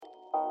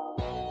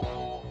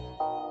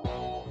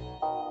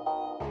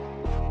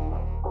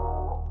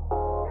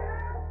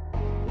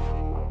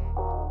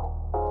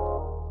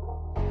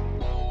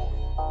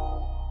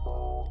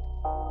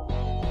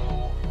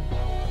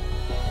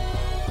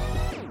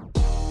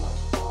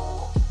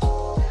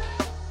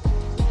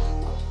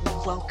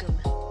Welcome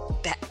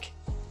back,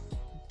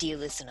 dear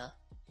listener,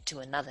 to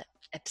another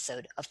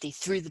episode of the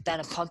Through the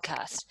Banner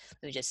podcast.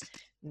 Let me just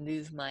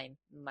move my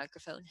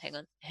microphone. Hang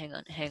on,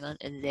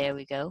 and there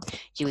we go.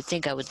 You would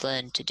think I would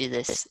learn to do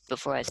this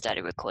before I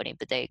started recording,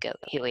 but there you go.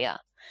 Here we are.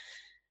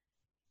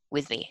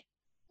 With me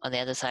on the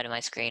other side of my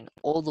screen,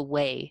 all the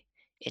way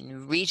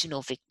in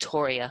regional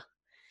Victoria,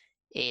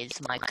 is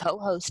my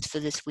co-host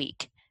for this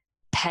week,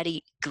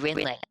 Paddy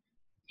Greenland.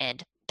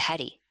 And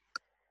Paddy,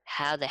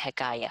 how the heck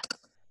are you?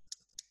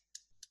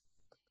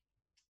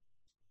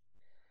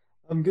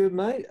 I'm good,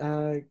 mate.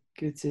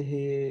 Good to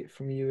hear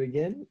from you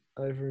again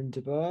over in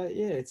Dubai.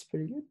 Yeah, it's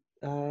pretty good.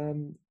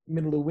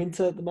 Middle of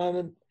winter at the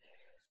moment,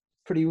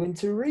 pretty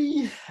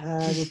wintry.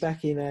 We're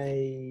back in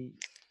a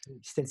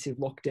extensive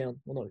lockdown.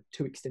 Well, not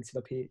too extensive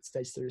up here.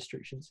 Stage 3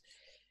 restrictions,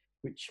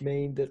 which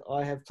mean that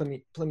I have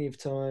plenty of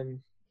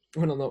time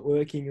when I'm not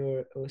working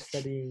or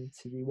studying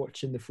to be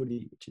watching the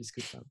footy, which is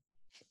good fun.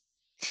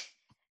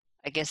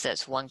 I guess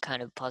that's one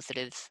kind of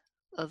positive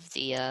of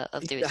the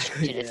Exactly,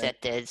 restriction is yeah.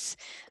 that there's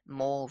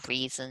more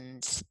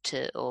reasons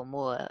to, or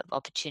more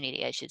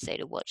opportunity, I should say,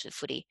 to watch the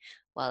footy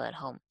while at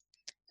home.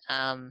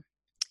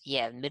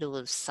 Middle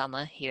of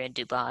summer here in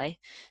Dubai.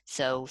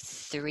 So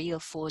 3 or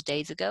 4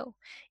 days ago,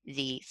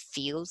 the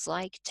feels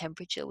like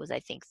temperature was, I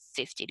think,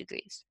 50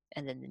 degrees.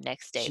 And then the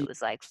next day it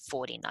was like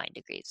 49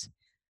 degrees.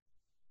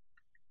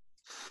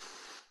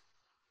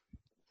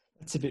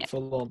 That's a bit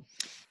full on.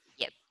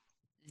 Yep.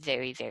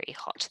 Very, very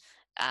hot.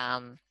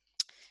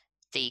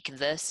 The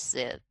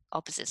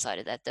opposite side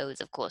of that, though,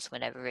 is, of course,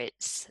 whenever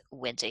it's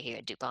winter here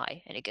in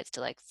Dubai and it gets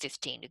to like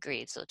 15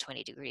 degrees or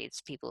 20 degrees,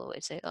 people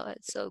always say, oh,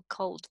 it's so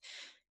cold,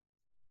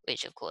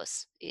 which, of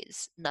course,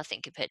 is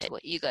nothing compared to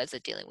what you guys are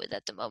dealing with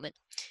at the moment.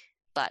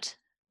 But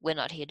we're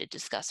not here to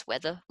discuss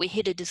weather. We're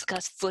here to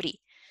discuss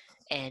footy.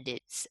 And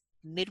it's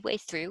midway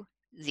through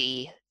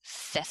the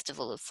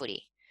Festival of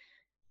Footy,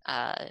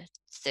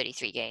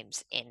 33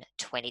 games in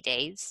 20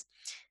 days.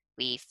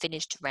 We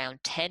finished round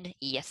 10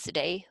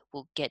 yesterday.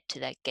 We'll get to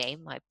that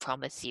game. I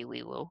promise you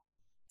we will.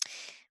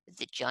 With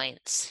the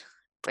Giants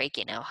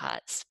breaking our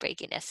hearts,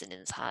 breaking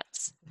Essendon's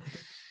hearts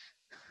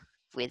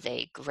with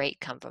a great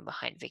come from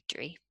behind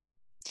victory.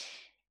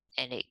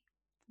 And it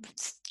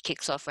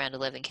kicks off round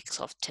 11,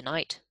 kicks off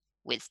tonight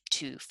with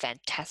two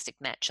fantastic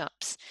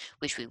matchups,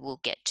 which we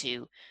will get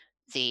to.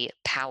 The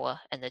Power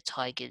and the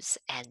Tigers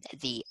and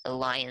the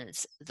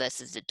Lions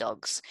versus the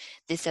Dogs.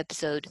 This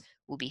episode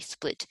will be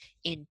split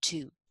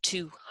into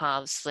two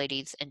halves,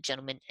 ladies and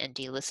gentlemen and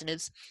dear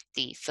listeners.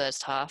 The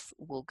first half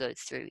will go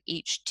through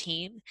each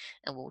team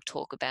and we'll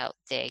talk about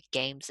their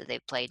games that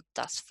they've played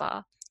thus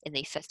far in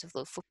the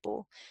Festival of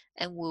Football,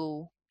 and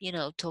we'll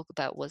talk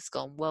about what's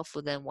gone well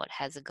for them, what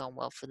hasn't gone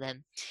well for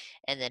them,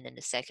 and then in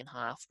the second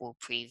half we'll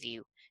preview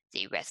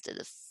the rest of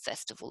the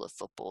Festival of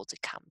Football to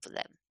come for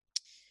them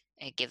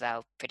and give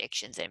our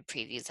predictions and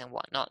previews and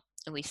whatnot.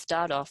 And we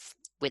start off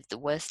with the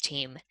worst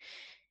team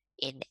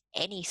in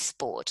any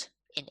sport,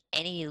 in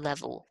any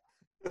level,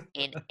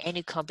 in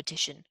any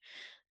competition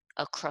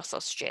across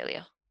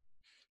Australia,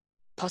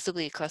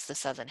 possibly across the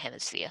Southern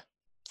Hemisphere.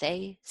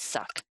 They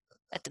suck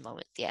at the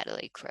moment, the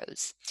Adelaide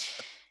Crows.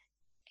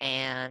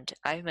 And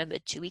I remember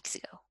 2 weeks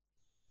ago,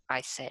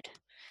 I said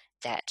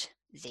that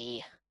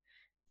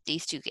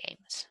these two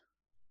games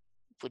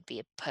would be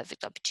a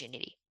perfect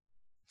opportunity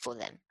for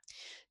them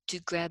to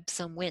grab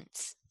some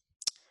wins.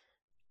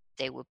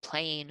 They were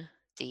playing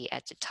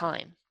at the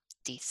time,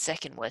 the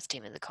second worst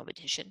team in the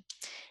competition,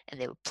 and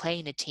they were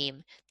playing a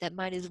team that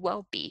might as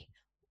well be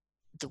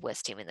the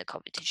worst team in the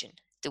competition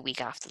the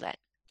week after that,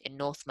 in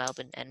North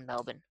Melbourne and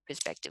Melbourne,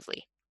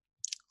 respectively.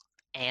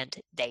 And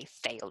they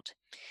failed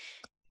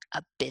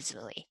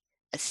abysmally.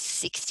 A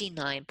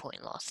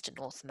 69-point loss to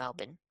North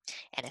Melbourne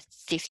and a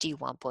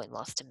 51-point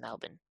loss to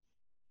Melbourne.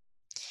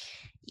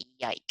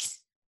 Yikes.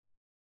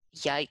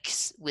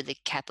 Yikes with a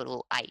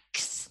capital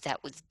Ikes.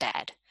 That was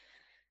bad.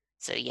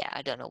 So yeah,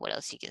 I don't know what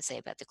else you can say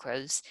about the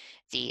Crows.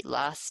 The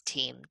last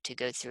team to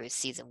go through a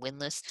season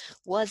winless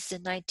was the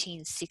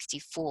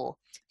 1964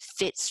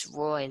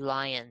 Fitzroy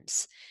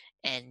Lions.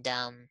 And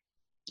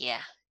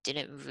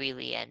didn't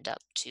really end up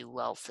too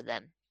well for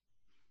them.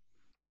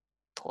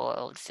 Poor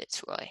old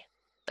Fitzroy.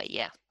 But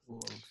yeah. Poor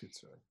old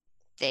Fitzroy.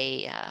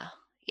 They,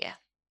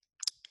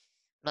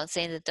 I'm not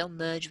saying that they'll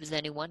merge with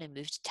anyone and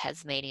move to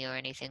Tasmania or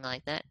anything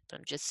like that, but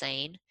I'm just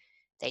saying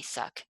they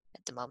suck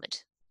at the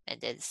moment.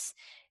 And there's,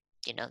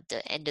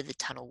 the end of the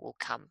tunnel will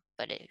come,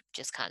 but it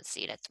just can't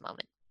see it at the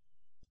moment.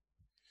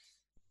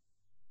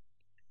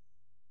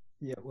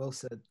 Yeah, well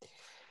said.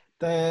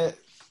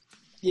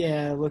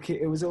 Look,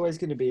 it was always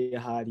going to be a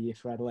hard year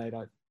for Adelaide.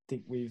 I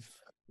think we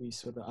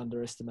sort of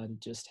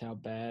underestimated just how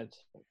bad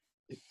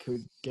it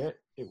could get.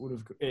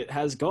 It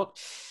has got,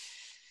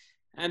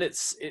 and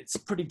it's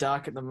pretty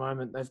dark at the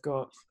moment. They've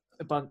got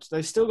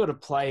they've still got to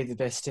play the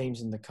best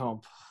teams in the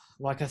comp.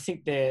 Like, I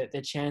think their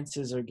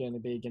chances are going to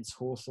be against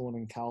Hawthorn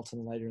and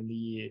Carlton later in the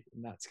year,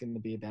 and that's going to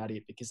be about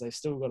it because they've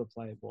still got to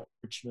play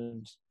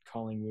Richmond,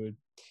 Collingwood,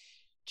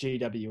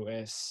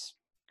 GWS.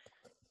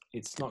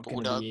 It's not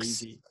going to be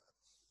easy.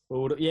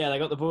 Yeah, they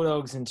got the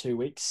Bulldogs in 2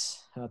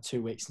 weeks.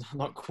 2 weeks,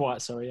 not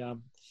quite. Sorry.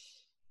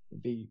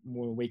 It'd be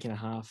more a week and a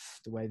half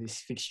the way this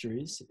fixture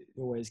is. It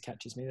always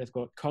catches me. They've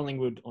got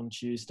Collingwood on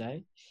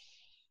Tuesday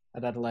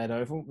at Adelaide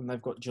Oval, and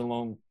they've got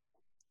Geelong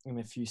in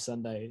a few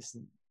Sundays,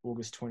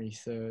 August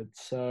 23rd.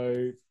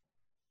 So,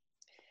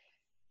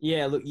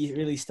 yeah, look, you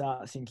really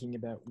start thinking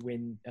about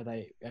when are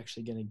they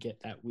actually going to get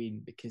that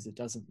win, because it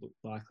doesn't look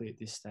likely at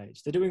this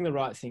stage. They're doing the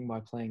right thing by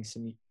playing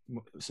some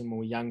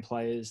more young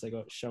players. They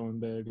got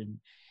Schoenberg and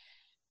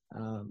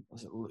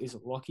is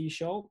it Lockie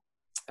Scholl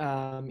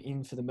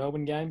in for the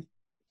Melbourne game.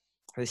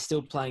 They're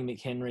still playing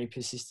McHenry,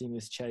 persisting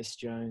with Chase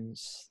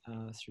Jones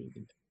through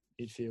the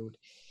midfield.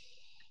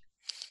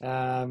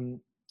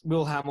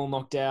 Will Hamill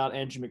knocked out.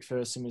 Andrew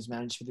McPherson was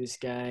managed for this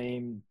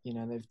game. You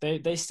know,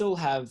 they still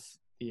have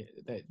the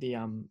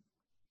young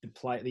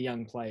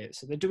players,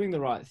 so they're doing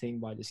the right thing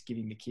by just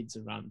giving the kids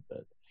a run.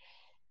 But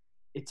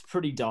it's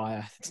pretty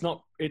dire.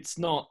 It's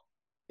not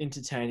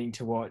entertaining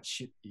to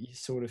watch. You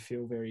sort of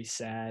feel very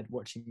sad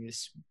watching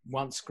this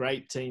once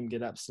great team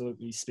get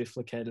absolutely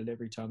spifflicated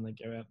every time they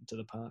go out into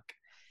the park.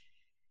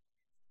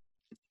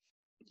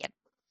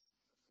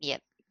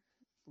 Yep.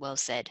 Well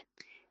said.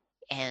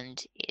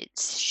 And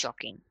it's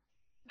shocking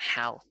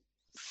how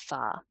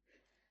far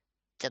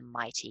the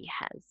mighty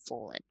have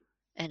fallen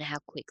and how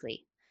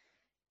quickly.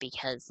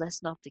 Because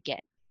let's not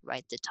forget,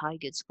 right, the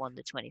Tigers won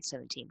the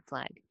 2017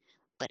 flag,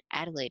 but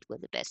Adelaide were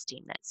the best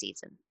team that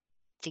season.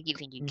 I think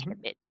even you can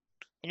admit.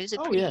 And it was a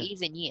pretty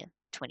even year,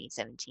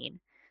 2017. An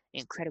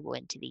incredible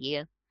end to the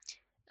year.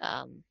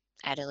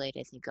 Adelaide,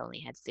 I think, only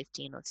had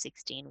 15 or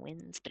 16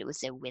 wins, but it was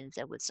their wins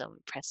that were so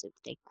impressive.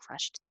 They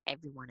crushed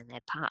everyone in their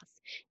path.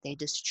 They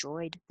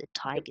destroyed the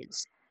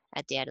Tigers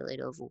at the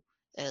Adelaide Oval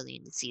early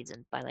in the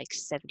season by like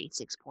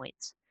 76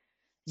 points.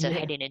 So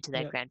heading into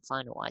that grand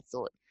final, I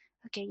thought,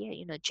 okay,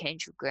 yeah,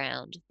 change of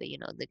ground, but,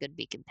 they're going to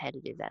be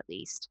competitive at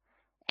least.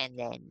 And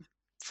then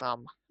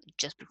from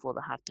just before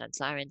the halftime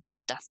siren,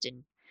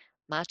 Dustin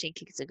Martin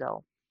kicks a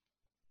goal.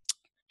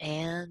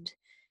 And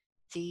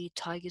the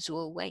Tigers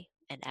were away,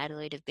 and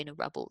Adelaide have been a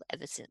rubble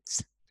ever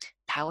since.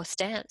 Power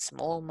stance,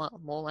 more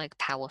like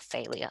power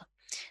failure.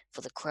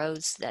 For the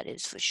Crows, that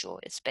is for sure,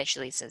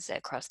 especially since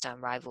their crosstown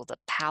rival, the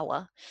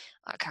Power,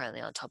 are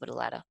currently on top of the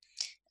ladder.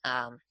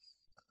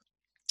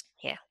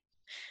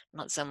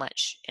 Not so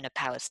much in a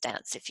power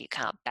stance if you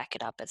can't back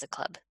it up as a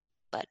club.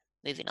 But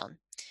moving on,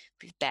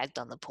 we've bagged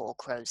on the poor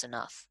Crows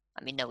enough.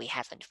 I mean, no, we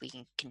haven't. We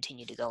can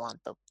continue to go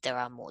on, but there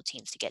are more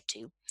teams to get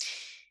to.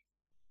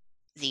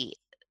 The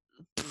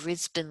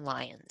Brisbane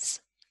Lions.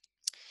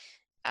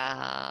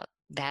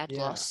 Bad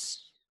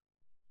loss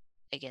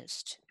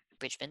against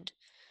Richmond,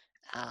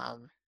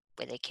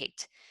 where they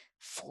kicked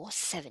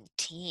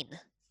 417.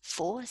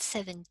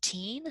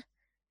 417?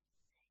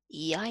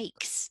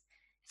 Yikes.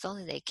 If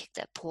only they kicked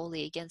that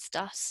poorly against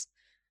us.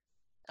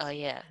 Oh,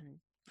 yeah.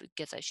 I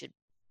guess I should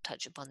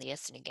touch upon the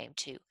Essendon game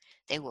too.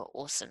 They were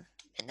awesome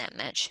in that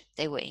match.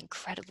 They were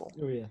incredible.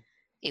 Oh, yeah.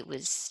 It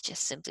was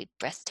just simply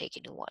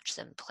breathtaking to watch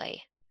them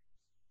play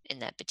in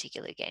that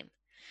particular game.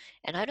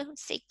 And I don't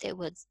think they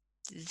were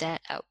that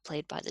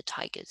outplayed by the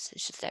Tigers.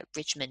 It's just that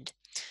Richmond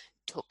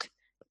took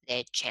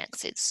their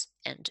chances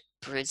and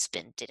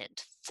Brisbane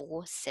didn't.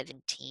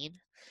 417.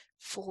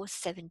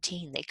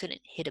 417. They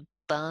couldn't hit a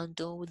barn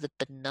door with a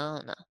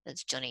banana,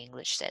 as Johnny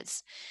English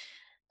says.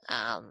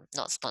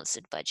 Not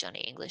sponsored by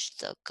Johnny English,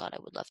 though. God, I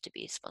would love to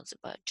be sponsored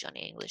by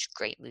Johnny English.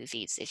 Great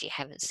movies. If you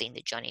haven't seen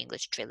the Johnny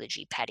English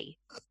trilogy, Paddy,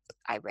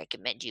 I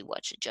recommend you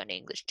watch the Johnny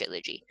English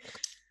trilogy.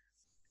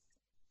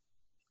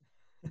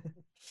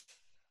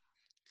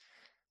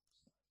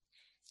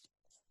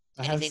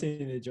 I have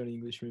seen the Johnny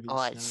English movies.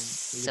 Oh, it's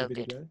so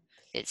good. Ago.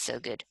 It's so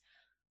good.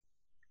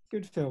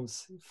 Good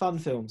films. Fun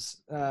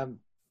films.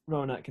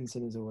 Rowan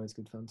Atkinson is always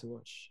good fun to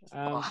watch.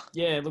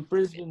 Yeah, look,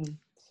 Brisbane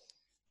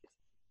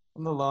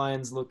on the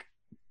Lions, look,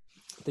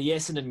 the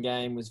Essendon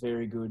game was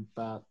very good,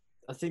 but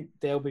I think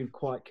they'll be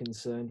quite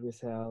concerned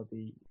with how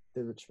the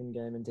Richmond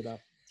game ended up,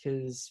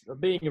 because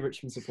being a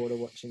Richmond supporter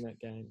watching that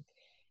game,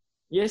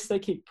 yes, they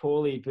kicked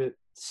poorly, but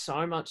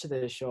so much of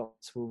their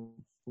shots were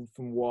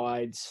from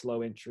wide,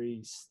 slow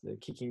entries. They're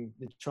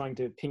trying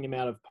to ping them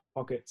out of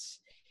pockets,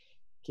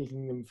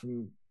 kicking them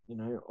from,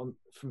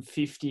 from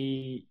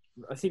 50.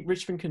 I think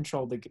Richmond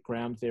controlled the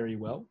ground very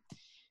well.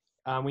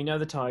 We know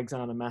the Tigers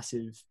aren't a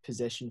massive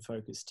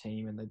possession-focused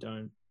team, and they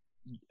don't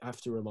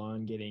have to rely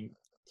on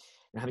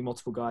having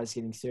multiple guys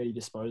getting 30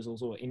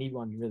 disposals, or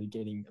anyone really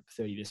getting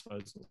 30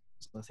 disposals.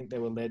 I think they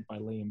were led by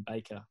Liam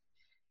Baker.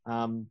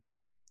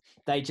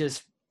 They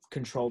just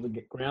controlled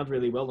the ground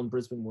really well, and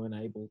Brisbane weren't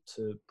able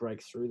to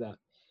break through that.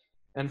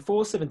 And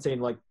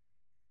 417,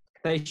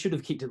 they should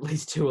have kicked at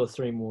least 2 or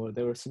 3 more.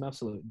 There were some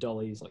absolute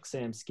dollies, like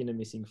Sam Skinner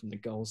missing from the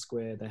goal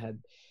square. They had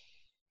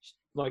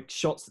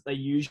shots that they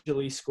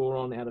usually score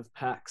on out of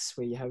packs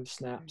where you have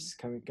snaps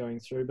going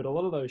through, but a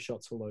lot of those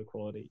shots were low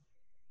quality.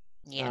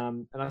 Yeah.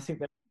 And I think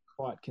they're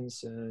quite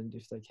concerned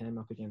if they came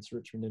up against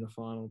Richmond in a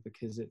final,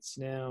 because it's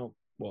now,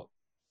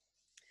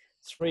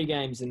 3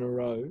 games in a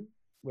row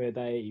where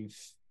they've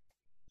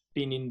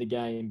been in the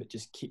game but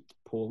just kicked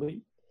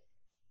poorly.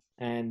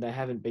 And they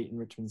haven't beaten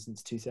Richmond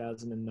since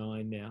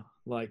 2009 now.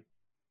 Like,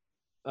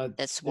 That's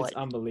it's what,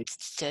 unbelievable.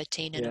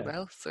 13 in a Yeah.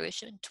 row for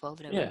Richmond,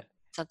 12 in a row, Yeah.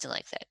 something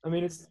like that. I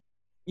mean, it's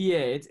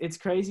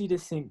crazy to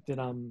think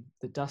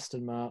that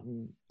Dustin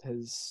Martin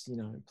has,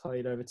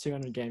 played over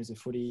 200 games of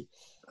footy,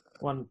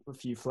 won a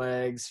few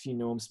flags, a few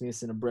Norm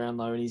Smiths and a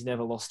Brownlow, and he's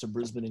never lost to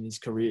Brisbane in his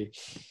career.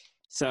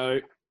 So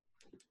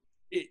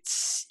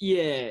it's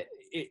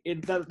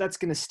that's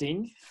going to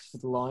sting for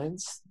the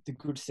Lions. The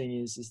good thing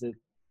is that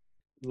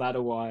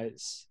ladder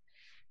wise,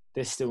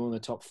 they're still in the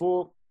top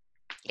four.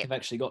 Yep. They've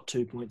actually got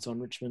 2 points on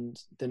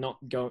Richmond. They're not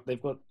going.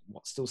 They've got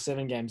still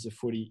 7 games of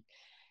footy.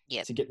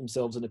 Yep. To get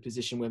themselves in a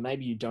position where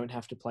maybe you don't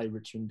have to play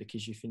Richmond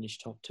because you finish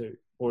top 2.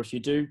 Or if you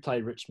do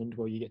play Richmond,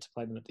 well, you get to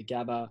play them at the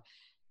Gabba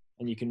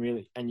and you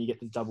get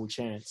the double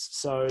chance.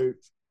 So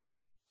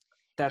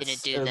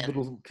that's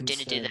little concern.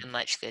 Didn't do them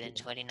much good in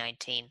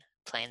 2019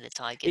 playing the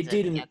Tigers It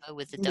didn't. at the Gabba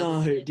with the double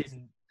No, chance. it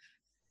didn't.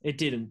 It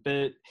didn't.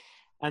 But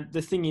and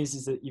the thing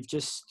is that you've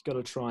just got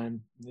to try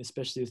and,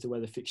 especially with the way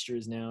the fixture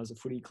is now as a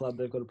footy club,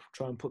 they've got to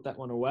try and put that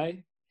one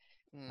away.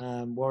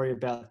 Worry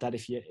about that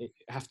if you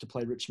have to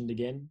play Richmond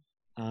again.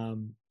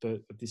 But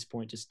at this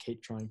point, just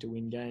keep trying to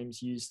win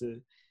games. Use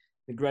the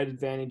great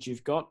advantage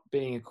you've got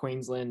being a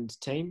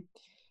Queensland team,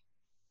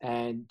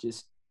 and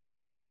just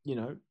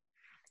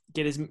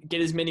get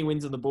as many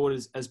wins on the board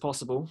as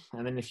possible.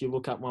 And then if you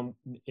look up one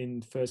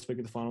in first week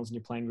of the finals and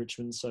you're playing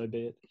Richmond, so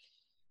be it.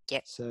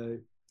 Yep. So.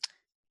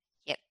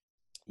 Yep.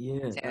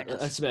 Yeah,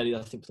 that's about it.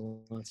 I think for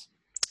the Lions.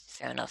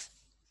 Fair enough.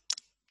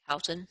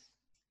 Carlton.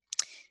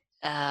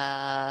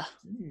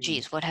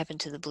 Geez, what happened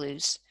to the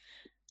Blues?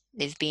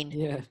 They've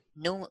been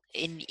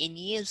in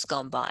years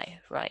gone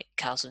by, right,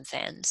 Carlton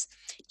fans?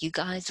 You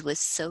guys were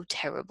so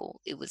terrible,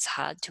 it was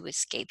hard to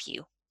escape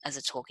you as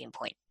a talking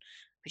point,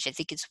 which I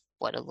think is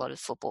what a lot of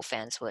football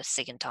fans were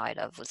sick and tired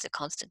of, was the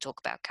constant talk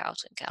about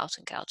Carlton.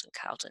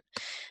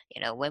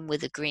 When were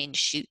the green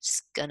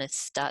shoots gonna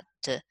start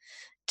to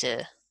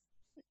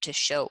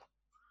show?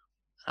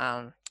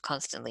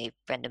 Constantly,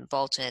 Brendan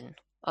Bolton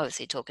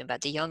obviously talking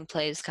about the young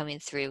players coming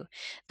through,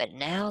 but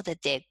now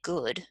that they're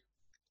good,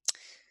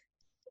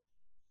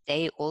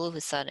 they all of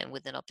a sudden,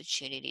 with an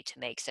opportunity to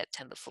make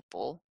September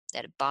football, they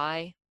had a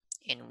bye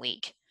in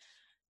week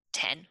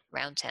 10,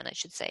 round 10, I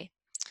should say.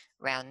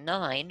 Round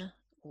 9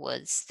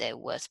 was their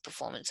worst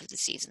performance of the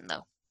season,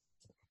 though.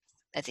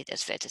 I think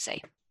that's fair to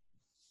say.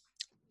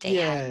 They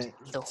had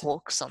the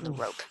Hawks on the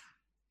rope.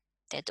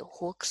 They had the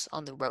Hawks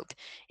on the rope.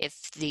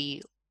 If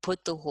the put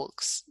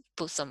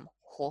some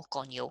hawk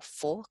on your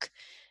fork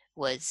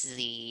was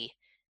the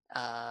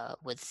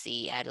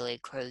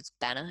Adelaide Crows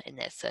banner in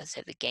their first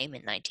ever game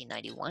in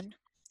 1991.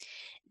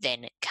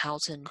 Then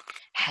Carlton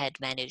had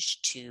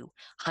managed to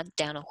hunt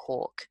down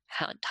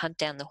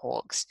the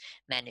Hawks,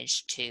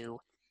 managed to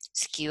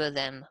skewer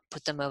them,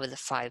 put them over the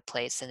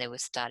fireplace, and they were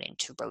starting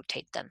to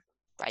rotate them,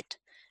 right?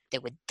 They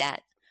were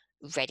that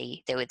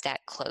ready, they were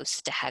that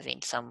close to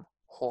having some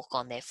hawk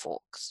on their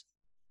forks.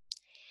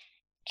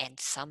 And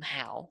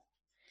somehow,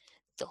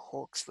 the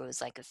Hawks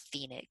rose like a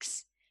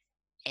phoenix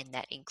in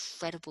that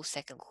incredible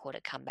second quarter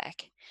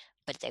comeback,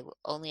 but they were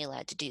only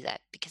allowed to do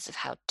that because of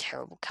how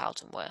terrible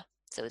Carlton were.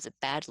 So it was a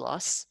bad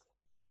loss,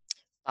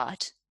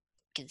 but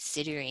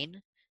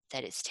considering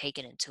that it's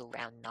taken until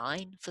round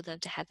 9 for them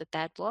to have a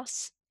bad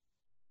loss,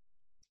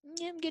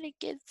 I'm going to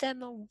give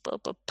them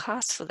a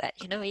pass for that.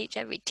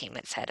 Every team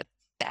has had a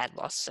bad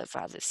loss so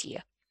far this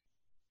year.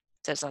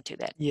 So it's not too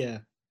bad. Yeah.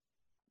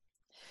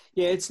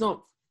 Yeah, it's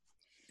not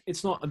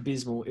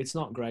abysmal. It's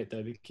not great,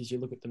 though, because you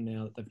look at them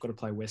now, they've got to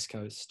play West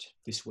Coast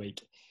this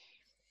week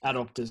at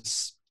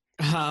Optus.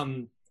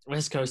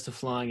 West Coast are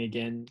flying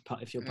again,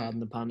 if you'll pardon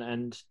the pun.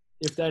 And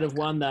if they'd have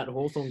won that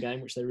Hawthorn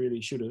game, which they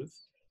really should have,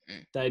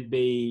 they'd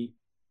be,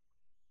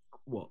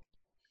 what?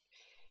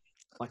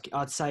 Like,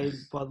 I'd say,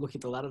 by looking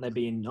at the ladder, they'd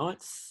be in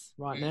 9th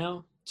right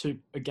now.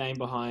 A game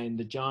behind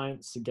the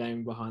Giants, a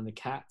game behind the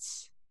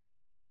Cats.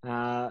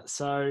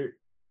 So,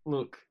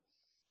 look,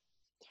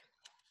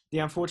 the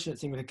unfortunate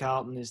thing with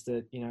Carlton is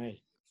that, it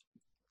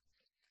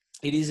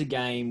is a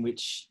game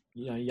which,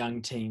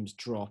 young teams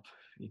drop.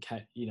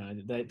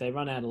 They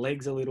run out of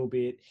legs a little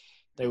bit.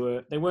 They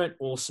weren't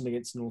awesome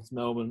against North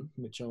Melbourne,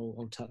 which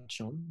I'll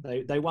touch on.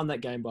 They won that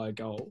game by a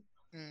goal,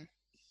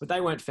 but they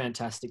weren't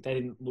fantastic. They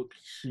didn't look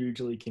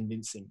hugely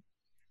convincing.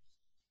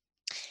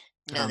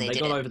 No, they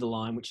got over the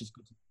line, which is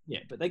good.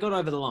 Yeah, but they got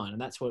over the line,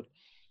 and that's what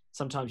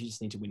sometimes you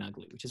just need to win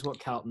ugly, which is what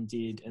Carlton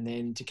did. And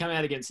then to come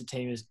out against a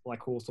team like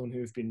Hawthorn,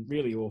 who have been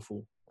really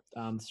awful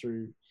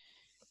through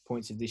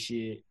points of this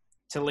year,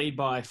 to lead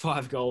by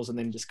 5 goals and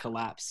then just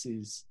collapse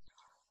is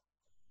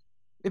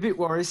a bit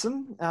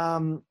worrisome.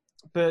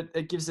 But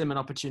it gives them an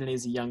opportunity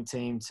as a young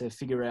team to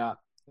figure out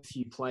a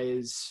few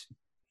players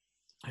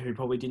who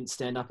probably didn't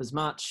stand up as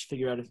much,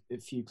 figure out a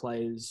few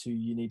players who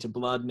you need to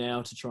blood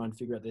now to try and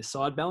figure out their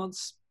side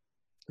balance.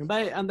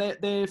 And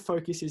their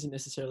focus isn't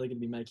necessarily going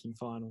to be making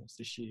finals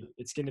this year.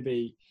 It's going to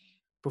be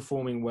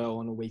performing well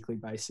on a weekly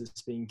basis,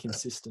 being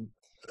consistent,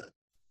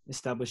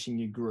 establishing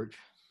your group.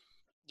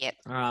 Yep,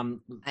 I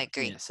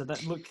agree. Yeah. So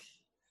that look.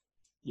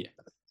 Yeah.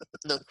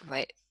 Look,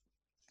 right,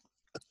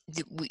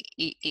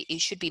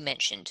 it should be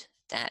mentioned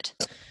that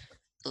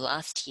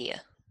last year,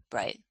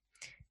 right,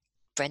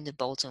 Brendan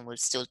Bolton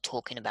was still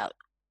talking about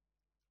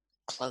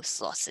close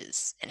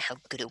losses and how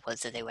good it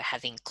was that they were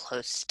having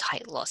close,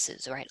 tight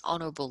losses, right?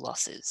 Honorable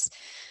losses,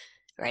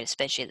 right?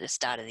 Especially at the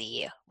start of the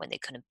year when they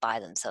couldn't buy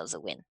themselves a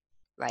win,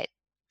 right?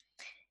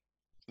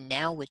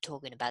 Now we're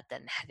talking about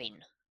them having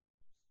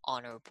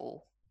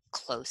honorable,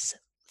 close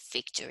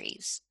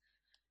victories.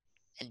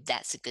 And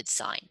that's a good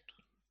sign.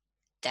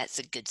 That's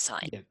a good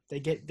sign. Yeah. They're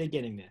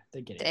getting there.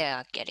 They're getting They there.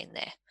 are getting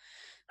there.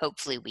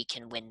 Hopefully we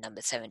can win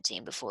number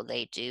 17 before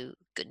they do.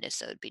 Goodness,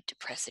 that would be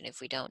depressing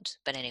if we don't.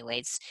 But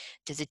anyways,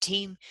 there's a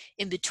team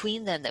in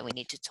between them that we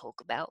need to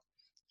talk about.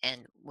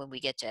 And when we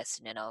get to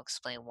Essendon, I'll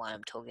explain why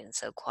I'm talking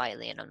so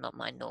quietly and I'm not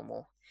my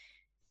normal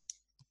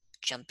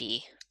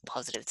jumpy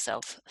positive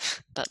self.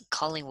 But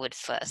Collingwood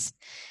first.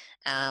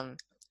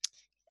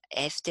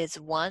 If there's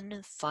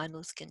one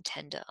finals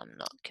contender I'm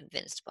not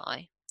convinced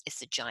by, it's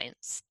the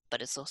Giants,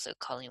 but it's also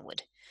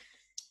Collingwood.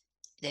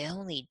 They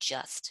only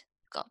just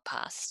got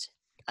past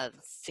a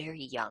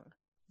very young,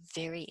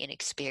 very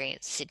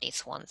inexperienced Sydney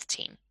Swans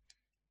team,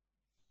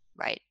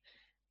 right?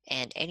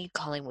 And any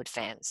Collingwood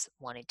fans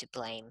wanting to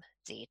blame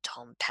the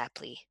Tom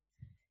Papley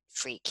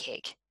free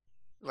kick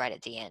right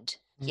at the end.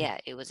 Yeah,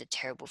 it was a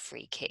terrible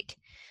free kick.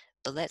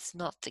 But let's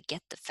not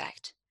forget the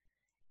fact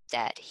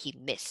that he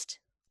missed.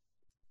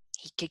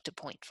 He kicked a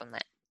point from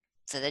that.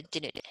 So that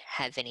didn't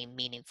have any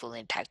meaningful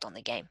impact on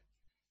the game.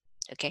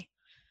 Okay?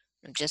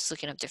 I'm just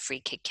looking up the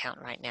free kick count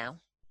right now,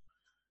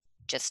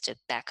 just to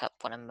back up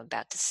what I'm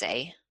about to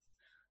say.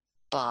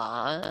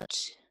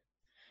 But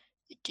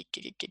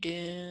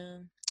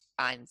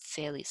I'm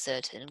fairly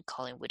certain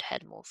Collingwood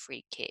had more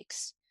free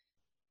kicks.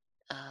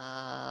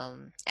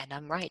 And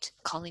I'm right.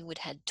 Collingwood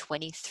had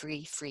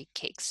 23 free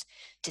kicks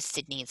to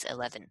Sydney's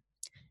 11.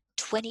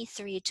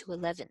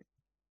 23-11.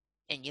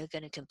 And you're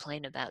going to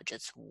complain about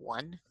just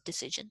one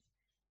decision?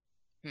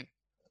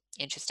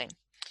 Interesting.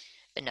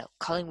 But no,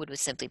 Collingwood was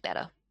simply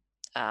better.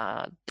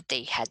 But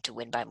they had to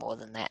win by more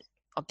than that.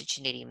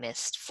 Opportunity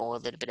missed for a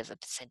little bit of a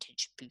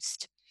percentage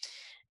boost.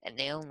 And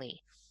they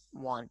only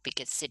won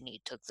because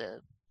Sydney took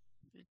the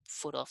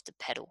foot off the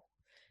pedal,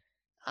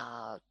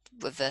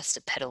 reversed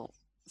the pedal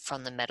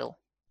from the metal,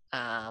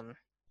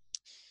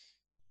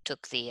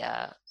 took the,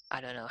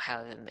 I don't know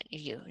how,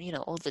 you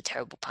know, all the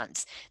terrible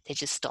puns. They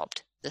just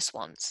stopped the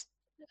Swans.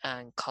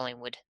 And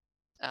Collingwood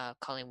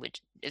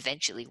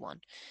eventually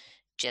won.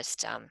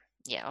 Just,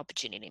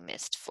 opportunity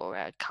missed for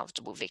a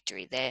comfortable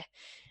victory there.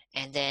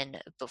 And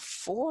then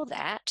before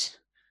that,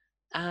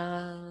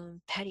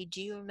 Patty,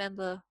 do you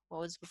remember what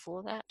was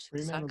before that?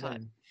 Fremantle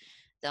game.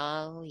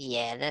 Oh,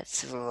 yeah,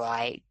 that's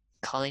right.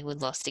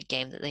 Collingwood lost a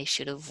game that they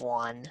should have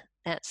won.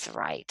 That's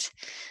right.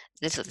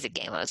 This was the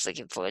game I was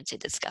looking forward to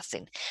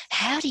discussing.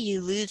 How do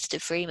you lose to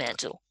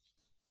Fremantle?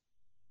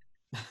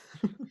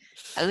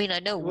 I mean, I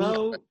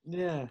know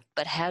yeah.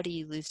 but how do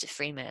you lose to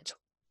Fremantle?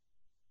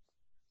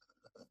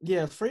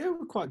 Yeah, Freo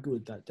were quite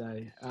good that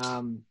day. They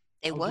I'll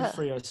were. give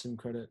Freo some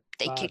credit.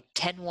 They But kicked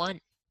 10-1,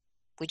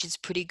 which is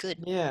pretty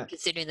good, yeah,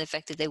 considering the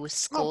fact that they were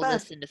not bad.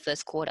 scoreless in the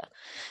first quarter.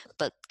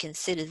 But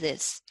consider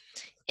this.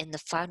 In the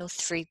final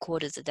 3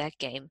 quarters of that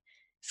game,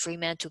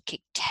 Fremantle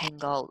kicked 10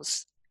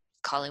 goals.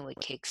 Collingwood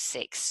kicked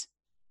 6.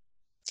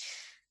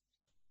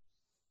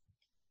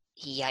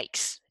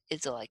 Yikes,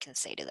 is all I can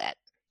say to that.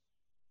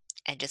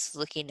 And just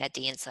looking at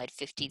the inside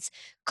 50s,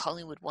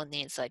 Collingwood won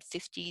the inside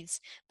 50s,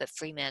 but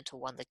Fremantle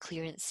won the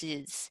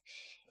clearances.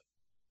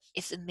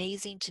 It's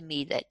amazing to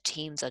me that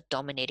teams are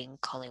dominating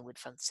Collingwood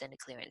from centre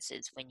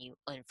clearances when you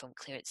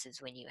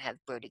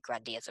have Brodie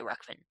Grundy as a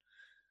ruckman.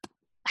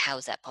 How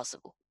is that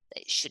possible?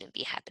 It shouldn't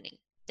be happening.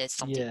 There's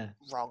something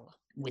wrong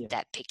with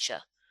that picture.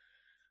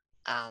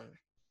 I'm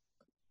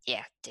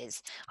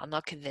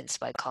not convinced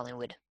by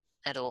Collingwood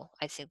at all.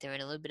 I think they're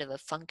in a little bit of a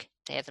funk.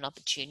 They have an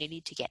opportunity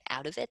to get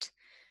out of it.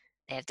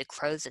 They have the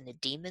Crows and the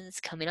Demons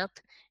coming up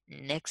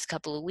next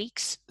couple of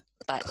weeks,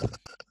 but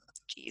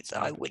geez,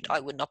 I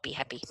would not be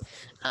happy.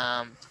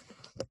 And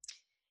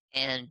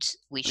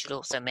we should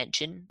also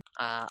mention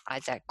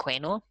Isaac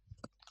Quaynor.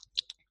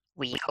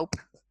 We hope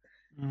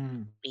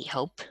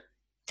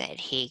that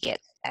he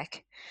gets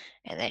back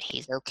and that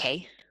he's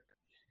okay.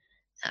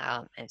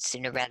 And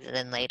sooner rather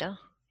than later,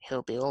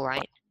 he'll be all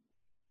right.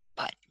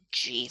 But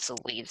geez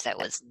Louise, that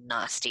was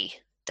nasty.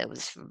 That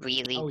was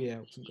really,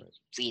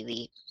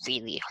 really,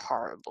 really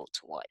horrible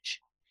to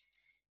watch.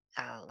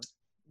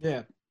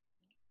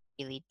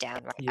 Really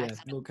downright. Yeah, I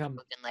thought it was a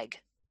broken leg.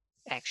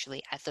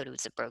 Actually, I thought it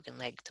was a broken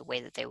leg, the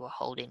way that they were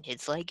holding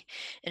his leg.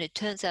 And it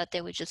turns out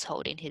they were just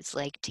holding his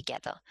leg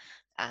together.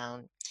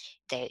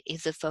 There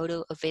is a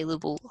photo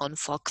available on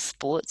Fox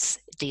Sports,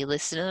 dear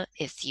listener,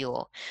 if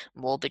your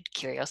morbid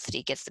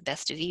curiosity gets the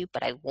best of you.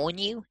 But I warn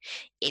you,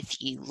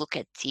 if you look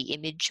at the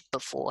image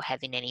before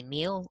having any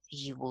meal,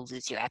 you will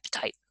lose your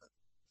appetite.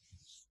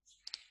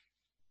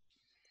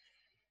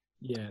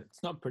 Yeah,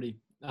 it's not pretty.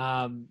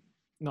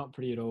 Not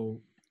pretty at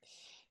all.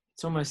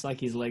 It's almost like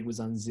his leg was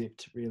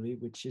unzipped, really,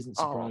 which isn't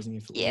Oh, surprising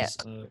if it yeah,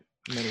 was a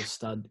metal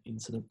stud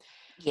incident.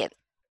 yeah.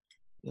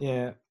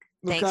 Yeah.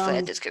 Look, Thanks for that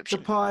the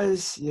description.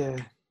 Pies, yeah.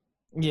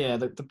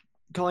 The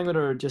Collingwood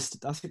are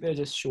just, I think they're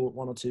just short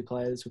one or two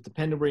players with the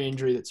Pendlebury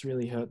injury that's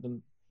really hurt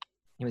them.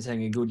 He was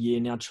having a good year.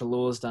 Now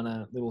Treloar's done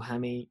a little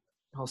hammy.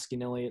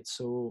 Hoskin Elliott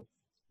saw.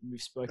 We've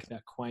spoke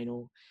about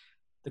Quaynor.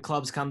 The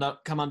club's come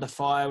under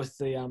fire with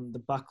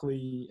the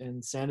Buckley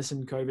and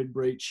Sanderson COVID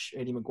breach,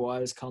 Eddie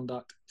Maguire's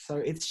conduct. So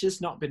it's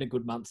just not been a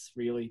good month,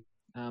 really.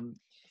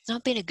 It's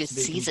not been a good To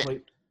be season.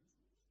 complete.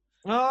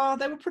 Oh,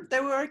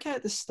 they were okay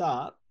at the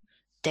start.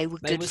 They were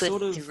They good were for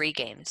sort of 3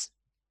 games.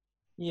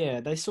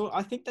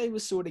 I think they were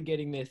sort of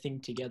getting their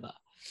thing together.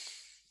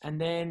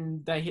 And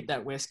then they hit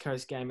that West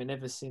Coast game, and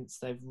ever since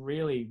they've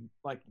really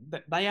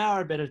they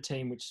are a better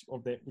team.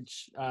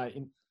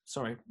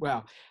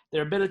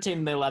 They're a better team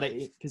than their ladder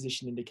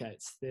position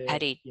indicates.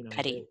 Paddy, They're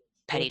Paddy, they're a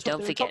Paddy, top.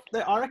 don't They're a top.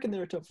 forget. I reckon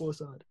they're a top 4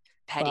 side,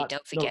 Paddy, but don't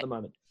not at forget. the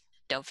moment.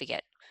 Don't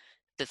forget.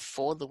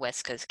 Before the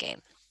West Coast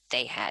game,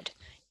 they had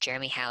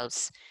Jeremy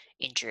Howe's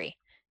injury,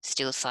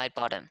 still side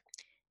bottom,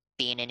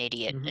 being an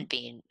idiot Mm-hmm. and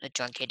being a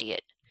drunk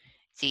idiot.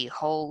 The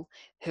whole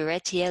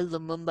Heretier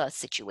Lumumba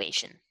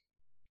situation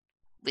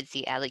with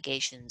the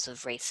allegations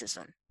of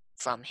racism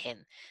from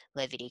him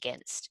levied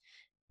against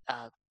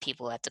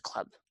people at the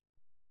club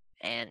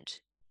and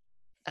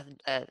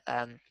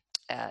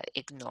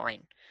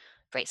ignoring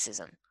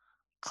racism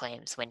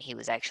claims when he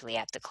was actually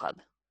at the club,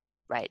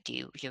 right? Do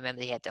you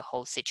remember he had the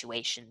whole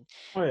situation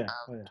Oh yeah.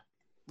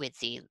 with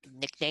the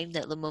nickname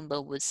that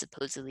Lumumba was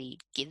supposedly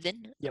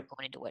given, Yep.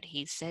 according to what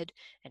he said,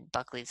 and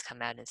Buckley's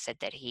come out and said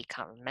that he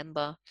can't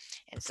remember,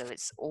 and so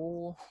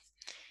or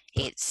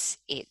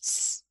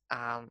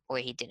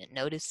he didn't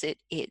notice it.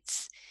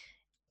 It's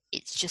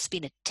just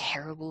been a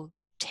terrible,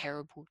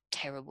 terrible,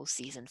 terrible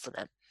season for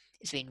them.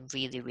 It's been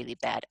really, really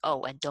bad.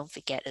 Oh, and don't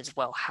forget as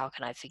well, how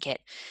can I forget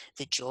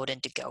the Jordan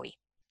De Goey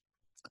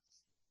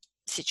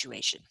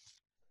situation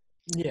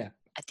Yeah.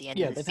 at the end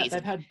of Yeah. the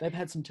season? They've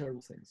had some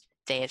terrible things,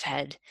 They have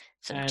had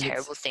some and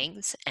terrible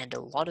things, and a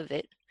lot of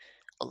it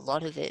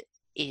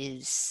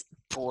is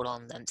brought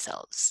on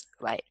themselves,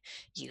 right?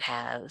 You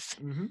have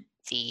mm-hmm.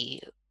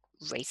 the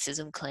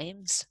racism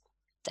claims.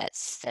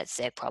 That's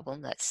their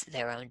problem. That's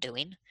their own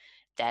doing.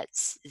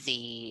 That's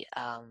the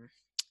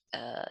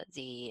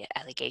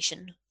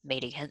allegation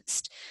made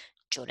against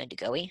Jordan De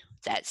Goey.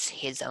 That's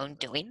his own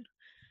doing,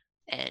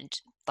 and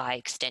by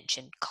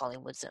extension,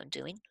 Collingwood's own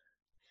doing.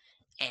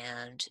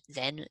 And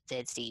then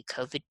there's the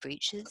COVID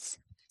breaches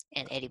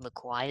and Eddie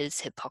Maguire's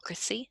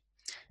hypocrisy.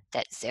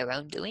 That's their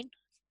own doing.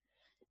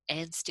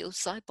 And still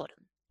side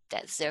bottom.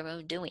 That's their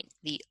own doing.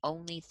 The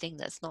only thing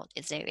that's not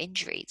is their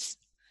injuries.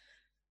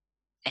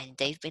 And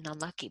they've been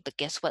unlucky. But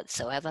guess what?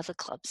 So have other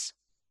clubs.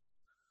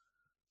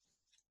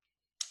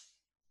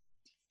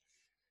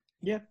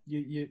 Yeah,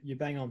 you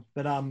bang on.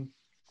 But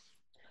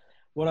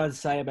what I'd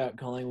say about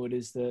Collingwood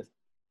is that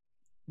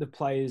the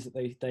players that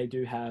they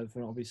do have,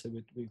 and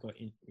obviously we've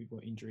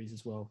got injuries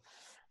as well.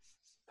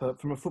 But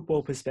from a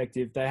football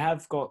perspective, they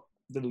have got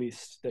the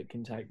list that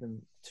can take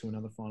them to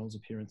another finals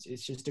appearance.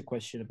 It's just a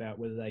question about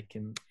whether they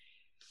can,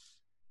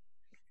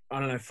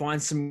 I don't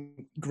know,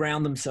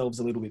 ground themselves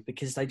a little bit,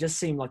 because they just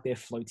seem like they're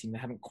floating. They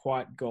haven't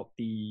quite got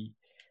the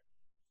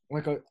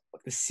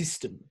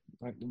system,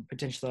 like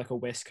potentially like a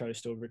West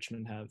Coast or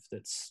Richmond have,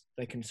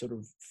 they can sort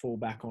of fall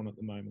back on at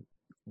the moment,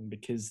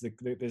 because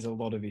there's a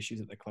lot of issues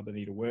that the club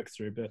need to work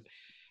through. But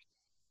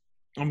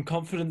I'm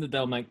confident that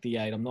they'll make the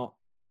 8. I'm not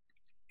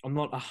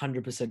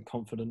 100%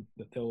 confident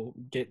that they'll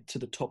get to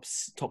the top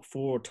 4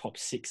 or top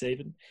 6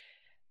 even.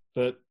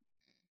 But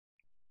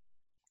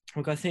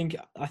look, I think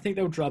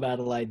they'll drop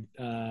Adelaide.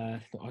 I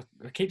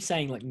keep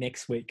saying like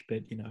next week,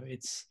 but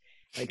it's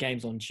the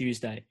game's on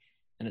Tuesday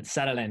and it's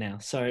Saturday now,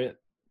 so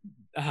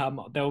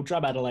they'll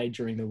drop Adelaide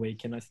during the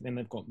week, and then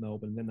they've got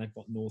Melbourne, then they've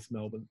got North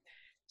Melbourne.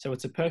 So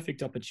it's a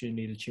perfect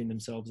opportunity to tune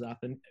themselves up.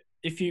 And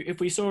if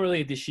we saw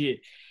earlier this year,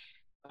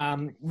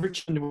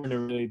 Richmond were in a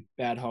really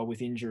bad hole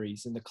with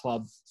injuries, and the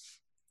club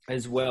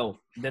as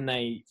well. Then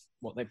they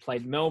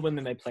played Melbourne,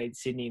 then they played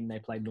Sydney, and they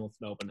played North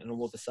Melbourne, and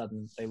all of a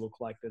sudden they look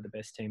like they're the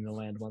best team in the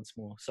land once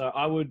more. So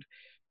I would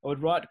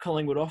write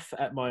Collingwood off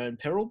at my own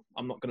peril.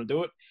 I'm not going to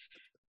do it,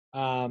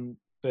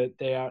 but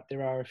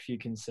there are a few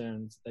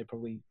concerns they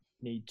probably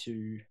need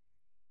to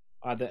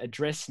either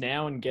address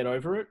now and get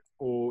over it,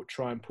 or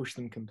try and push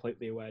them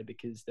completely away,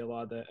 because they'll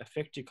either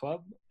affect your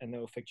club and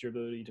they'll affect your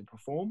ability to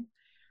perform,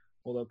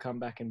 or they'll come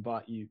back and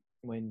bite you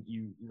when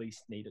you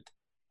least need it.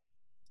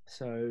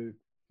 So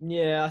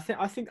yeah,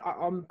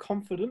 I'm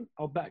confident.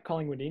 I'll back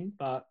Collingwood in,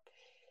 but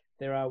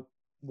there are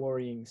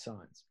worrying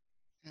signs.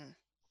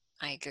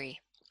 I agree.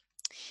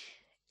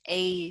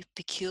 A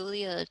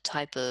peculiar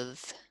type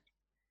of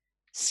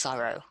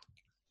sorrow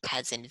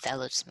has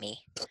enveloped me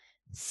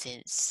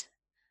since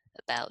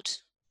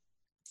about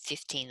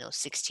 15 or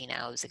 16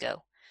 hours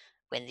ago,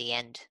 when the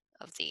end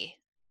of the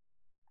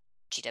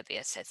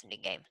GWS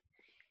Essendon game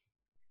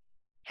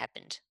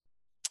happened.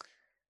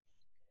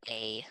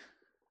 A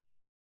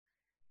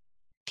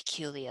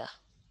peculiar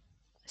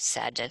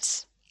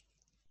sadness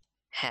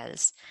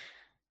has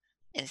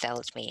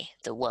enveloped me.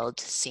 The world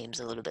seems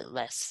a little bit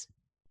less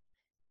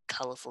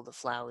colorful. The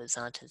flowers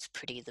aren't as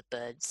pretty. The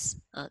birds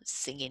aren't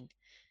singing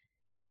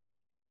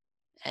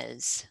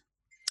as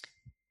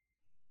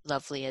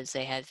lovely as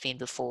they have been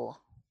before.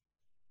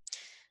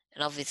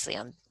 And obviously,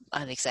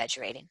 I'm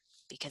exaggerating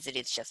because it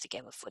is just a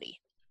game of footy.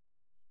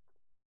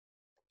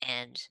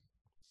 And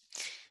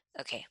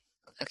okay.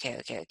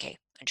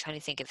 I'm trying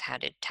to think of how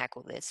to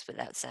tackle this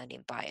without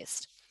sounding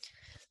biased.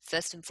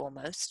 First and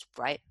foremost,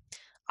 right?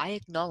 I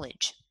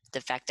acknowledge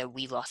the fact that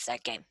we lost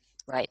that game,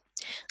 right?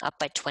 Up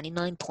by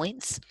 29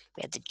 points.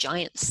 We had the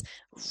Giants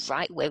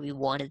right where we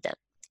wanted them,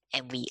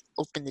 and we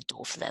opened the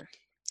door for them.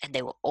 And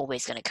they were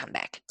always going to come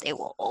back. They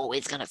were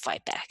always going to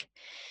fight back.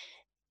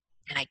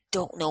 And I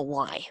don't know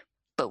why,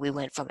 but we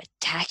went from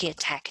attack in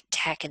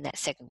that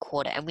second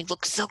quarter, and we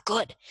looked so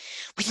good.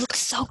 We looked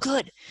so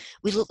good.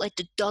 We looked like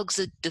the Dogs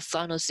of the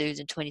final series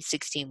in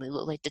 2016. We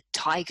looked like the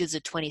Tigers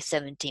of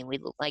 2017. We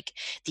looked like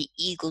the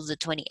Eagles of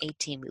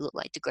 2018. We looked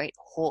like the Great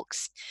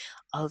Hawks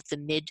of the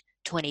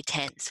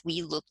mid-2010s.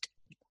 We looked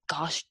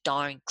gosh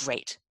darn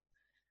great.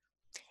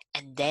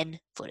 And then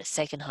for the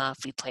second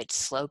half, we played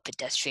slow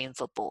pedestrian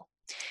football.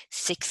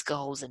 6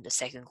 goals in the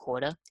second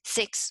quarter.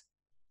 6.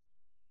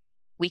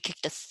 We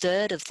kicked a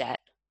third of that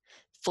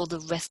for the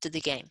rest of the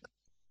game.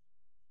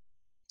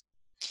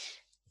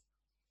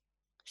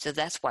 So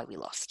that's why we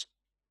lost.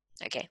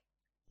 Okay?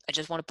 I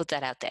just want to put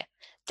that out there.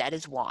 That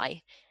is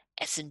why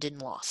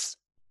Essendon lost.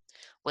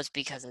 Was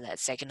because of that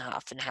second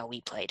half and how we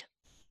played.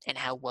 And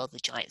how well the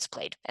Giants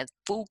played. And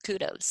full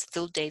kudos.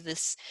 Full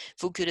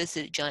kudos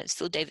to the Giants.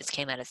 Phil Davis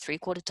came out at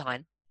 3/4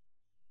 time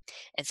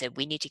and said,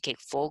 we need to kick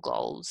 4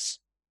 goals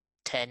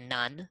to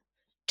none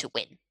to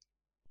win.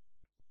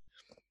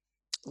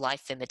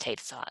 Life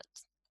imitates art,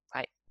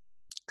 right?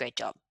 Great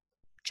job.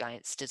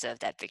 Giants deserve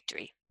that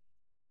victory.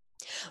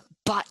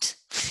 But,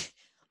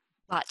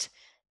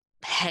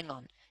 hang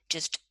on.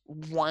 Just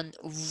one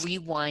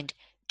rewind.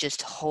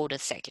 Just hold a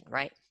second,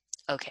 right?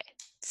 Okay,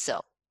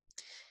 so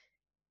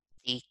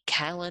the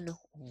Callan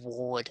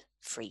Ward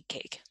free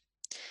kick.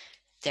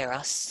 There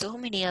are so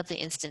many other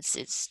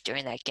instances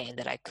during that game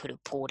that I could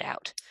have pulled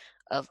out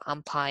of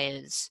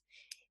umpires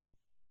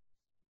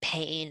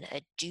paying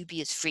a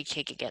dubious free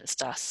kick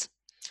against us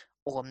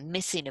or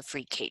missing a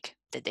free kick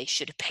that they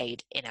should have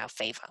paid in our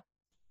favor,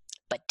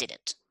 but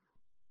didn't.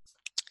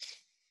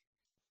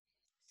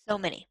 So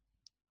many.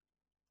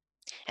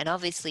 And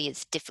obviously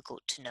it's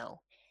difficult to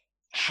know,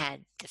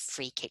 had the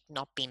free kick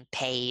not been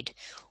paid,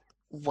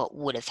 what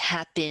would have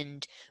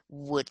happened?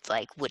 Would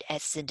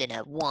Essendon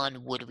have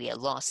won? Would we have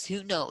lost?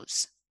 Who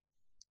knows?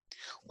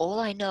 All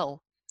I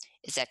know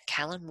is that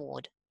Callan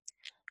Ward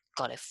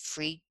got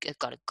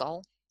a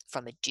goal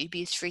from a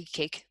dubious free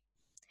kick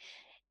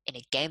in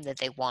a game that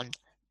they won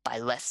by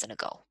less than a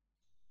goal.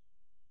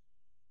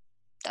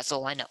 That's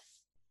all I know.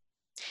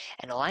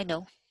 And all I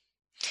know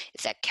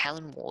is that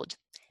Callan Ward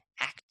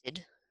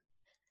acted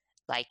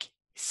like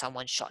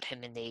someone shot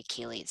him in the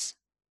Achilles.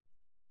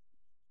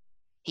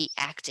 He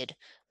acted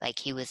like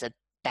he was a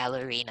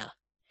ballerina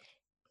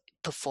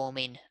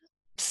performing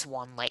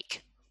Swan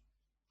Lake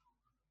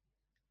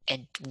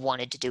and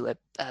wanted to do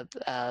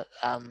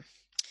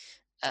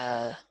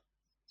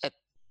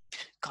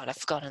God, I've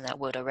forgotten that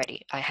word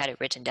already. I had it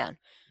written down.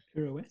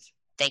 Pirouette?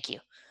 Thank you.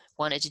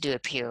 Wanted to do a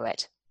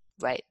pirouette,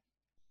 right?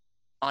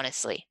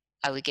 Honestly,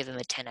 I would give him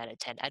a 10 out of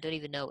 10. I don't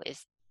even know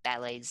if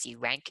ballets you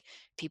rank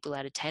people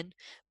out of 10,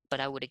 but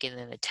I would have given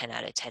him a 10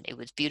 out of 10. It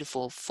was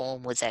beautiful.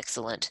 Form was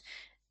excellent.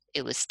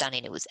 It was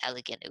stunning. It was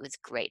elegant. It was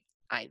great.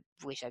 I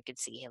wish I could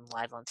see him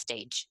live on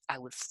stage. I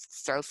would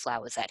throw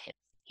flowers at him.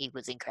 He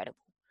was incredible.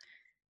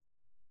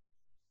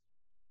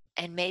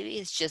 And maybe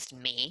it's just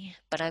me,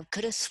 but I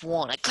could have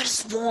sworn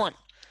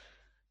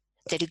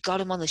that it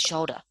got him on the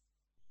shoulder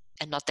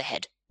and not the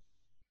head.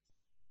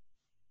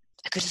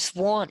 I could have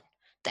sworn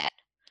that.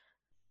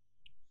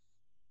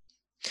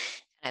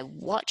 And I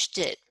watched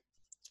it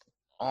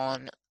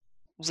on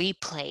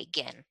replay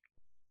again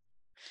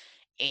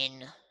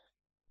in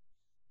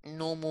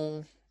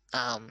normal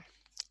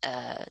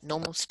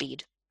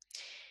speed.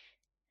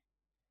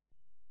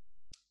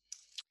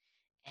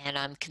 And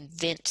I'm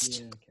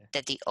convinced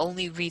that the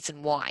only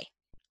reason why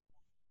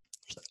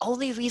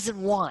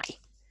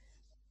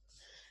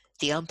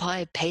the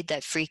umpire paid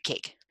that free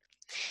kick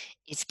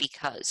is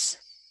because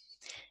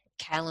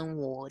Callan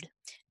Ward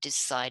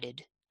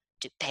decided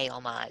to pay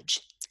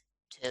homage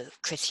to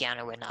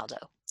Cristiano Ronaldo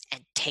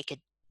and take a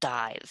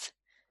dive,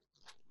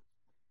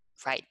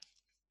 right?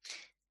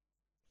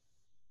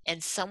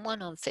 And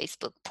someone on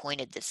Facebook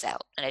pointed this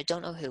out, and I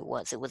don't know who it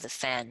was. It was a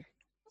fan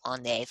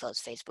on the AFL's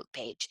Facebook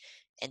page.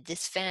 And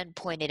this fan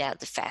pointed out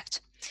the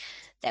fact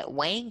that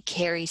Wayne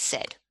Carey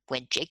said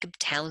when Jacob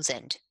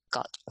Townsend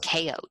got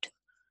KO'd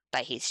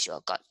by Heath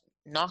Shaw, got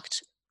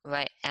knocked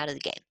right out of the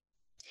game,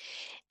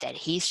 that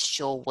Heath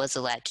Shaw was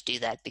allowed to do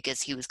that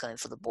because he was going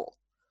for the ball,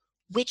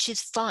 which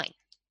is fine.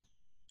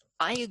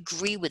 I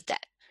agree with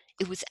that.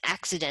 It was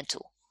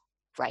accidental,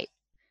 right?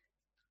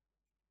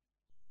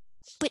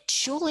 But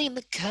surely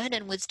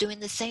McKernan was doing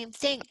the same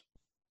thing.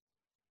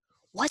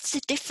 What's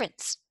the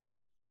difference?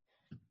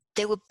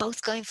 They were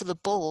both going for the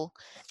ball,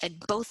 and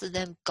both of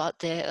them got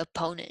their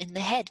opponent in the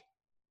head.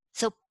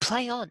 So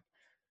play on.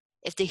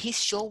 If the Heath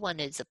Shaw one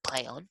is a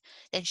play on,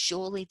 then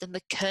surely the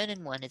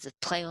McKernan one is a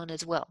play on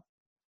as well.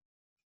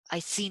 I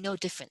see no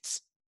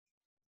difference.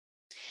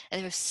 And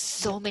there are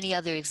so many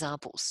other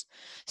examples.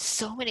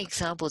 So many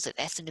examples of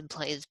Essendon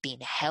players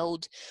being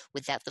held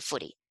without the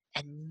footy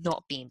and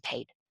not being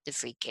paid the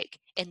free kick.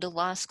 In the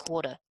last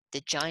quarter,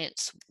 the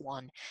Giants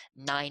won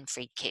 9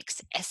 free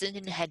kicks.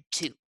 Essendon had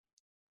 2.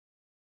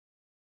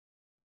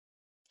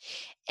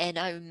 And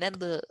I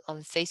remember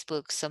on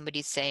Facebook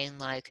somebody saying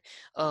like,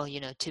 oh,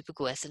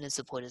 typical Essendon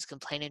supporters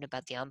complaining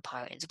about the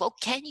umpires. Well,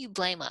 can you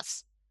blame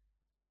us?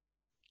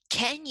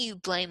 Can you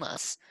blame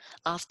us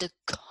after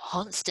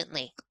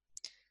constantly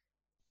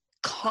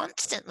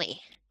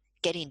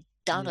getting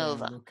done Yeah,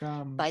 over look,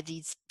 by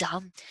these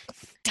dumb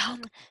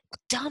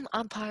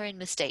umpiring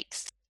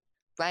mistakes,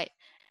 right?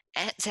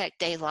 Anzac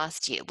Day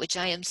last year, which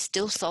I am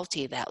still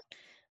salty about,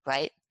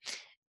 right?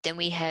 Then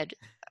we had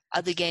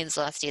other games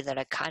last year that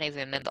I can't even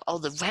remember. Oh,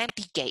 the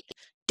Rampy Gate,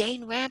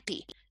 Dane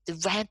Rampy, the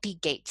Rampy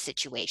Gate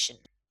situation,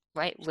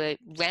 right? Where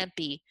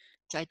Rampy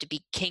tried to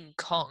be King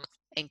Kong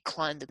and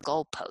climb the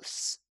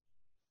goalposts,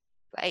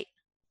 right?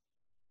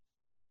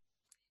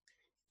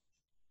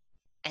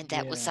 And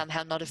that was yeah,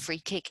 somehow not a free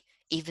kick,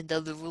 even though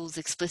the rules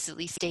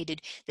explicitly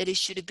stated that it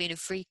should have been a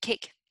free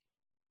kick.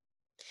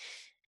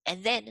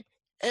 And then,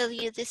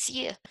 earlier this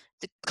year,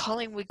 the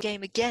Collingwood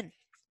game again,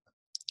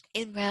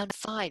 in round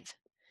 5,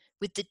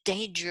 with the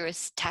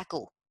dangerous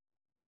tackle,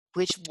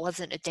 which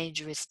wasn't a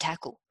dangerous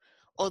tackle,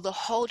 or the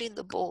holding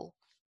the ball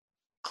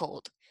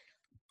called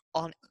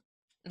on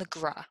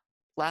McGrath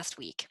last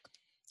week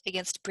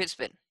against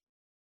Brisbane,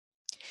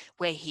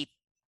 where he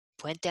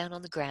went down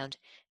on the ground,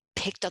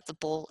 picked up the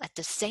ball at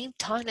the same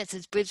time as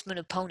his Brisbane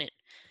opponent.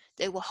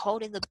 They were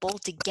holding the ball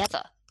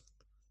together.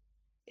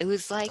 It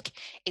was like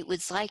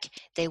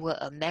they were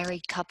a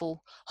married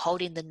couple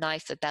holding the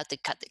knife about to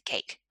cut the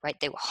cake, right?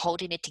 They were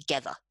holding it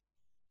together.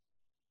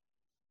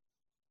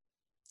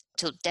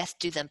 Till death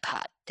do them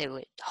part. They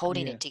were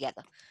holding yeah. it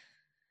together.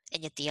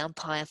 And yet the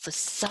umpire, for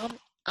some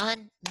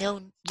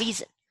unknown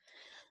reason,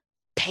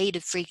 paid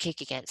a free kick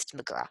against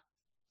McGrath.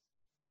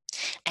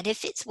 And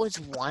if it was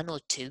 1 or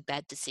 2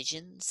 bad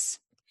decisions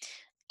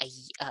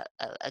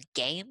a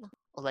game,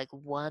 or like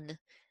 1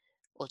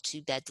 or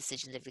 2 bad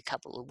decisions every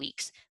couple of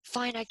weeks,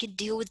 fine, I can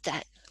deal with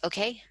that,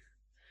 okay?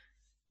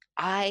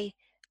 I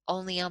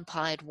only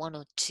umpired 1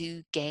 or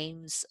 2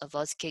 games of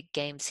Auskick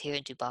games here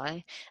in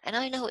Dubai, and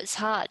I know it's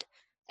hard.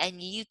 And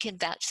you can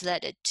vouch for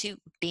that too,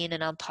 being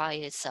an umpire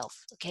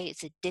yourself, okay?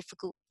 It's a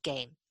difficult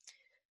game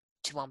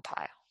to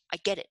umpire. I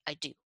get it, I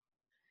do.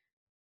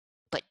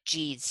 But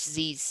geez,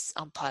 these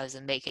umpires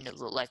are making it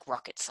look like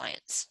rocket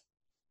science.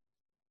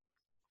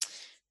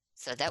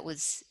 So that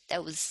was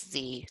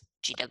the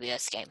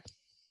GWS game.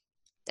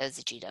 That was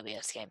the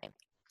GWS game.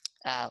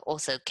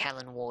 Also,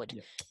 Callan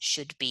Ward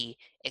should be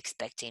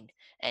expecting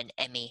an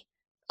Emmy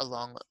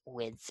along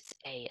with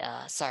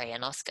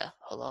an Oscar,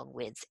 along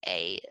with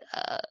a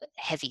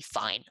heavy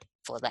fine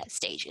for that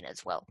staging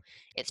as well,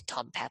 if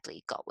Tom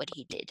Papley got what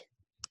he did.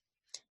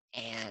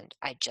 And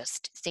I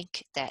just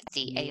think that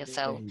the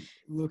AFL.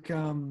 Look,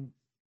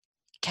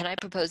 Can I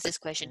propose this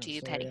question to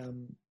you, sorry, Paddy?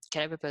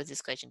 Can I propose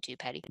this question to you,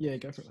 Paddy? yeah,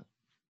 go for it.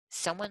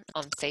 Someone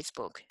on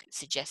Facebook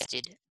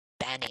suggested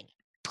banning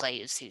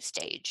players who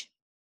stage.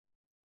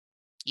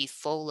 You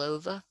fall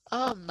over.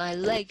 Oh, my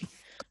leg.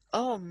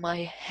 Oh,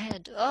 my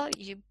hand. Oh,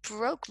 you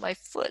broke my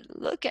foot.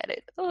 Look at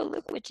it. Oh,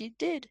 look what you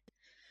did.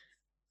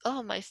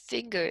 Oh, my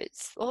finger.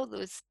 It's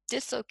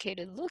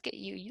dislocated. Look at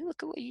you. You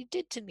look at what you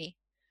did to me.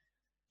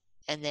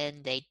 And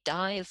then they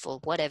die for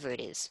whatever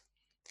it is.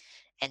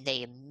 And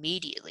they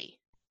immediately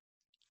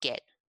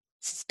get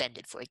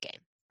suspended for a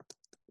game.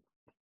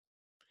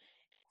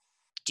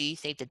 Do you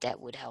think that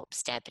would help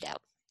stamp it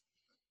out?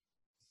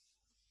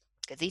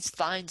 Because these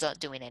fines aren't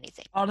doing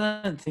anything. I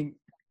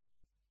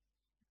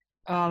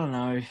don't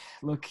know.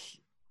 Look,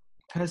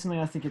 personally,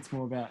 I think it's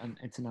more about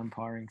it's an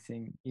umpiring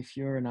thing. If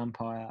you're an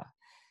umpire,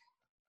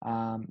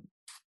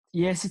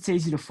 yes, it's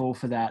easy to fall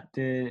for that.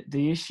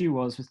 The issue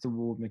was with the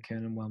Ward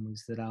McKernan one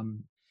was that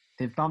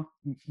they've bumped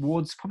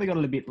Ward's probably got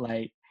a little bit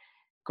late,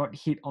 got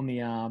hit on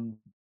the arm.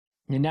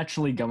 You're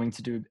naturally going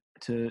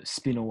to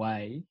spin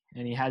away,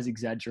 and he has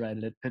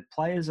exaggerated it. But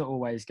players are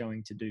always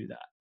going to do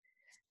that,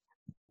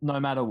 no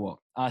matter what.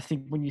 I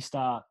think when you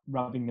start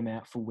rubbing them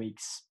out for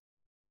weeks,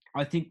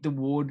 I think the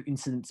Ward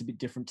incident's a bit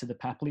different to the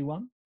Papley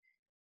one,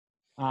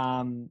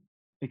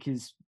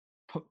 because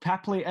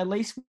Papley, at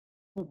least,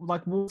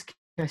 like, Ward's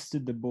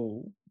tested the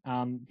ball,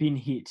 been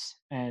hit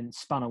and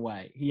spun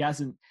away. He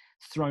hasn't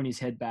thrown his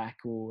head back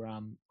or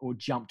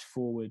jumped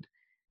forward,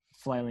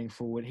 flailing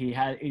forward.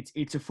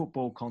 It's a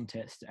football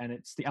contest, and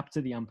it's up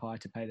to the umpire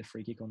to pay the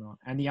free kick or not.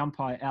 And the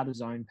umpire out of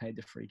zone paid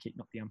the free kick,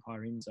 not the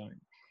umpire in zone.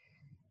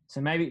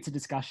 So maybe it's a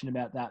discussion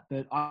about that.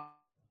 But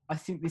I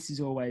think this is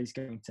always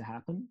going to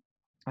happen.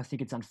 I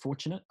think it's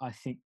unfortunate. I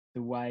think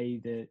the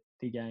way that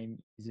the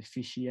game is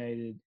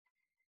officiated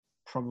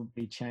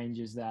probably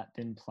changes that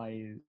than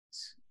players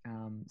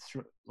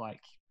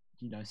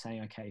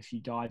saying, okay, if you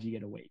dive, you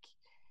get a week.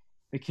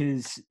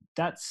 Because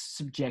that's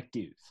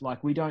subjective.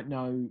 Like, we don't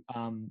know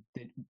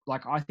that.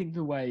 Like, I think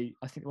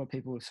what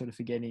people are sort of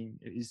forgetting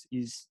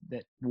is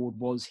that Ward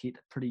was hit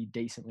pretty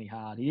decently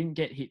hard. He didn't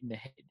get hit in the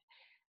head,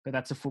 but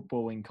that's a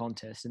footballing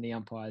contest, and the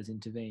umpires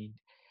intervened.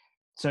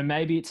 So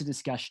maybe it's a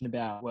discussion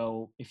about,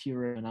 well, if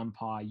you're an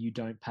umpire, you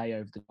don't pay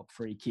over the top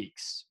free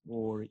kicks,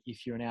 or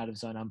if you're an out of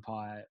zone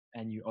umpire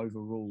and you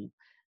overrule,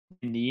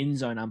 then the in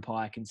zone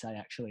umpire can say,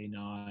 actually,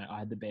 no, I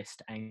had the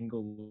best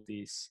angle of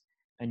this,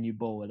 and you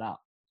ball it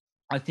up.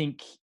 I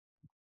think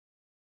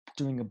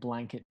doing a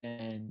blanket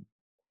ban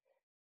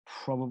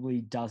probably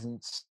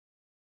doesn't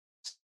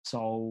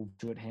solve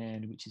to at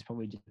hand, which is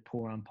probably just a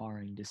poor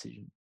umpiring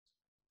decision.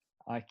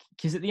 Like,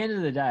 because at the end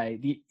of the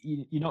day,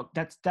 you're not.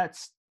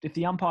 That's if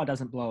the umpire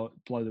doesn't blow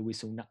the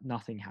whistle,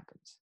 nothing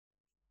happens.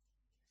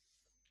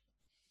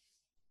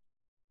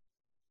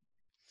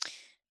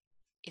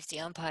 If the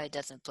umpire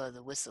doesn't blow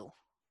the whistle,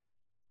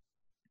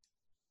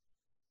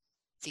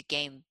 the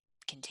game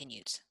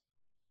continues.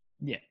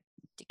 Yeah.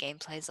 The game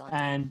plays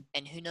on.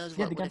 And who knows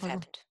what would have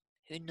happened?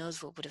 Who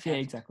knows what would have happened?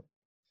 Yeah, exactly.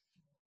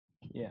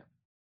 Yeah.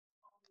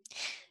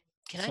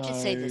 Can I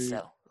just say this,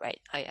 though, right?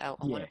 I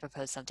want to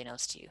propose something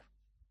else to you.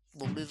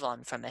 We'll move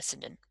on from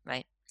Essendon,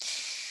 right?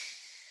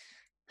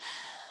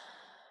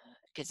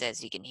 Because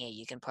as you can hear,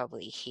 you can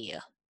probably hear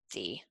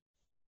the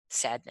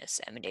sadness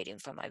emanating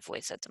from my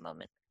voice at the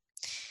moment.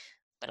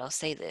 But I'll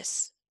say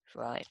this,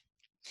 right?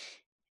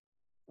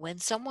 When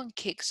someone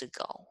kicks a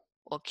goal,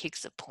 or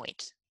kicks a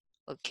point,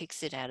 or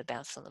kicks it out of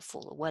bounds on the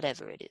full, or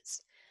whatever it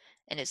is,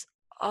 and it's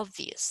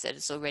obvious that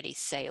it's already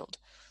sailed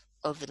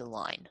over the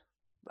line,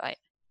 right?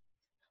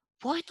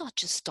 Why not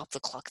just stop the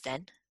clock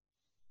then?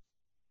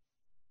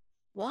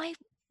 Why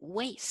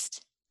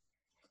waste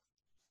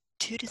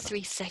 2 to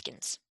 3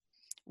 seconds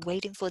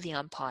waiting for the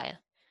umpire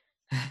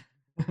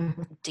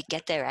to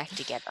get their act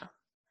together?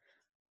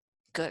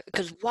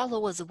 Because Waller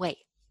was away.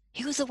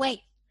 He was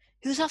away.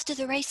 He was off to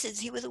the races.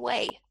 He was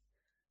away.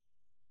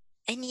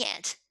 And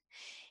yet,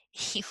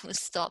 he was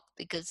stopped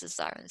because the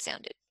siren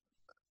sounded.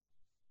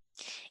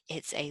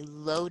 It's a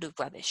load of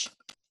rubbish.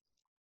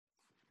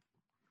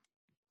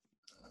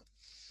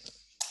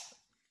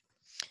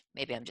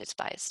 Maybe I'm just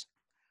biased.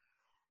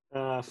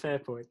 Fair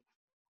point.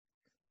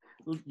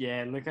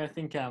 Yeah, look, I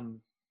think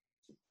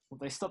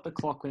they stop the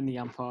clock when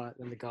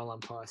the goal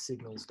umpire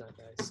signals, don't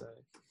they? So,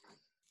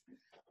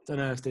 don't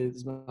know if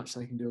there's much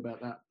they can do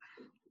about that.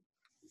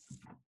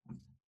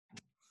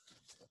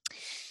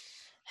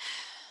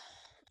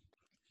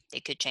 They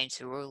could change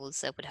the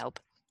rules, that would help.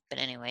 But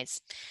anyways,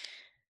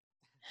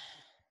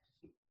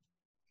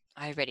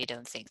 I really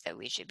don't think that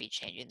we should be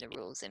changing the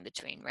rules in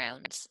between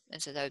rounds.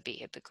 And so that would be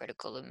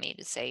hypocritical of me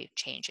to say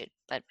change it.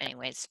 But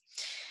anyways,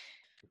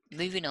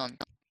 moving on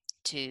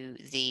to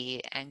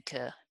the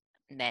anchor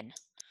men.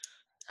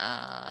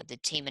 The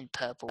team in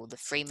purple, the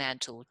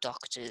Fremantle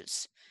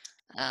Doctors,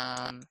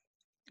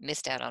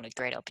 missed out on a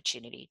great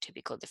opportunity to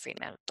be called the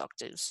Fremantle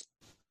Doctors.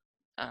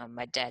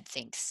 My dad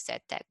thinks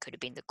that could have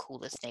been the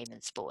coolest name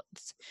in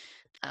sports,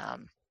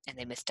 and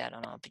they missed out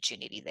on an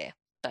opportunity there.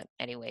 But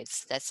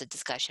anyways, that's a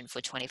discussion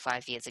for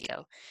 25 years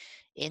ago.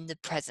 In the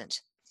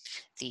present,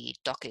 the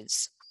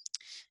Dockers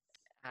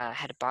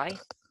had a bye,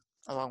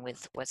 along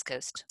with West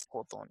Coast,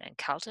 Hawthorn, and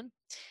Carlton.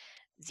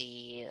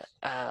 The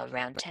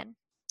round 10,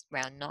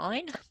 round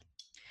 9,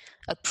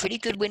 a pretty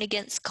good win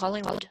against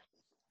Collingwood.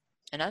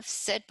 And I've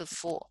said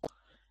before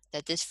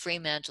that this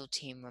Fremantle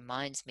team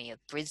reminds me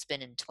of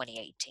Brisbane in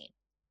 2018.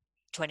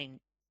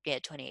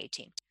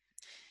 2018.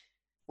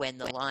 When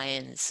the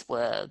Lions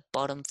were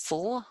bottom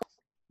 4,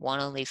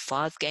 won only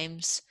 5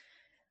 games,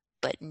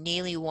 but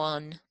nearly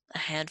won a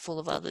handful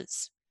of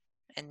others.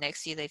 And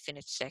next year they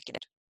finished second.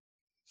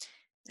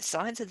 The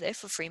signs are there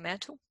for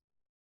Fremantle.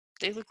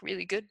 They look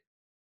really good.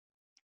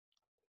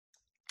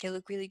 Yeah,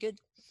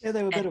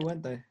 they were better,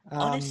 weren't they?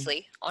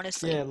 Honestly,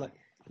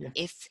 yeah.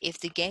 If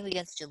the game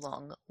against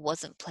Geelong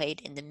wasn't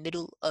played in the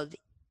middle of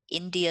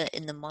India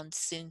in the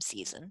monsoon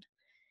season,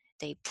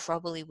 they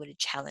probably would have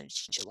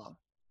challenged Geelong.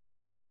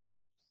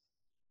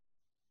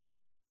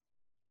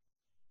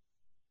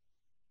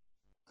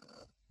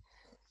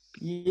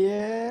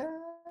 Yeah.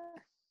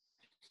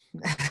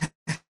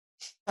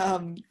 I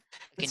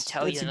can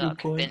tell you're not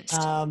convinced.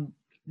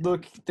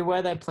 Look, the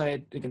way they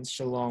played against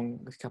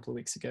Geelong a couple of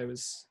weeks ago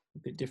was a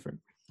bit different.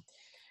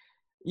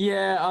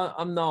 Yeah,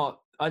 I'm not.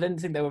 I didn't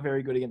think they were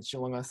very good against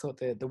Geelong. I thought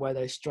the way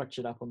they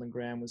structured up on the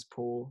ground was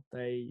poor.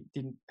 They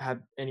didn't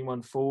have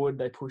anyone forward.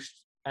 They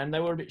pushed, and they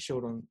were a bit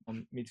short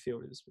on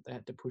midfielders, but they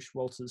had to push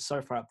Walters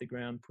so far up the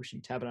ground,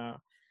 pushing Taberner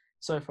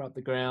so far up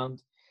the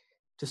ground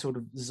to sort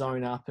of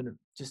zone up, and it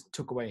just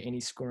took away any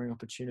scoring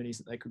opportunities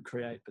that they could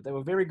create. But they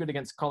were very good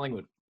against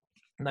Collingwood.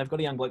 And they've got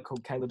a young bloke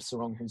called Caleb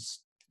Sarong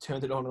who's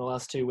turned it on in the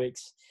last 2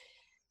 weeks.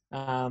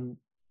 20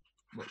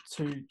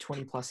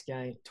 plus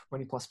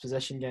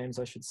possession games,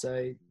 I should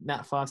say.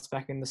 Nat Fyfe's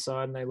back in the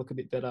side and they look a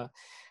bit better.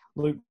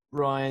 Luke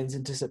Ryan's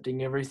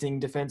intercepting everything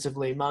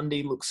defensively.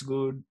 Mundy looks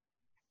good.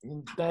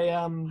 They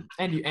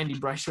Andy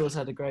Brashaw's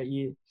had a great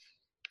year.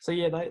 So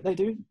yeah, they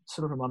do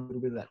sort of remind me a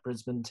little bit of that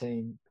Brisbane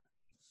team.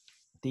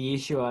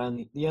 The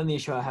only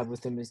issue I have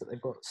with them is that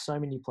they've got so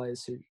many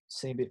players who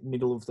seem a bit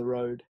middle of the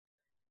road.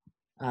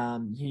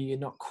 You're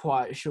not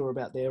quite sure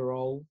about their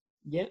role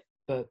yet,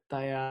 but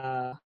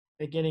they're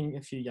getting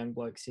a few young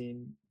blokes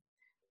in.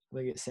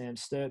 They get Sam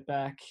Sturt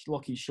back.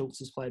 Lockie Schultz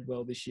has played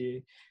well this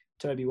year.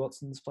 Toby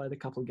Watson's played a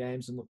couple of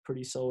games and looked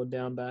pretty solid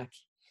down back.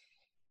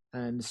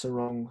 And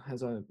Sarong,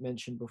 as I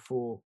mentioned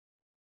before.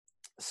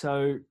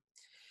 So,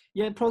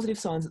 yeah, positive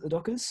signs at the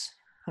Dockers,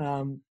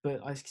 but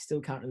I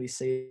still can't really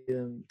see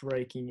them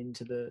breaking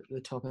into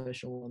the top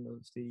echelon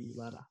of the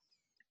ladder.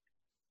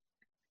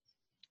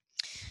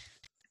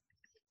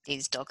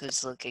 These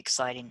Dockers look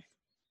exciting.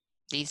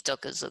 These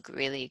Dockers look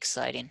really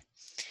exciting.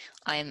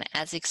 I am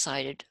as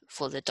excited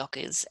for the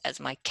Dockers as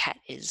my cat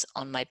is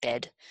on my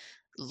bed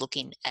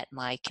looking at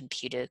my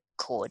computer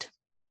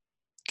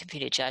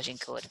charging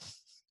cord.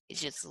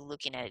 He's just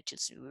looking at it,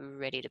 just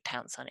ready to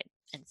pounce on it.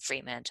 And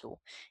Fremantle,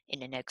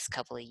 in the next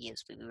couple of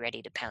years, will be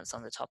ready to pounce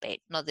on the top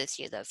 8. Not this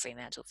year, though,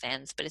 Fremantle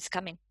fans, but it's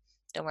coming.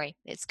 Don't worry,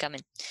 it's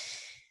coming.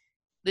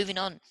 Moving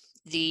on,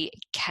 the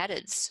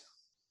Catters.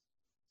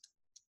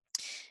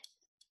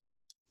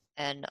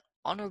 An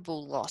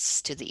honourable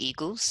loss to the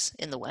Eagles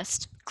in the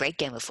West. Great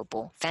game of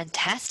football.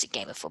 Fantastic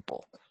game of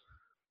football.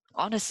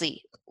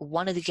 Honestly,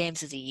 one of the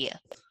games of the year.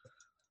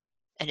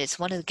 And it's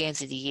one of the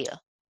games of the year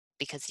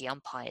because the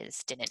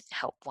umpires didn't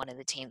help one of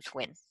the teams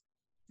win.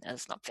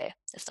 That's not fair.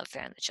 That's not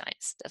fair on the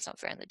Giants. That's not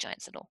fair on the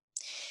Giants at all.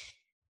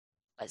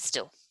 But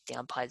still, the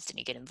umpires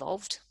didn't get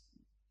involved.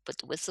 Put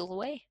the whistle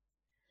away.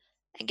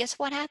 And guess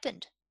what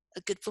happened?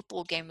 A good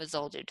football game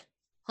resulted.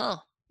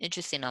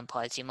 Interesting,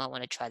 umpires. You might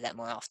want to try that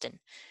more often.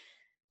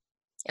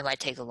 It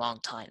might take a long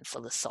time for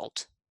the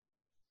salt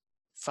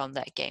from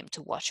that game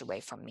to wash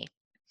away from me.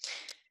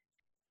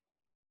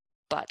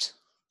 But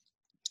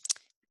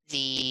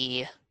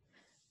the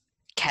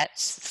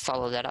Cats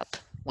follow that up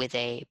with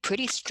a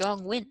pretty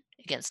strong win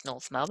against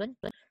North Melbourne.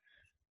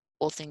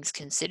 All things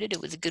considered,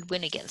 it was a good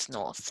win against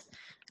North.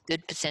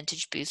 Good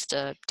percentage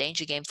booster,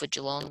 danger game for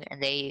Geelong,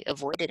 and they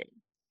avoided it.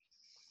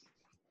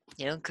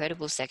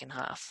 Incredible second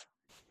half.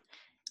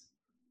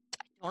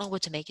 I don't know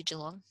what to make of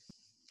Geelong.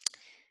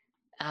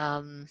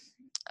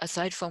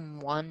 Aside from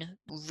one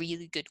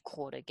really good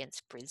quarter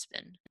against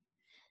Brisbane,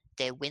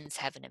 their wins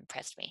haven't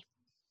impressed me.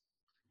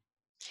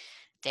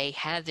 They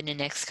have in the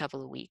next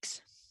couple of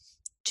weeks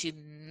 2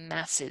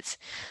 massive,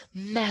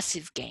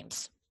 massive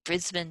games.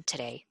 Brisbane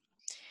today,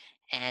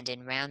 and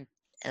in round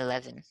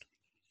 11,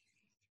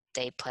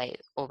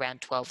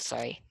 round 12,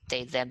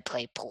 they then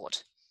play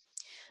Port.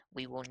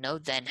 We will know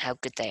then how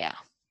good they are.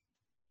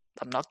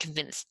 I'm not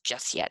convinced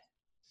just yet.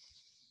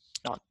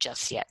 Not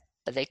just yet,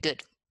 but they're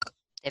good.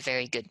 They're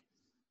very good.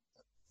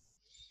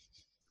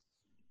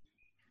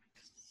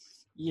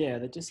 Yeah,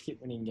 they just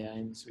keep winning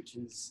games, which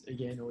is,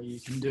 again, all you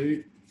can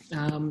do.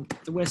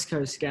 The West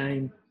Coast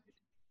game,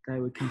 they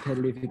were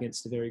competitive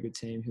against a very good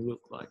team who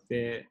look like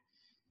they're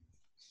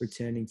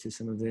returning to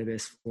some of their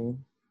best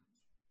form.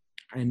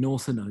 And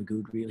North are no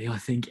good, really, I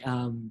think.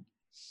 Nice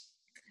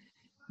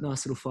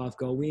little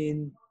 5-goal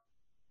win.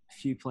 A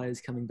few players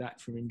coming back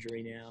from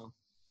injury now.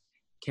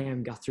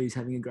 Cam Guthrie's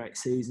having a great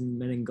season.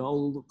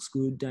 Meningol looks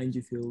good.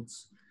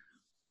 Dangerfield's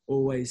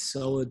always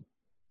solid.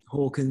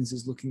 Hawkins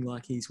is looking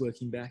like he's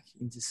working back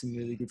into some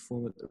really good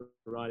form at the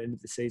right end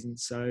of the season.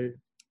 So,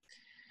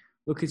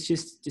 look, it's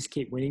just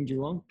keep winning,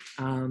 Geelong.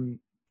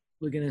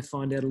 We're going to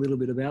find out a little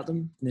bit about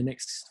them in the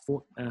next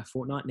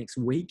fortnight, next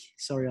week.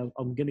 Sorry,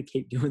 I'm going to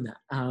keep doing that.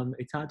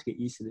 It's hard to get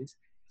used to this.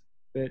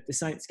 But the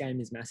Saints game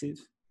is massive.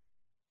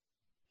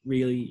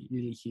 Really,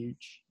 really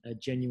huge. A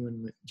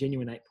genuine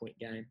 8-point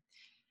game.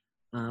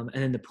 And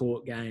then the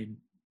Port game.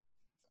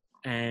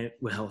 And,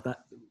 well, that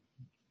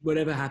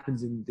whatever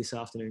happens in this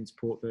afternoon's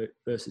Port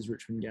versus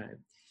Richmond game,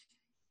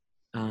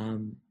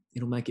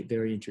 it'll make it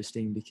very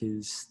interesting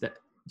because that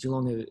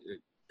Geelong are a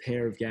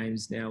pair of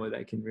games now where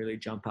they can really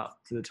jump up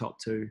to the top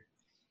 2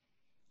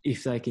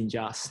 if they can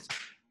just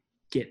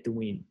get the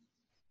win.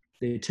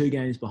 They're 2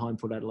 games behind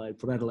Port Adelaide.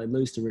 Port Adelaide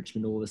lose to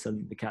Richmond, all of a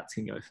sudden the Cats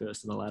can go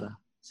first on the ladder.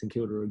 St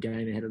Kilda are a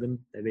game ahead of them.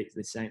 They beat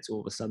the Saints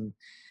all of a sudden.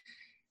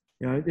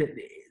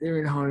 They're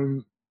in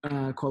home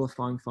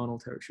qualifying final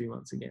territory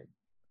once again.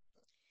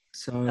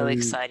 So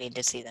exciting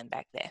to see them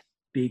back there.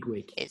 Big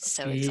week. It's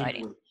so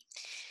exciting.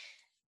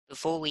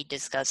 Before we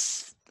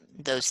discuss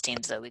those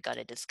teams, though, we got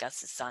to discuss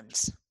the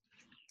Suns.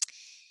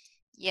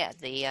 Yeah,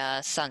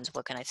 the Suns,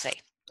 what can I say?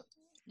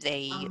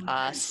 They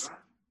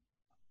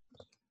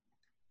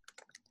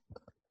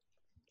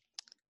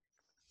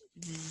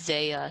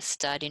are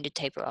starting to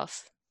taper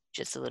off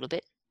just a little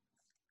bit.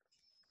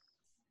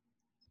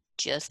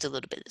 Just a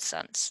little bit, the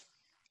Suns.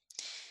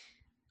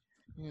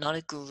 Not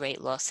a great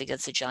loss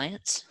against the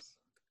Giants.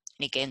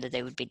 In a game that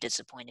they would be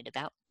disappointed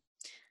about.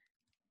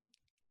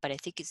 But I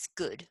think it's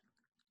good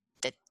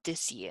that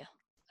this year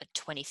a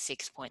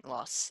 26-point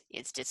loss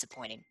is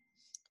disappointing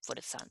for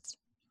the Suns.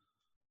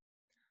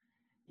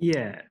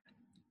 Yeah,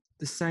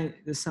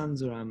 the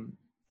Suns are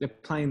they're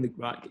playing the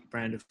right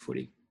brand of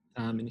footy.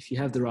 And if you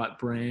have the right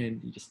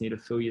brand, you just need to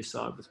fill your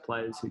side with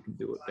players who can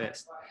do it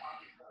best.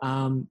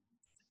 And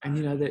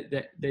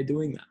they're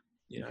doing that.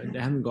 They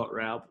haven't got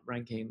Rao, but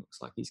Rankine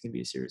looks like he's going to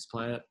be a serious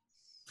player.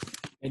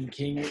 And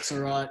King looks all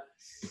right.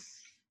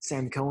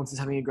 Sam Collins is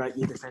having a great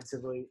year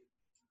defensively.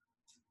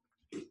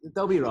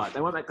 They'll be right.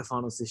 They won't make the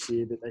finals this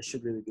year, but they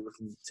should really be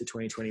looking to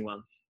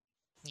 2021.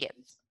 Yep,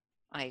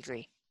 I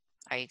agree.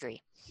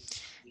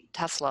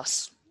 Tough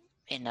loss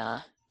in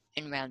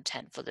round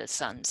 10 for the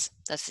Suns,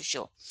 that's for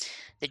sure.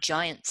 The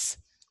Giants,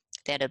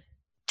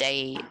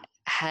 they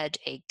had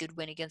a good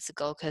win against the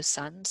Gold Coast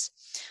Suns.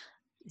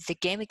 The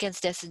game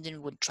against Essendon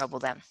would trouble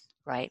them,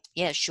 right?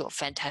 Yeah, sure,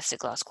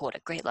 fantastic last quarter,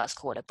 great last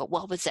quarter, but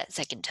what was that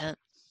second term?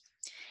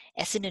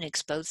 Essendon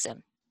exposed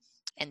them,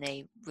 and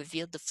they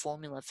revealed the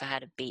formula for how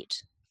to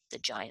beat the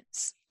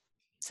Giants.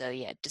 So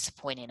yeah,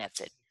 disappointing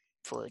effort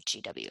for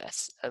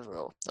GWS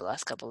overall the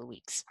last couple of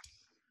weeks.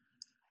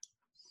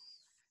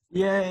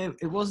 Yeah,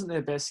 it wasn't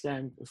their best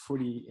game of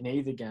footy in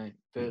either game,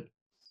 but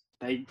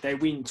they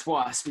win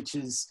twice, which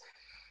is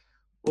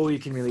all you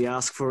can really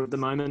ask for at the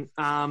moment.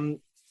 And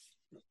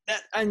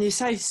you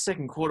say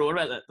second quarter, what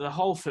about that? The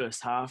whole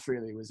first half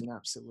really was an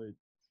absolute...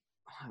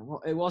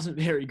 Well, it wasn't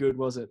very good,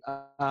 was it?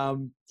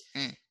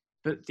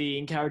 But the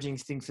encouraging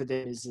thing for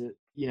them is that,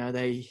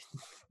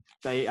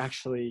 they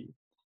actually,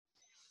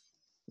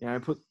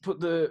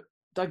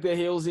 dug their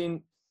heels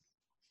in,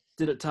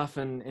 did it tough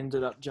and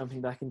ended up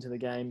jumping back into the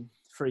game,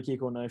 free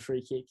kick or no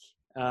free kick.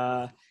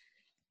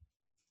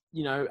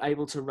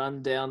 Able to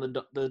run down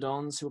the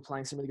Dons, who were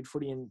playing some really good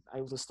footy, and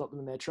able to stop them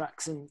in their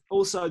tracks. And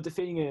also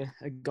defeating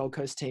a Gold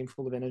Coast team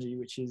full of energy,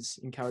 which is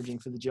encouraging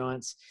for the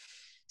Giants.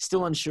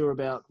 Still unsure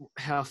about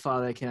how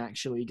far they can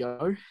actually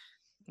go.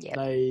 Yep.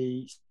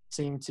 They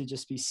seem to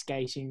just be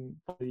skating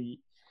by the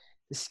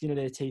skin of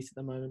their teeth at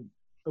the moment,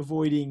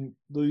 avoiding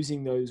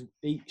losing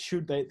the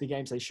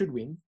games they should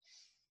win.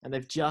 And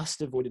they've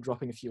just avoided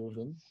dropping a few of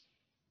them.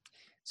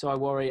 So I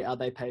worry, are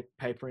they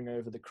papering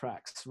over the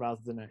cracks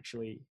rather than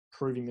actually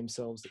proving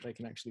themselves that they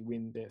can actually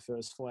win their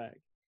first flag?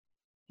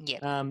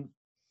 Yeah.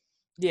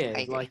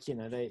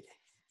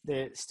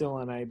 They're still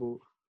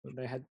unable.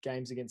 They had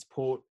games against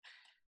Port,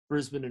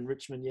 Brisbane and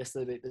Richmond. Yes,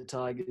 they beat the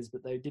Tigers,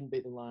 but they didn't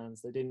beat the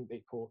Lions. They didn't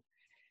beat Port.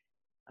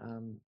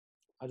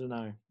 I don't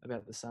know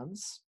about the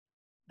Suns.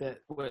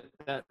 That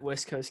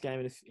West Coast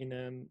game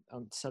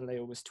on Saturday,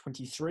 August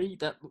 23,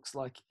 that looks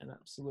like an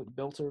absolute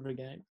belter of a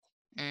game.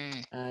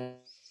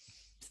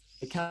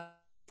 They can't.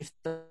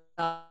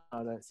 I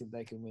don't think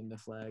they can win the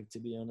flag, to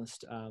be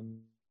honest.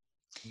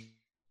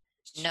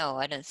 No,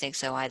 I don't think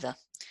so either.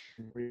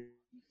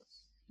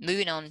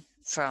 Moving on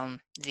from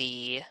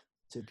the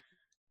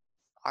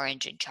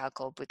Orange and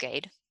Charcoal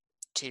Brigade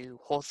to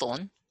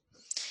Hawthorn.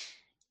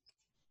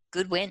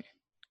 Good win.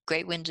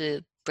 Great win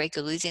to break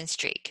a losing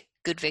streak.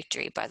 Good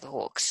victory by the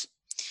Hawks.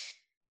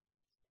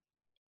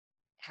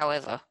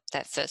 However,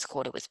 that first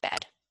quarter was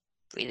bad.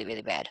 Really,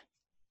 really bad.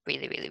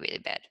 Really, really, really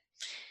bad.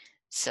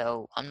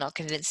 So I'm not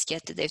convinced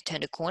yet that they've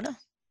turned a corner.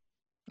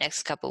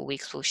 Next couple of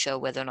weeks will show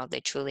whether or not they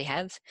truly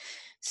have.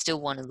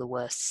 Still one of the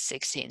worst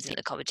 16s in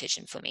the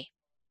competition for me.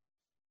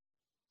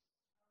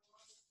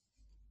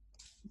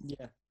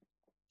 Yeah.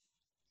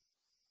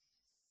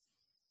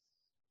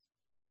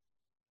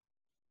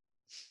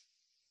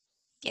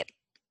 Yep.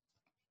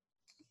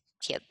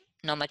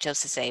 Not much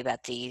else to say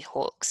about the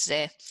Hawks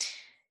there.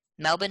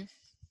 Melbourne.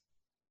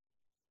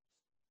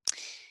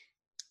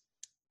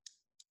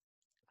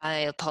 I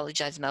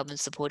apologise, Melbourne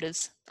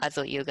supporters. I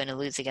thought you were going to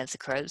lose against the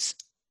Crows.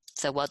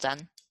 So well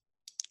done.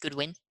 Good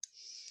win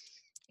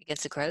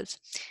against the Crows.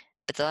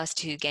 But the last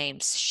two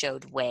games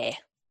showed where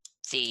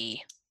the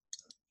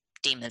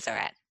Demons are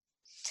at.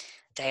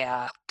 They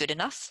are good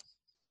enough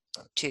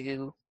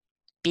to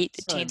beat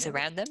the teams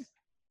around them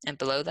and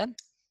below them.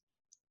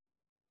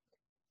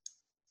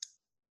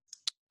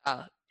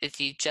 If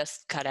you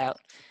just cut out,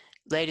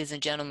 ladies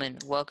and gentlemen,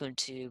 welcome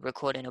to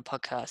recording a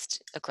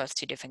podcast across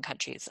 2 different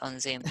countries on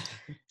Zoom.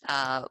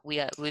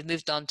 We've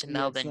moved on to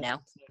Melbourne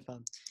now.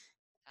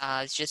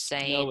 I was just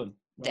saying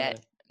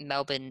that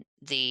Melbourne,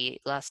 the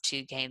last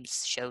 2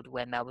 games showed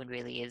where Melbourne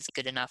really is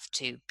good enough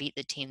to beat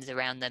the teams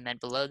around them and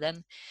below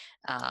them.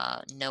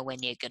 Nowhere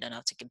near good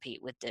enough to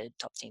compete with the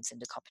top teams in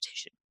the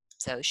competition.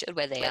 So it showed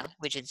where they are,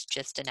 which is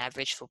just an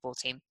average football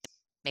team,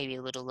 maybe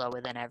a little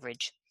lower than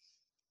average.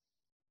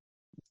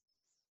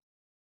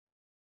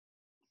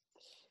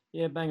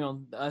 Yeah, bang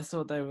on. I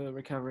thought they were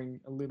recovering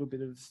a little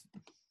bit of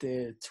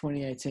their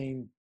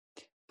 2018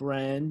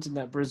 brand in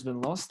that Brisbane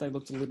loss. They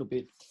looked a little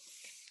bit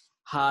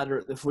harder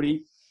at the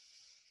footy,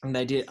 and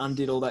they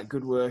undid all that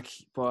good work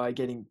by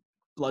getting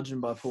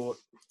bludgeoned by Port.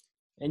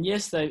 And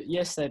yes, they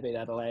beat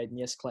Adelaide, and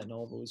yes, Clayton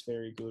Oliver was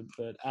very good,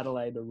 but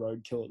Adelaide are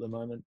roadkill at the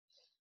moment.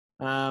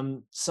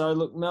 So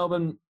look,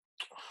 Melbourne,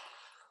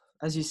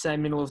 as you say,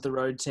 middle of the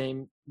road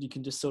team. You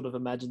can just sort of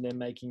imagine them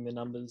making the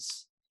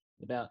numbers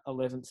about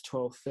 11th,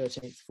 12th,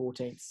 13th,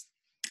 14th.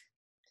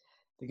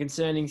 The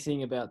concerning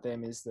thing about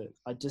them is that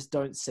I just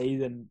don't see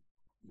them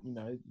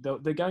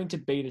they're going to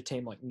beat a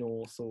team like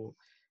North or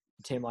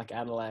a team like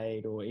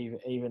Adelaide or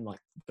even like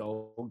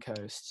Gold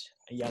Coast,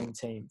 a young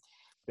team.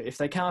 But if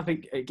they come up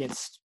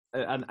against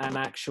an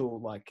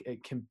actual like a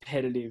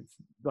competitive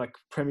like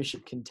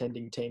premiership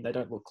contending team, they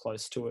don't look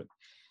close to it.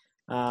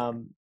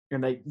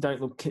 And they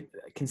don't look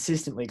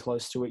consistently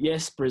close to it.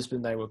 Yes,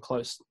 Brisbane, they were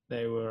close.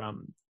 They were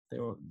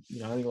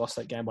only lost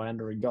that game by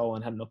under a goal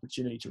and had an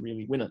opportunity to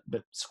really win it,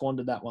 but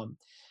squandered that one.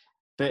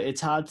 But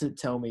it's hard to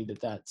tell me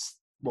that that's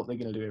what they're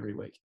going to do every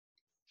week,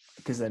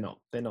 because they're not.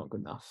 They're not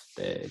good enough.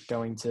 They're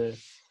going to,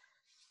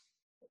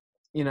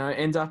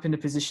 end up in a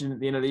position at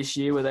the end of this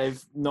year where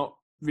they've not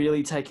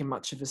really taken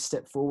much of a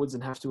step forwards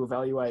and have to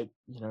evaluate,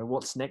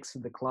 what's next for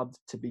the club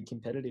to be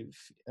competitive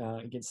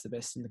against the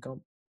best in the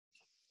comp.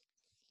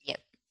 Yep,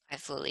 I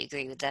fully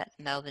agree with that.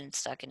 Melbourne's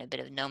stuck in a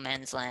bit of no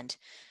man's land,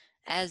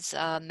 as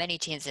many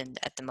teams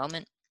at the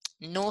moment.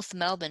 North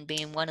Melbourne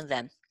being one of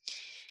them.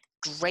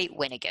 Great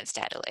win against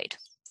Adelaide.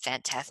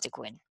 Fantastic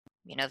win.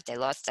 If they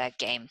lost that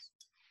game,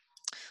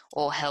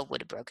 all hell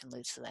would have broken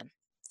loose for them,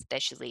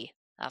 especially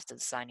after the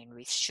signing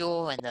Reece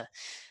Shaw and the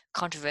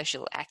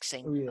controversial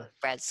axing of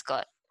Brad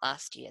Scott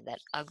last year, that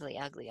ugly,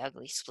 ugly,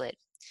 ugly split.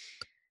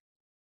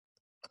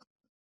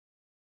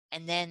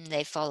 And then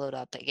they followed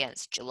up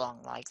against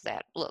Geelong like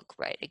that. Look,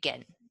 right,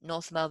 again,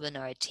 North Melbourne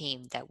are a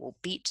team that will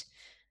beat,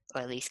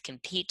 or at least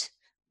compete,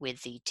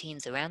 with the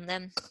teams around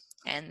them,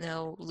 and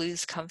they'll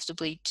lose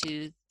comfortably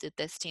to the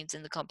best teams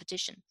in the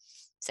competition.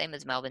 Same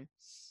as Melbourne,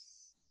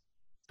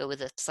 but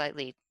with a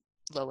slightly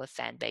lower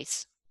fan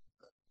base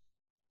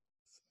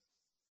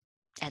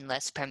and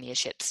less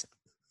premierships.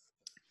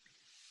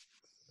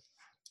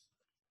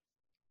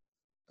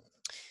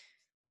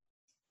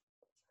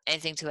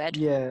 Anything to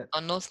add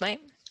on North, mate?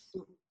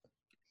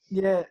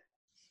 Yeah,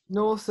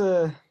 North,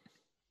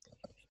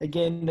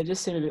 again, they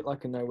just seem a bit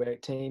like a nowhere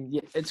team.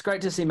 Yeah, it's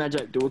great to see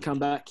Majak Daw come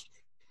back.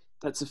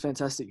 That's a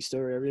fantastic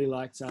story. I really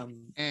liked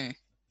it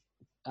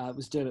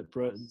was Dermot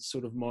Burton's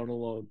sort of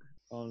monologue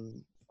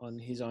on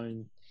his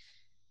own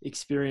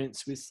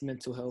experience with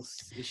mental health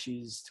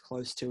issues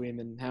close to him,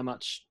 and how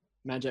much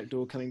Majak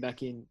Daw coming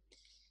back in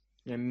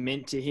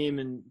meant to him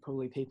and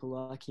probably people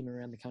like him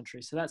around the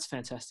country. So that's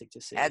fantastic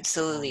to see.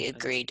 Absolutely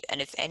agreed.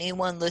 And if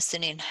anyone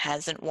listening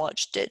hasn't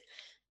watched it,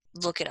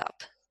 look it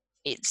up.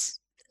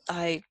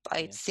 I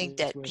think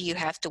that you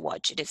have to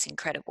watch it. It's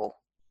incredible,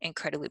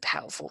 incredibly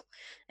powerful,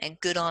 and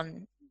good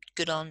on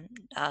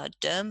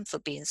Derm for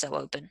being so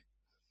open.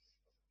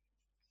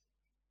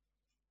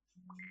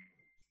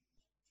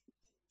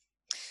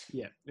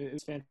 Yeah, it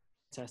was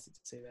fantastic to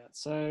see that.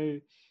 So,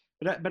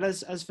 but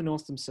as for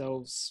North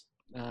themselves,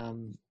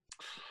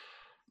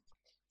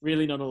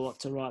 really not a lot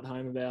to write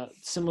home about.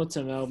 Similar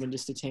to Melbourne,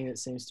 just a team that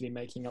seems to be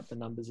making up the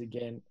numbers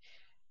again.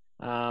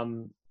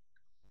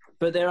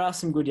 But there are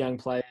some good young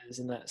players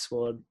in that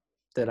squad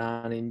that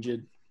aren't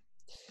injured.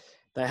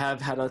 They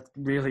have had a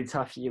really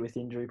tough year with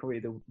injury, probably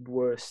the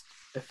worst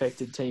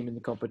affected team in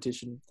the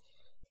competition.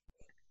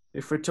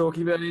 If we're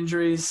talking about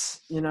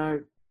injuries,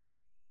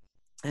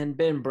 and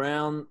Ben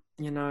Brown,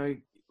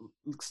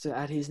 looks to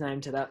add his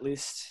name to that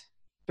list.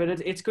 But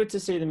it's good to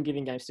see them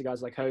giving games to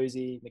guys like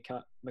Hosey,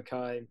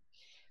 Mackay,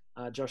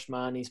 Josh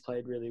Marnie's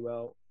played really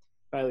well.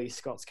 Bailey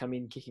Scott's come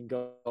in kicking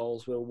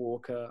goals. Will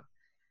Walker,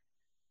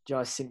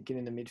 Jai Simpkin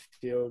in the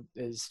midfield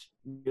has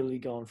really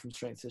gone from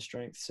strength to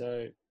strength.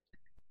 So,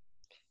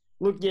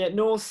 look,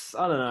 North,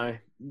 I don't know.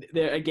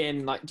 They're,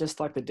 again, just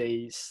like the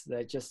Ds,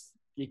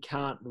 you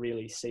can't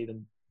really see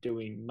them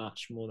doing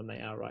much more than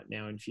they are right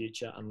now in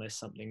future unless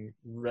something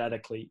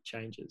radically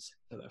changes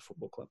at their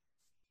football club.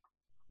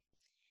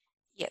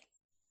 Yep,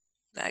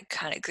 I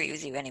can't agree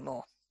with you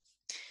anymore.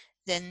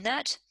 Then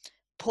that,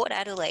 Port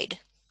Adelaide,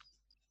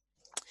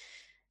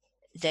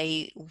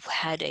 they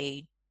had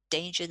a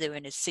danger. They were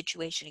in a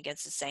situation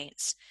against the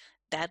Saints.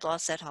 Bad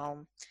loss at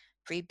home.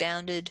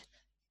 Rebounded.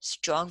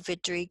 Strong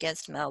victory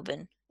against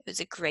Melbourne. It was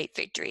a great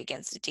victory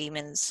against the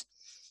Demons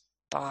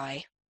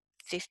by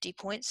 50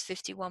 points,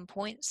 51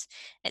 points.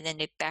 And then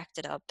they backed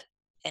it up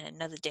in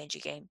another danger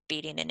game,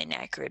 beating an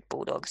inaccurate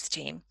Bulldogs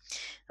team.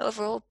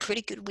 Overall,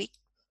 pretty good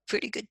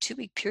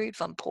 2-week period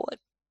from Port.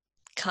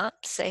 Can't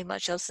say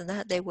much else than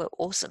that. They were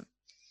awesome.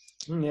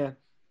 Yeah.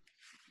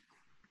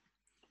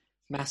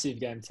 Massive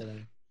game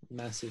today.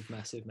 Massive.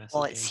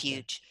 Oh, it's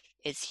huge.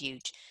 It's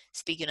huge.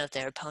 Speaking of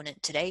their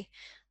opponent today,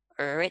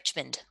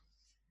 Richmond.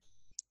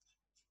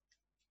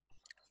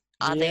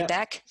 Are they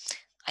back?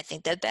 I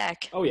think they're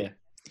back. Oh, yeah.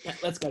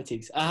 Let's go,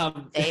 Tigs.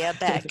 They are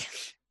back.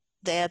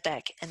 They are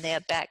back. And they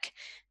are back.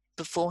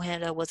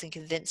 Beforehand, I wasn't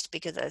convinced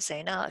because I was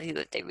saying, who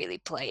have they really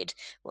played?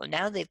 Well,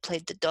 now they've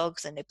played the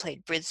Dogs and they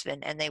played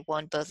Brisbane and they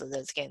won both of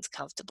those games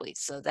comfortably.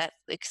 So that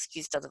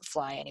excuse doesn't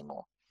fly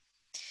anymore.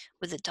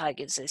 With the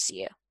Tigers this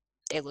year,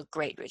 they look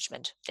great,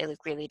 Richmond. They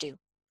look really do.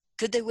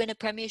 Could they win a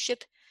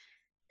premiership?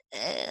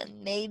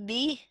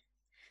 Maybe,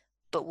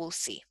 but we'll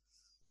see.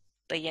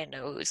 But yeah,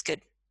 no, it was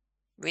good.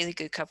 Really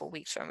good couple of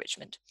weeks from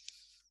Richmond.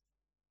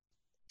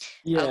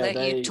 Yeah, I'll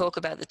let you talk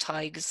about the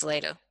Tigers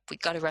later. We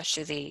got to rush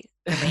through the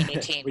remaining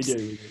teams. We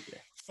do. Yeah.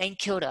 St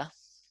Kilda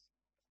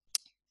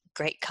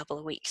great couple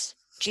of weeks.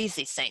 Geez,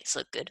 these Saints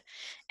look good.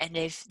 And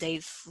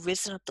they've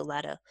risen up the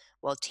ladder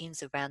while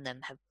teams around them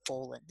have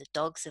fallen. The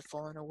Dogs have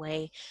fallen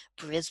away.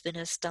 Brisbane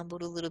has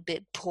stumbled a little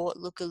bit. Port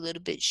look a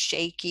little bit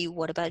shaky.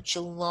 What about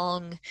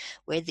Geelong?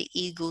 Where the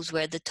Eagles,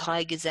 where the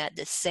Tigers at?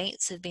 The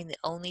Saints have been the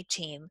only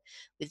team,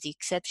 with the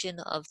exception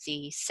of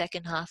the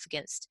second half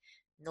against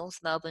North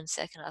Melbourne,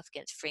 second half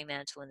against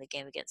Fremantle, and the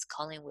game against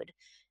Collingwood.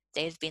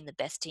 They've been the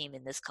best team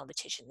in this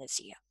competition this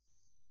year.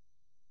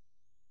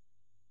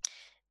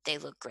 They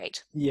look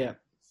great. Yeah.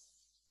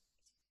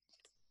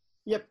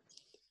 Yep.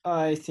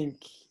 I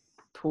think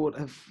Port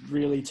have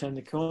really turned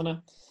the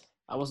corner.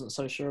 I wasn't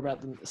so sure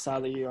about them at the start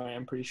of the year. I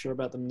am pretty sure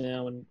about them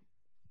now. And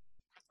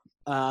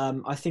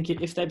I think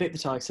if they beat the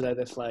Tigers today,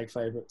 they're flag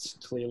favourites,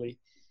 clearly.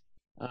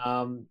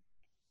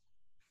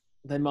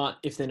 They might,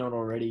 if they're not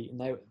already.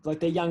 And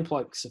their young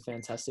blokes are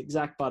fantastic.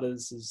 Zach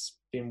Butters has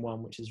been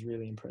one which has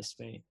really impressed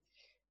me.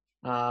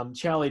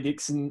 Charlie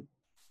Dixon,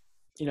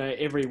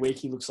 every week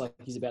he looks like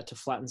he's about to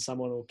flatten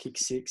someone or kick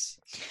six.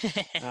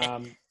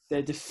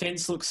 Their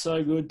defence looks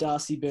so good.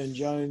 Darcy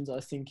Byrne-Jones, I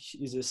think,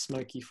 is a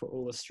smoky for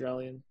All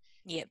Australian.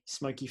 Yep.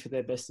 Smoky for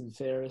their best and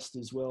fairest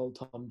as well.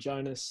 Tom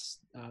Jonas.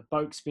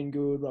 Boak's been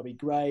good. Robbie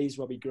Gray.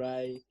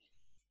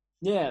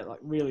 Yeah,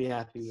 really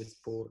happy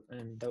with Port,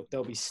 and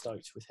they'll be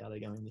stoked with how they're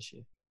going this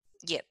year.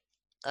 Yep,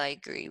 I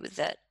agree with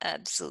that.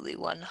 Absolutely,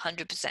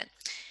 100%.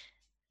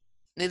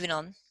 Moving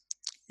on,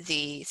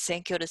 the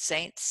St Kilda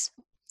Saints.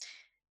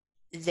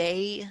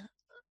 They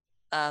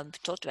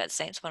talked about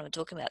Saints. What am I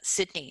talking about?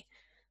 Sydney.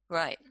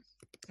 Right.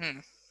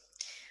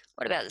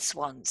 What about the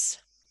Swans?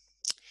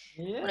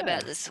 Yeah. What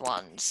about the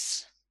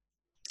Swans?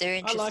 They're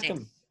interesting. I like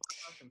them.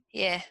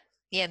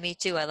 Yeah, me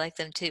too. I like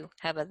them too.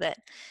 How about that?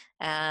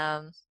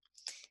 An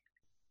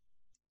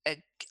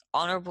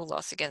honourable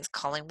loss against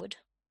Collingwood.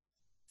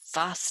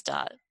 Fast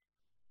start.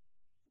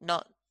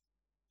 Not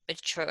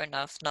mature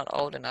enough, not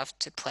old enough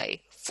to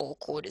play 4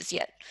 quarters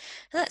yet.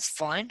 And that's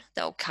fine.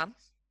 That will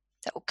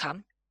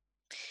come.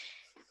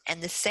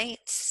 And the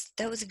Saints,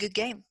 that was a good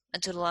game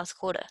until the last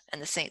quarter,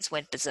 and the Saints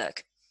went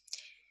berserk.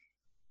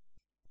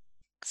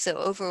 So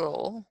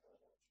overall,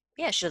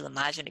 should have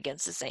margin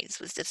against the Saints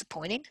was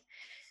disappointing.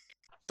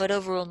 But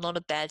overall, not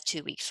a bad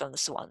 2 weeks from the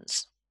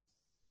Swans.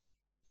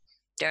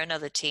 They're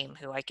another team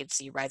who I could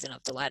see rising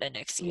up the ladder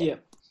next year. Yeah.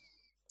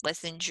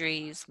 Less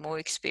injuries, more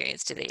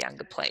experience to the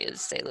younger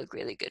players. They look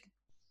really good.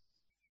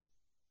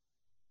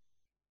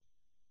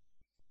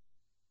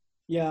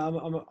 Yeah,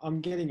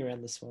 I'm getting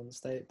around the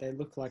Swans. They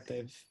look like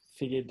they've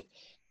figured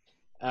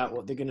out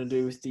what they're going to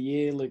do with the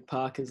year. Luke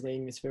Parker's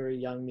leading this very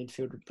young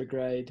midfield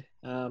brigade.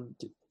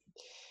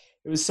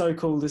 It was so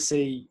cool to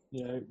see,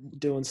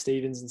 Dylan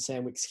Stevens and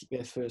Sam Wicks kick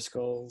their first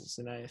goals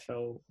in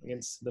AFL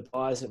against the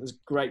Pies. It was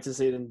great to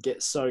see them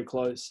get so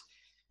close.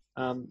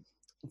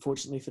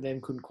 Unfortunately for them,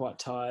 couldn't quite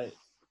tie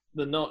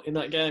the knot in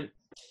that game.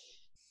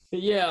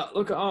 But yeah,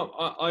 look,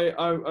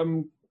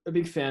 I'm a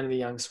big fan of the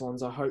young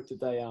Swans. I hope that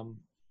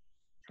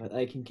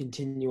they can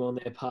continue on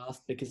their path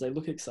because they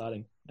look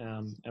exciting.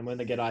 And when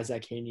they get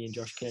Isaac Heaney and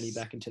Josh Kearney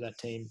back into that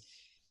team,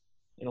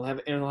 it'll have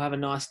a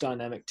nice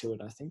dynamic to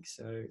it, I think.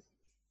 So,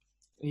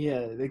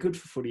 yeah, they're good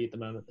for footy at the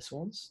moment, the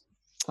Swans.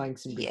 Playing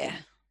some good footy.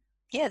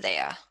 Yeah, they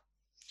are.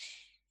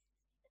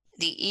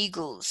 The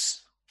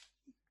Eagles,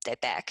 they're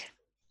back.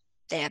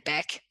 They are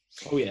back.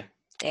 Oh, yeah.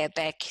 They are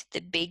back.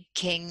 The big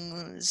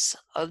kings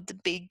of the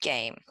big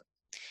game.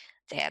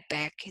 They are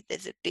back.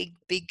 There's a big,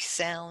 big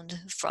sound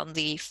from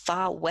the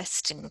far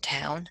western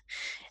town.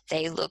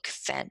 They look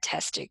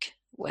fantastic,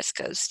 West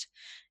Coast.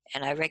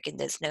 And I reckon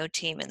there's no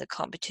team in the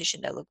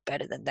competition that looked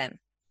better than them.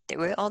 They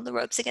were on the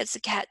ropes against the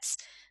Cats,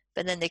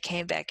 but then they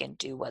came back and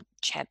do what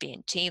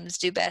champion teams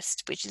do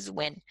best, which is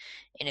win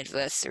in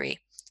adversity.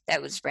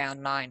 That was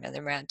round 9. And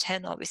then round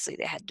 10, obviously,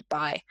 they had to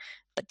bye.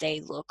 But they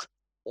look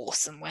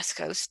awesome, West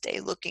Coast. They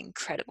look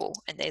incredible.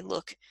 And they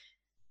look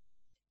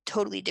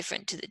totally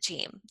different to the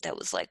team that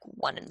was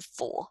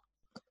 1-4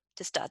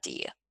 to start the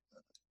year.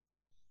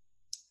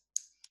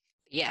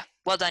 Yeah,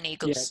 well done,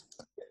 Eagles.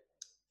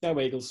 Yeah. Go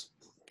Eagles.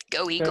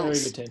 Go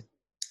Eagles. Very good team.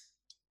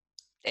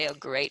 They are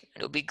great.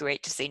 It'll be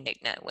great to see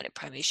Nick Nat win a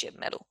premiership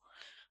medal.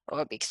 Oh,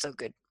 it'll be so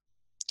good.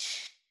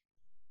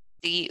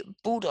 The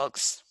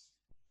Bulldogs.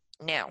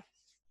 Now,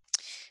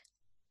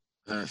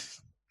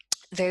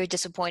 very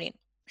disappointing.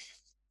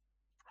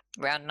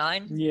 Round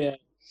 9. Yeah.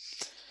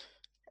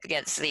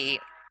 Against the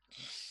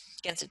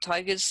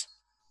Tigers,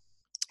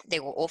 they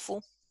were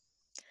awful.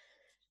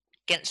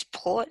 Against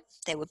Port,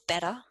 they were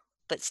better,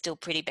 but still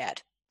pretty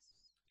bad.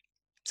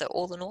 So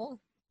all in all,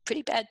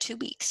 pretty bad 2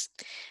 weeks.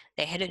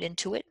 They headed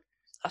into it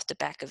off the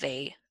back of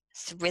a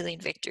thrilling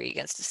victory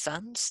against the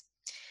Suns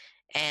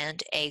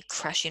and a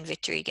crushing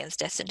victory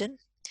against Essendon.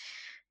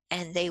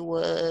 And they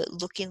were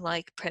looking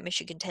like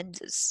premiership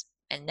contenders.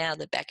 And now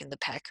they're back in the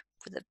pack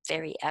with a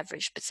very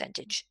average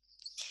percentage.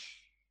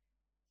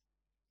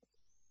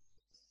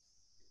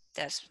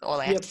 That's all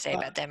I have to say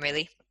about them,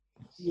 really.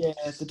 Yeah,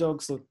 the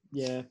Dogs look,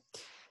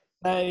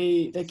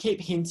 They keep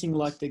hinting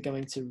like they're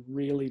going to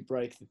really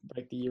break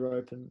the year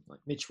open. Like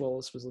Mitch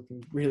Wallace was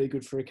looking really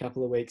good for a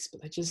couple of weeks,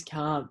 but they just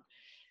can't.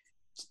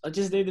 I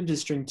just need them to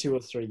string 2 or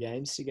 3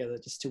 games together,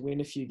 just to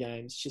win a few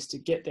games, just to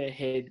get their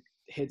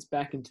heads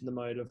back into the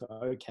mode of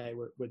okay,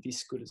 we're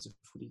this good as a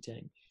footy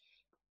team.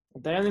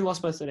 They only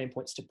lost by 13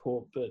 points to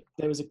Port, but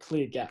there was a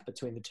clear gap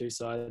between the two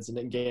sides, and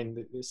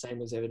again, the same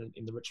was evident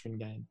in the Richmond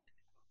game.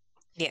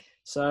 Yeah.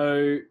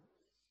 So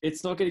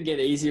it's not going to get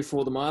easier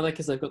for them either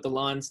because they've got the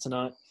Lions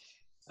tonight.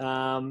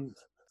 And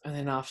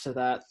then after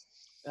that,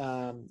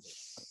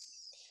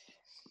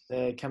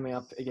 they're coming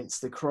up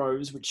against the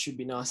Crows, which should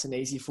be nice and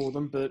easy for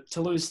them. But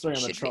to lose 3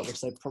 on the trot,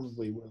 which they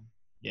probably will.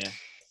 Yeah.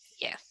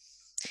 Yeah.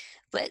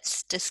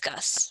 Let's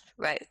discuss.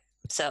 Right.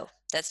 So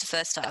that's the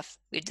first half.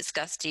 We've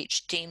discussed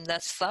each team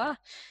thus far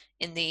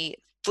in the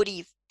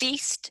footy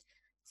feast,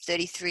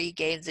 33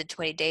 games in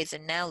 20 days.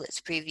 And now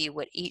let's preview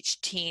what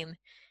each team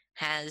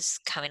has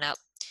coming up.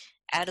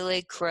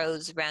 Adelaide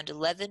Crows, round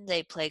 11,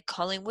 they play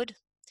Collingwood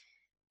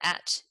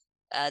at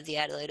the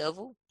Adelaide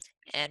Oval.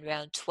 And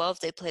round 12,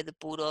 they play the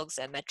Bulldogs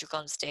at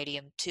Metricon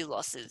Stadium. 2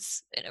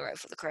 losses in a row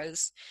for the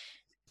Crows.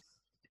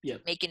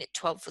 Yep. Making it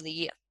 12 for the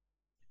year.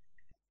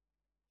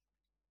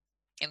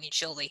 I mean,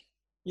 surely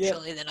they're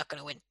not going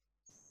to win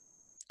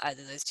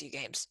either of those 2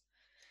 games.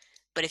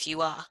 But if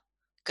you are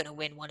going to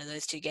win one of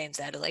those 2 games,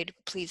 Adelaide,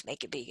 please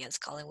make it be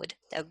against Collingwood.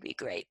 That would be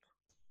great.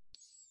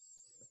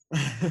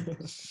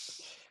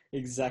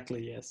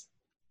 Exactly, yes.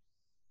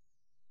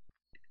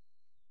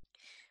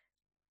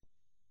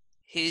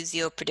 Who's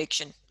your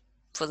prediction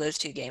for those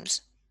 2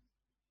 games?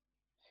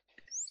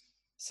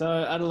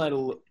 So Adelaide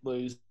will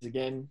lose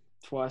again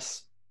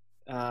twice.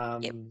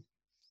 Yep.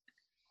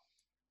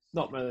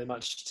 Not really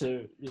much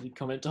to really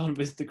comment on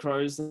with the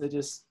Crows. They're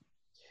just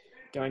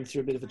going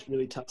through a bit of a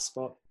really tough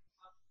spot.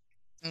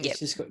 Yep. It's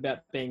just about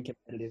being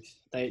competitive.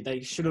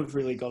 They should have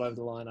really got over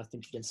the line, I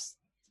think, against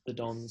the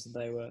Dons.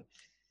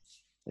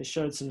 They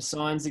showed some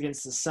signs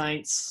against the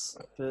Saints,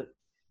 but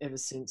ever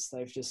since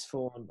they've just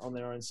fallen on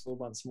their own sword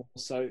once more.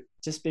 So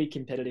just be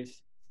competitive,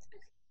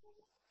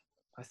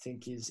 I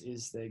think,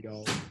 is their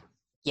goal.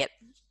 Yep,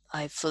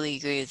 I fully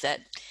agree with that.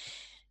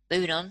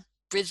 Moving on,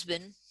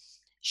 Brisbane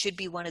should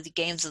be one of the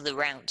games of the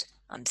round.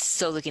 I'm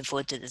so looking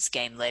forward to this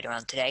game later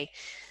on today.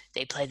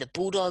 They play the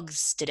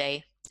Bulldogs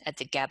today at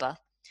the Gabba,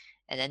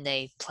 and then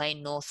they play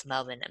North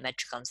Melbourne at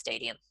Metricon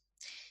Stadium.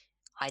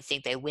 I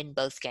think they win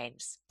both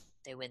games.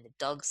 They win the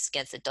Dogs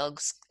against the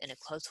Dogs in a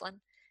close one,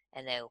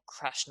 and they'll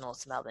crush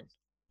North Melbourne.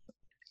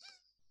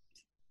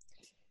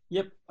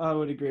 Yep, I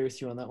would agree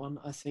with you on that one.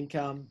 I think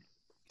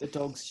the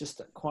Dogs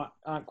just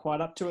aren't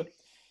quite up to it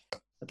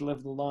at the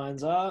level the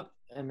Lions are,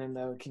 and then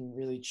they can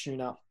really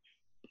tune up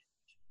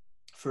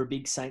for a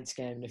big Saints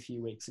game in a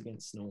few weeks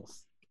against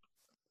North.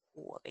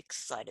 Oh, I'm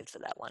excited for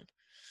that one.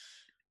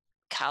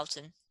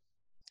 Carlton,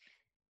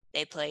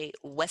 they play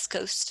West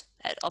Coast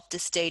at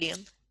Optus Stadium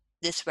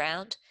this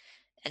round,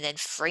 and then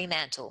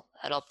Fremantle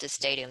at Optus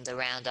Stadium the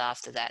round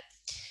after that.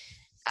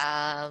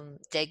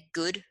 They're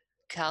good,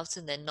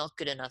 Carlton. They're not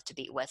good enough to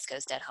beat West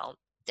Coast at home.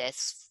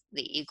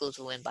 The Eagles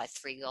will win by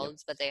 3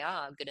 goals, but they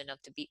are good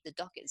enough to beat the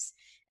Dockers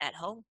at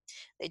home.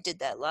 They did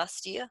that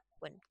last year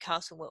when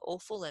Carlton were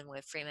awful and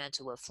where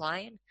Fremantle were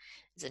flying.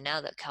 So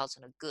now that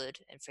Carlton are good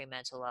and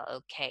Fremantle are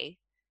okay,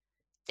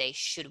 they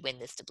should win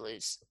this to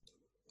Blues.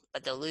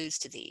 But they'll lose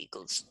to the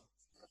Eagles.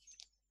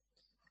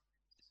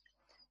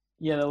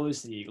 Yeah, they'll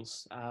lose to the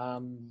Eagles.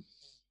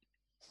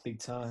 Big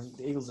time.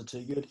 The Eagles are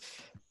too good.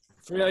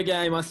 Freo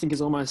game, I think,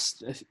 is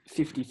almost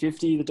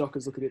 50-50. The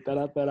Dockers look a bit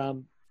better, but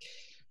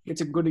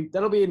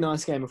that'll be a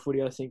nice game of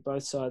footy, I think.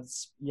 Both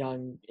sides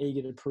young,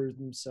 eager to prove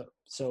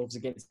themselves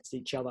against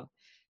each other.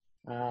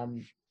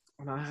 And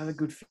I have a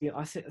good feel.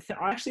 I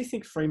actually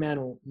think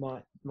Fremantle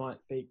might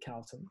beat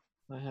Carlton.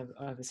 I have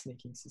a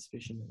sneaking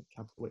suspicion in a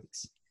couple of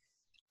weeks.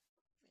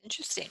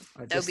 Interesting.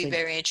 That would be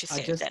very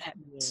interesting if that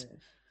happens. Yeah.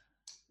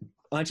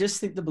 I just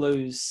think the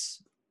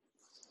Blues,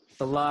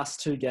 the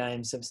last 2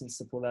 games ever since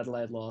the Port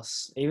Adelaide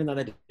loss, even though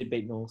they did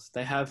beat North,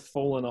 they have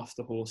fallen off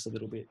the horse a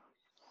little bit.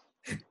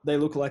 They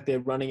look like they're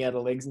running out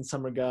of legs in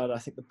some regard. I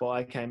think the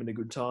bye came at a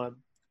good time.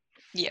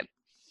 Yep.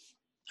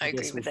 I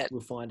agree with that.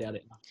 We'll find out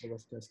after the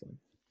West Coast game.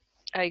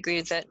 I agree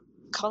with that.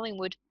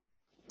 Collingwood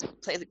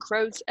play the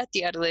Crows at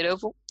the Adelaide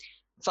Oval,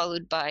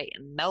 followed by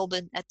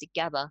Melbourne at the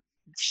Gabba.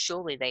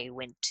 Surely they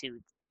win two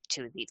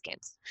of these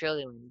games.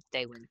 Surely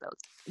they win both.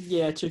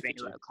 Yeah, 2 for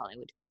 2.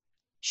 Collingwood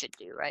should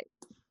do, right?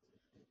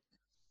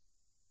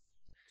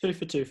 2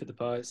 for 2 for the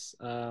Pies.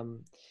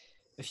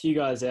 A few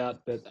guys out,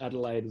 but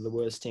Adelaide are the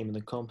worst team in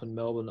the comp, and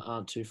Melbourne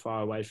aren't too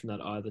far away from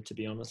that either, to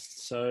be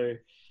honest. So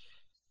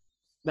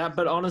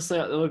but honestly,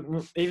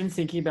 look, even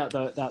thinking about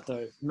that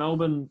though,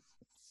 Melbourne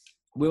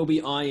will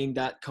be eyeing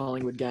that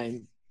Collingwood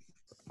game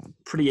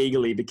pretty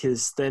eagerly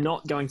because they're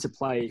not going to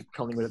play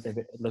Collingwood at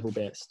their level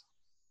best.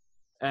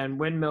 And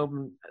when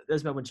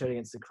there's Melbourne showed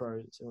against the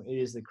Crows, it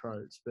is the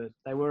Crows, but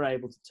they were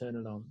able to turn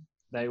it on.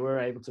 They were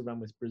able to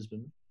run with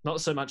Brisbane. Not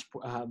so much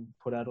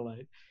Port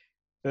Adelaide,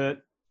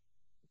 but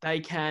they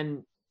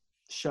can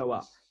show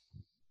up.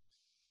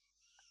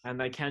 and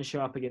they can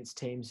show up against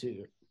teams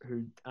who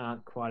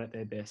aren't quite at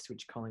their best,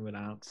 which Collingwood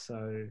aren't.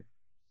 So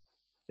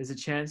there's a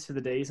chance for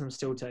the D's. I'm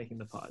still taking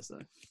the Pies,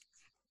 though.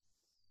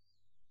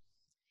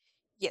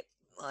 Yep,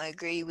 I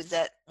agree with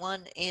that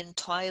one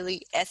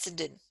entirely.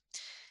 Essendon.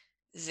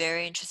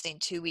 Very interesting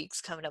 2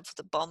 weeks coming up for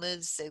the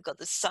Bombers. They've got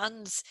the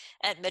Suns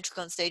at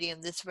Metricon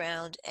Stadium this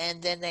round,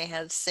 and then they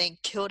have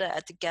St Kilda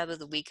at the Gabba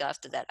the week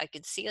after that. I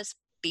could see us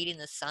beating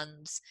the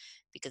Suns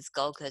because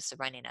Gold Coast are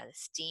running out of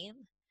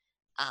steam.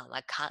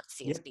 I can't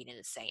see us Yep. beating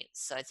the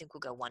Saints, so I think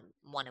we'll go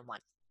 1-1.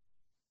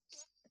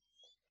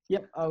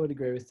 Yep, I would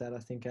agree with that. I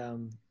think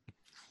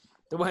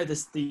the way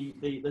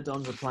the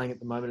Dons are playing at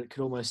the moment,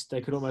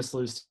 they could almost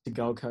lose to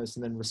Gold Coast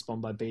and then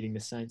respond by beating the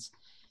Saints.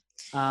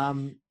 Yeah,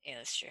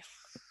 that's true.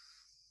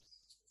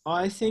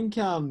 I think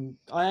I don't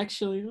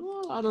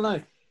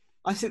know.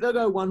 I think they'll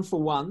go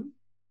 1-1.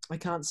 I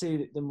can't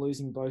see them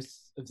losing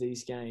both of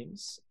these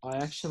games. I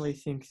actually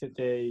think that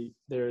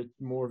they're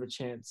more of a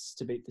chance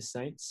to beat the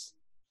Saints.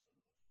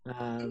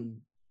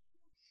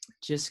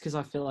 Just because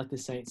I feel like the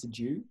Saints are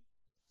due.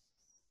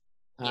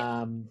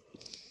 Yeah.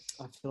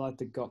 I feel like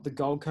the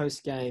Gold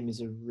Coast game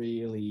is a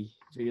really,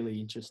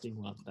 really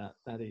interesting one.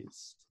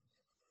 That's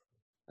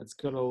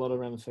got a lot of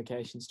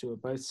ramifications to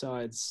it. Both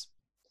sides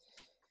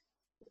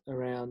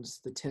around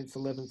the 10th,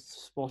 11th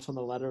spot on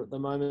the ladder at the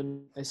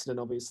moment.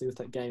 Essendon, obviously, with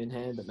that game in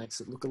hand, that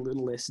makes it look a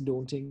little less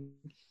daunting.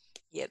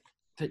 Yep.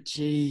 But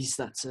geez,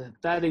 that's going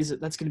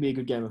to be a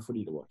good game of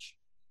footy to watch.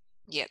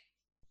 Yep.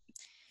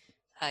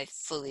 I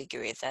fully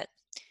agree with that.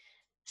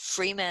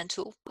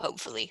 Fremantle,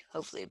 hopefully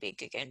it'll be a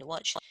good game to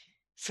watch.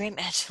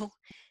 Fremantle,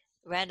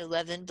 round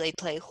 11, they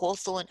play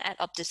Hawthorn at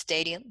Optus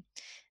Stadium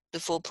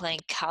before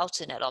playing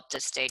Carlton at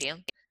Optus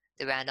Stadium.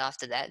 The round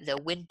after that,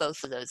 they'll win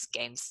both of those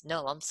games.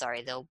 No, I'm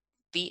sorry, they'll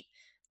beat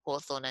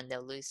Hawthorn and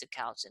they'll lose to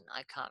Carlton.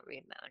 I can't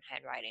read my own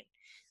handwriting.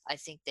 I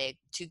think they're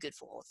too good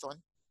for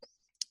Hawthorn,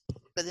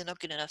 but they're not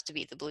good enough to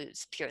beat the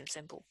Blues, pure and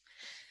simple.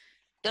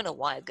 Don't know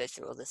why I go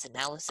through all this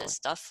analysis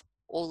stuff.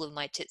 All of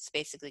my tips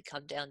basically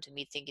come down to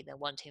me thinking that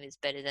one team is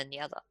better than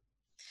the other.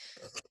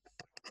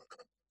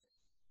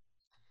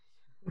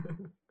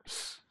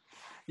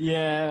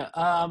 Yeah,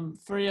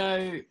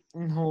 Freo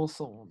and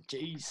Hawthorn.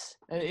 Jeez.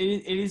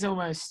 It is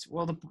almost,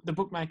 well, the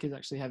bookmakers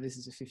actually have this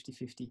as a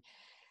 50-50,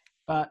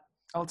 but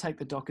I'll take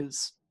the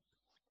Dockers.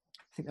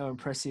 I think they were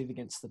impressive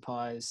against the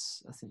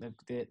Pies. I think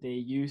their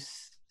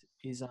youth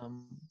is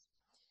on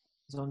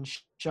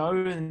show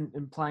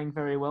and playing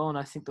very well, and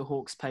I think the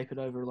Hawks papered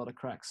over a lot of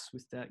cracks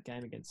with that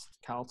game against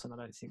Carlton. I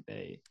don't think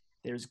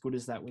they're as good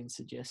as that win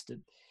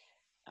suggested.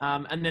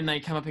 And then they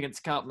come up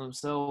against Carlton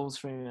themselves,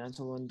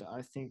 Fremantle, and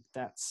I think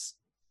they'll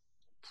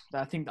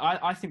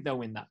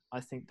win that. I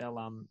think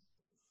they'll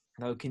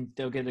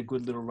get a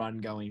good little run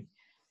going.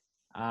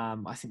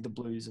 I think the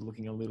Blues are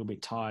looking a little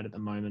bit tired at the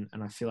moment,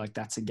 and I feel like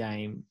that's a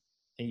game,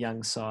 two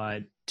young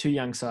sides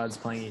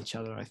playing each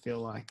other. I feel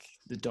like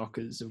the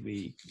Dockers will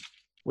be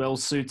well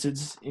suited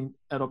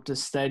at Optus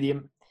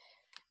Stadium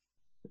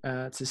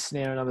to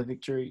snare another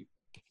victory.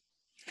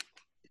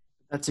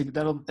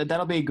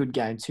 That'll be a good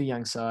game. Two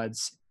young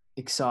sides,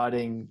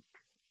 exciting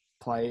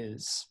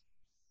players.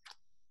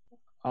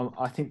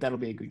 I think that'll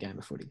be a good game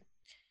of footy.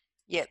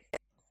 Yep,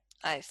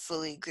 I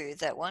fully agree with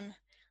that one.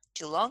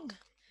 Geelong,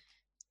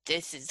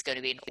 this is going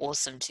to be an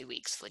awesome 2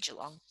 weeks for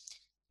Geelong.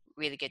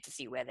 Really get to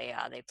see where they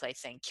are. They play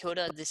St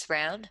Kilda this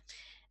round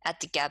at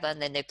the Gabba,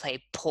 and then they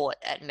play Port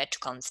at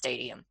Metricon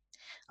Stadium.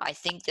 I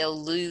think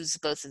they'll lose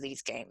both of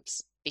these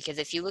games because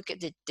if you look at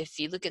the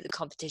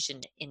competition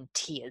in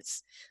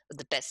tiers of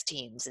the best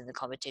teams in the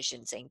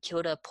competition, St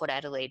Kilda, Port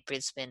Adelaide,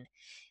 Brisbane,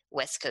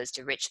 West Coast,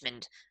 to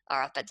Richmond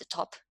are up at the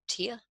top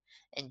tier,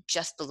 and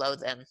just below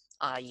them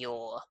are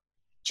your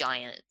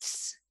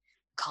Giants,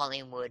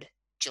 Collingwood,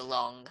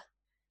 Geelong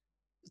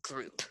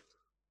group.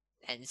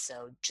 And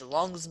so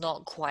Geelong's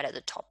not quite at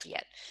the top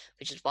yet,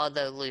 which is why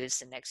they'll lose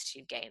the next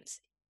 2 games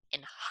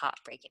in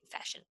heartbreaking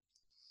fashion.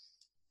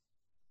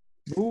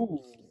 Ooh.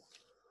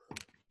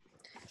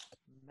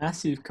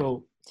 Massive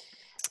call.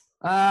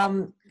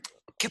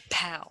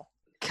 Kapow.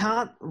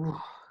 Can't.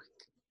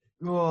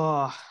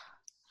 Oh.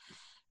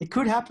 It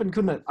could happen,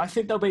 couldn't it? I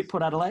think they'll beat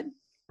Port Adelaide.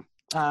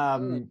 I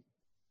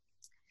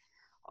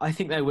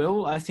think they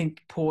will. I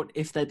think Port,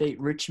 if they beat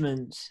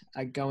Richmond,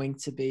 are going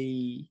to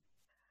be...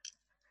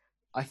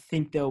 I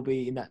think they'll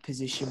be in that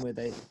position where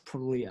they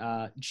probably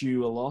are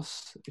due a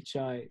loss, which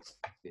I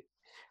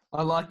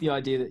like the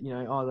idea that,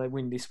 they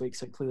win this week,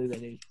 so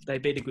clearly they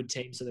beat a good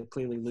team, so they'll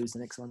clearly lose the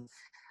next one.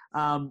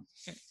 I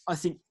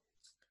think,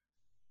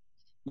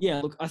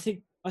 I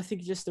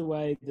think just the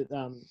way that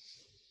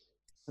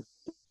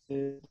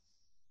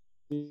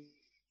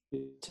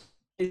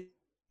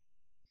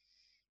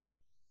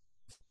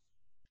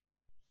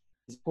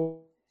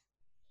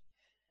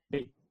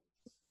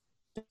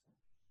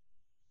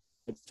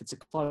if it's a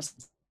close,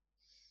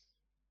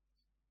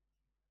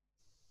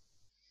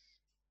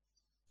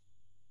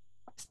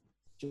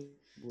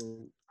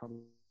 will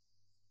probably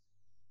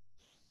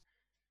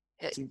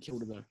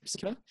Kilda though.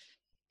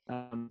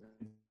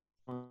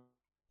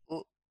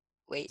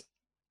 Wait.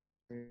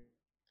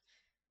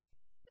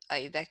 Are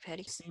you back,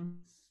 Paddy?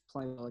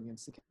 Play well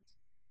against the Cats.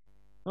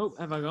 Oh,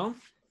 have I gone?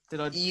 Did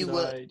I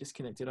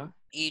disconnect? Did I?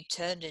 You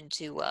turned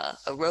into a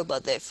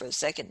robot there for a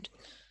second,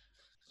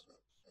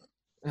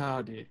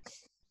 Oh dear.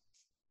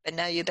 but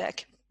now you're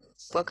back.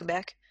 Welcome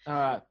back. All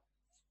right.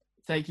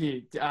 Thank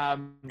you. I'll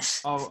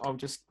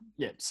just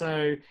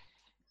So,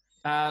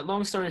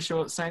 long story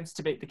short, Saints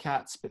to beat the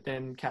Cats, but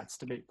then Cats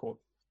to beat Port.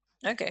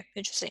 Okay,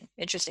 interesting.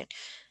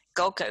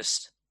 Gold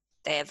Coast,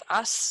 they have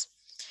us,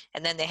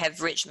 and then they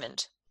have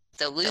Richmond.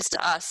 They'll lose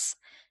to us,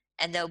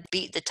 and they'll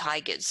beat the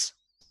Tigers.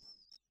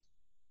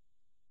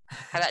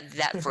 How about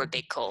that for a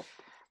big call?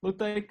 Look,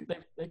 they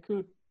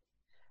could.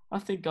 I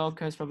think Gold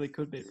Coast probably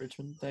could beat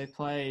Richmond. They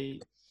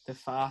play the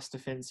fast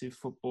defensive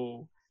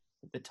football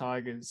that the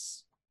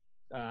Tigers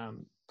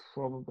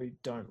probably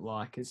don't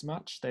like as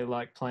much. They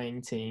like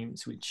playing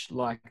teams which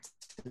like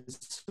to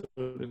sort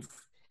of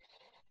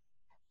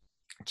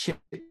chip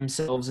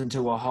themselves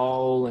into a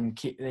hole and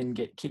then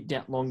get kicked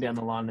out long down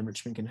the line, and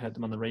Richmond can hurt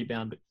them on the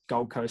rebound, but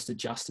Gold Coast are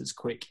just as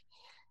quick.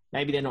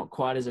 Maybe they're not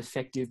quite as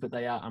effective, but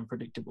they are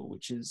unpredictable,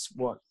 which is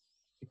what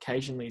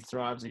occasionally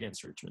thrives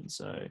against Richmond.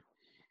 So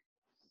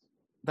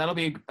I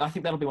think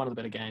that'll be one of the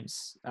better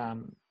games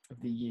of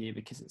the year,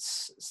 because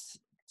it's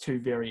two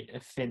very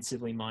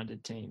offensively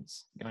minded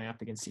teams going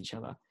up against each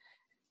other.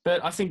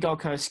 But I think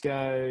Gold Coast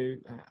go.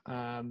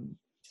 I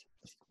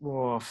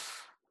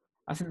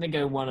think they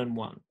go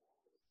 1-1.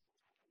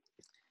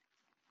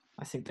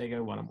 I think they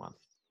go 1-1.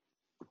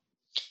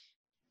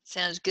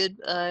 Sounds good.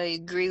 I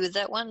agree with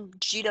that one.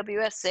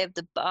 GWS, they have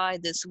the bye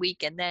this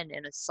week, and then,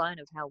 in a sign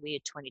of how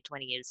weird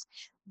 2020 is,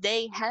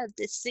 they have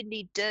the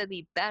Sydney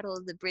Derby Battle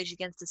of the Bridge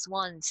against the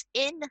Swans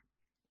in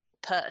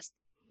Perth.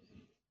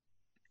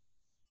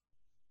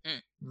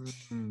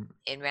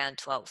 In round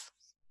 12,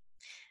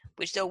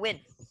 which they'll win.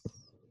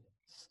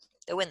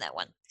 They'll win that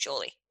one,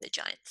 surely, the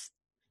Giants.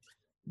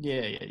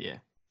 Yeah.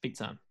 Big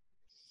time.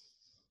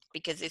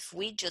 Because if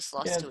we just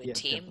lost to a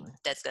team definitely.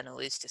 That's going to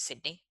lose to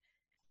Sydney,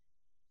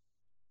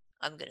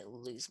 I'm going to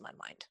lose my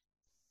mind.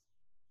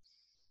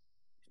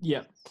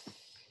 Yeah.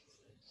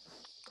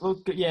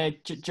 Look,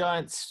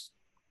 Giants,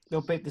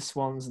 they'll beat the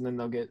Swans and then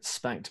they'll get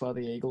spanked by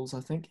the Eagles,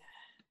 I think.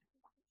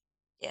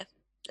 Yeah,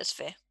 that's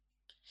fair.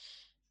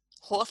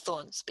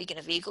 Hawthorn, speaking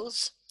of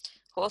Eagles,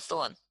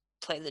 Hawthorn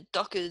play the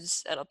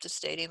Dockers at Optus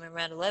Stadium in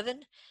round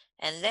 11,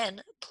 and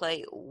then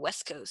play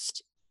West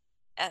Coast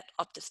at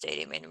Optus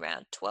Stadium in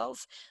round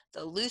 12.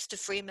 They'll lose to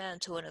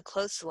Fremantle in a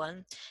close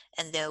one,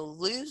 and they'll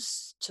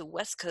lose to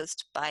West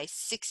Coast by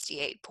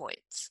 68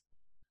 points.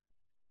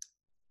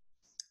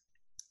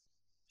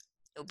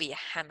 It'll be a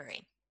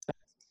hammering.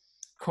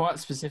 Quite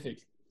specific.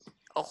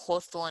 A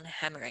Hawthorn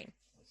hammering.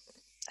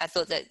 I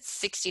thought that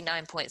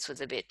 69 points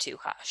was a bit too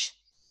harsh.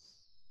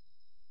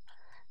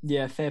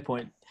 Yeah, fair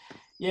point.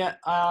 Yeah,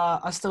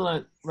 I still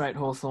don't rate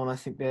Hawthorn. I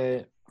think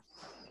their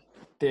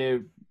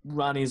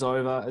run is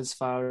over as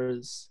far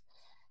as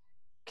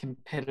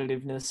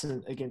competitiveness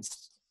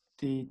against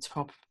the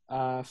top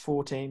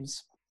 4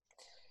 teams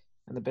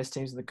and the best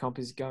teams in the comp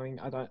is going.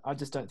 I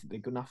just don't think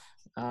they're good enough.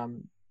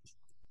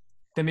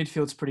 Their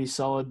midfield's pretty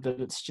solid, but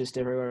it's just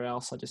everywhere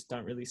else. I just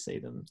don't really see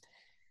them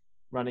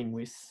running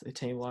with a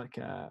team like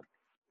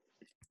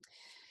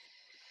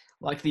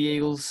the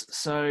Eagles.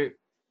 So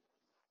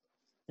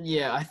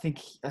yeah, I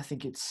think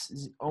it's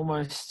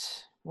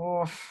almost.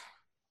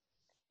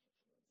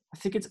 I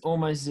think it's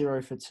almost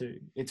 0 for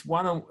 2. It's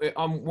 1-1,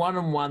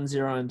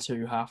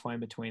 0-2, halfway in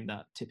between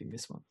that, tipping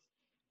this one.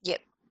 Yep,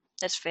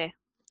 that's fair.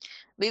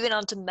 Moving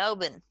on to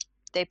Melbourne.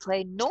 They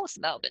play North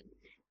Melbourne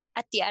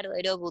at the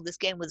Adelaide Oval. This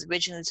game was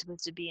originally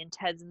supposed to be in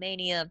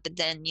Tasmania, but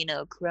then,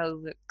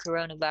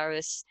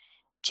 coronavirus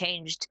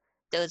changed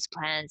those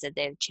plans, and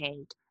they've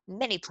changed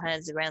many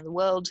plans around the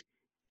world.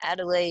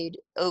 Adelaide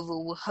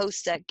Oval will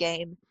host that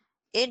game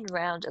in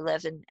round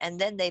 11, and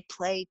then they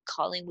play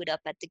Collingwood up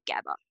at the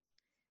Gabba.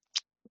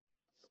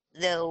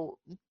 They'll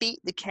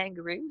beat the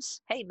Kangaroos.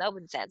 Hey,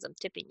 Melbourne fans, I'm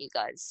tipping you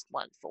guys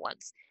for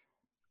once.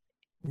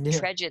 Yeah.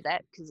 Treasure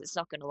that, because it's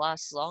not going to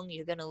last long.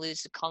 You're going to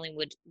lose to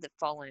Collingwood the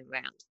following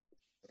round.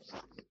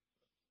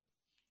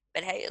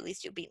 But hey, at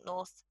least you'll beat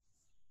North.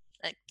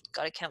 That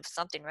got to count for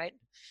something, right?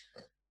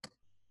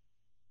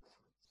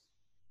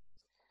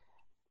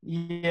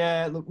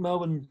 Yeah, look,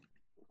 Melbourne,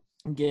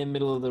 again,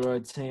 middle of the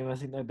road team. I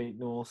think they beat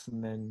North,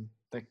 and then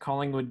the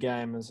Collingwood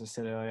game, as I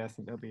said earlier, I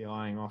think they'll be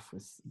eyeing off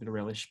with a bit of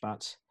relish,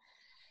 but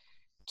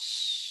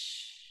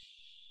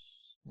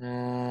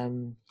yeah,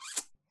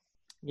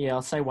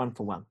 I'll say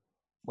 1-1.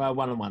 Well,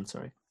 1-1,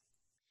 sorry.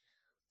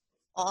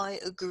 I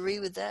agree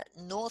with that.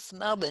 North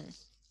Melbourne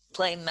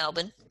play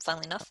Melbourne,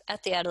 funnily enough,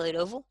 at the Adelaide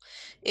Oval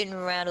in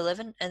round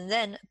 11, and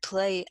then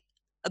play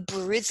a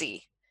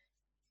Brizzy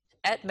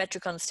at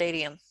Metricon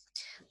Stadium.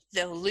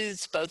 They'll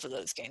lose both of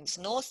those games,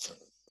 North,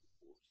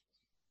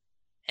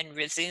 and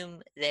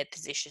resume their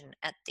position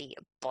at the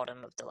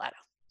bottom of the ladder.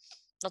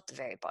 Not the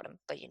very bottom,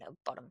 but,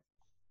 bottom.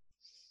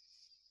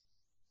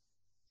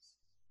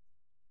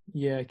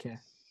 Yeah, okay.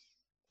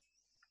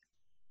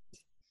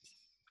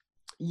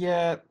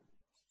 Yeah,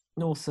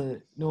 North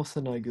are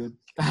no good.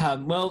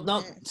 Well,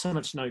 not so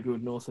much no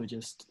good. North are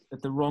just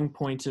at the wrong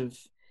point of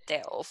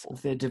They're awful.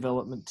 their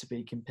development to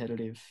be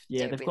competitive.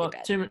 Yeah, They're they've really got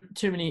bad.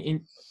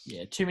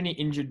 too many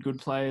injured good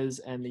players,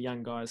 and the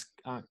young guys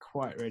aren't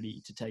quite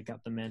ready to take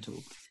up the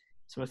mantle.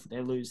 So I think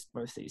they lose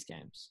both these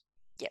games.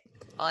 Yep,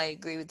 I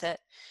agree with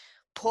that.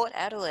 Port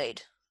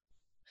Adelaide.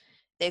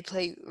 They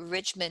play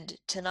Richmond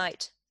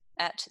tonight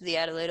at the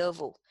Adelaide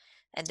Oval.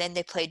 And then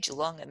they play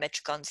Geelong at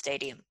Metricon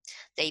Stadium.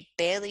 They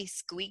barely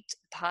squeaked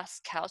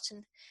past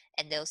Carlton,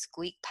 and they'll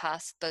squeak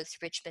past both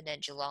Richmond and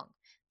Geelong.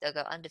 They'll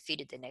go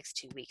undefeated the next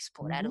 2 weeks,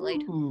 Port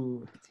Adelaide,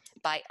 Ooh.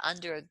 by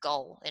under a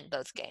goal in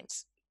both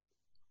games.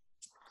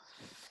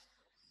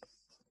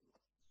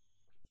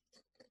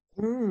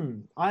 I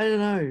don't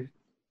know.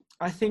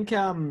 I think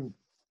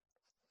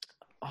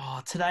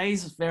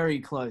today's very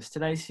close.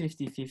 Today's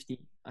 50-50,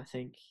 I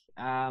think.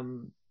 I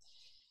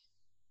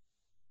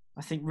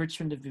think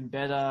Richmond have been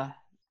better.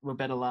 Were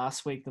better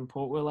last week than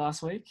Port were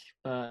last week,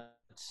 but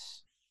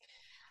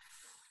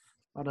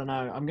I don't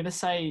know. I'm gonna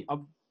say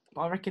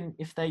I reckon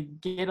if they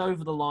get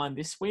over the line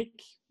this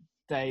week,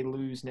 they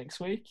lose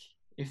next week.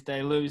 If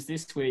they lose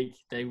this week,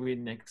 they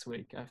win next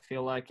week. I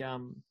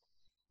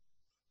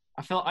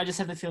just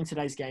have the feeling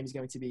today's game is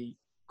going to be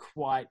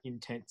quite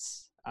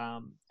intense,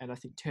 and I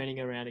think turning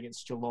around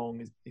against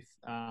Geelong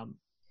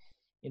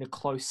in a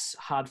close,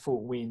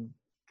 hard-fought win,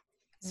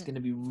 it's going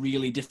to be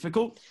really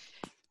difficult.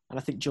 And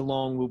I think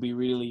Geelong will be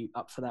really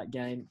up for that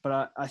game.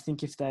 But I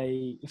think if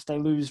they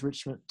lose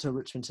Richmond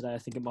today, I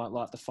think it might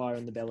light the fire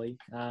in the belly.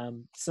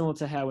 Similar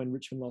to how when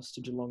Richmond lost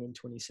to Geelong in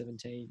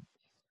 2017,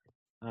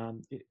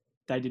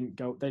 they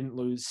didn't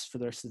lose for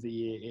the rest of the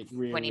year. It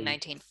really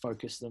 2019.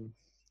 focused them.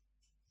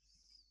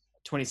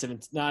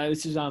 2017. No,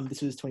 this was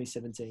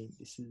 2017.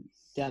 This is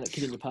down at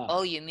Kardinia Park.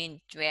 Oh, you mean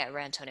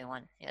around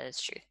 21? Yeah,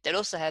 that's true. That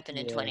also happened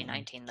in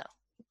 2019, though.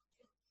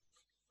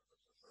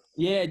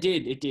 Yeah, it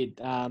did. It did.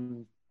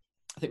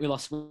 I think we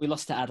lost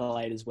to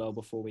Adelaide as well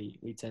before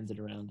we turned it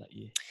around that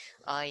year.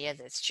 Oh, yeah,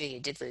 that's true. You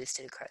did lose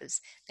to the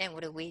Crows. Man,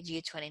 what a weird year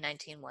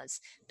 2019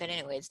 was. But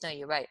anyways, no,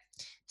 you're right.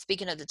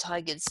 Speaking of the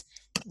Tigers,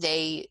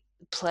 they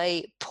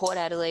play Port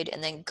Adelaide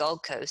and then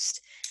Gold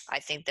Coast. I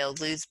think they'll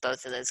lose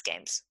both of those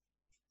games.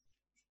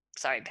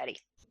 Sorry, Paddy.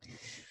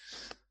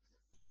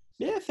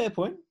 Yeah, fair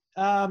point.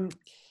 Don't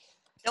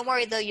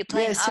worry, though. You're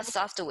playing us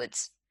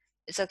afterwards.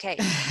 It's okay.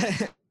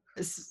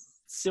 It's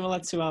similar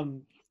to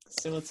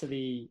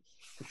the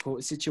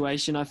Port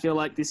situation. I feel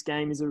like this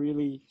game is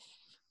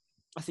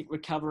I think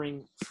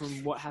recovering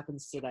from what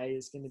happens today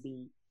is going to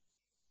be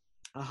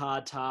a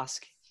hard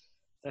task.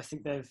 I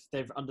think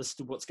they've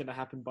understood what's going to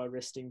happen by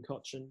resting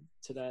Cochin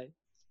today.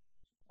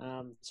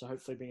 So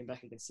hopefully bring him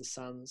back against the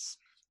Suns.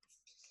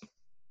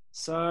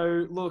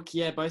 So look,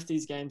 yeah, both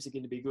these games are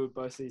going to be good.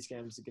 Both these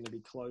games are going to be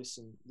close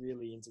and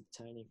really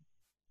entertaining.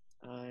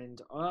 And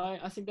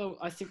I think they'll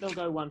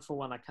go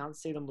 1-1. I can't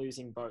see them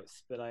losing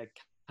both, but I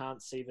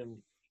can't see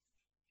them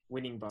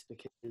winning both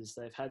because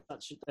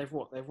they've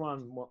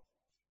won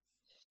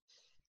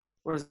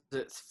what is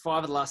it?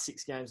 5 of the last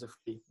 6 games are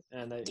free,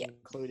 and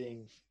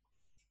including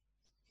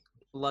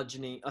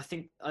bludgeoning. I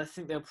think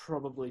they'll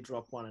probably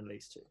drop one of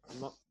these two.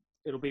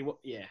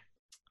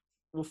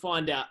 We'll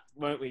find out,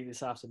 won't we,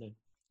 this afternoon?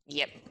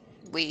 Yep,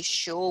 we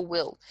sure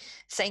will.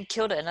 St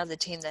Kilda, another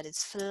team that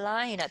is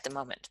flying at the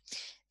moment.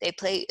 They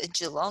play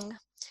Geelong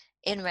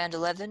in round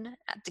 11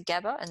 at the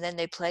Gabba, and then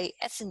they play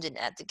Essendon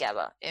at the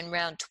Gabba in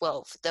round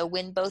 12. They'll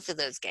win both of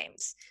those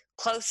games.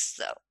 Close,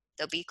 though.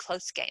 They'll be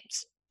close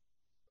games.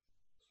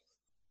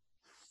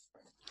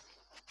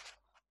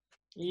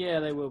 Yeah,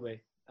 they will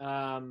be.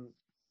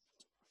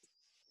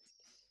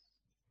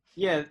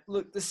 Yeah,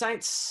 look, the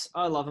Saints,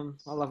 I love them.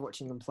 I love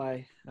watching them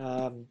play.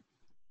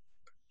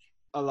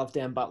 I love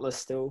Dan Butler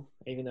still,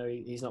 even though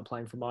he's not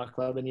playing for my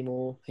club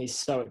anymore. He's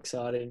so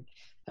exciting.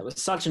 That was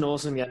such an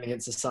awesome game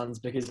against the Suns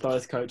because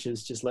both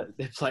coaches just let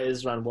their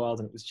players run wild,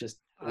 and it was just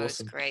awesome. It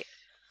was great.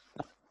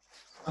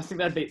 I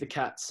think they'd beat the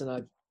Cats,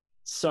 and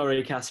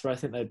sorry, Casper, I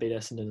think they'd beat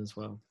Essendon as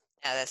well.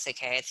 No, that's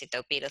okay. I think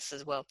they'll beat us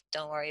as well.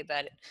 Don't worry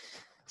about it.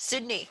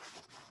 Sydney,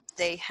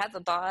 they have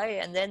a bye,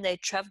 and then they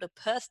travel to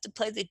Perth to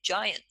play the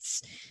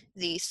Giants.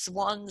 The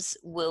Swans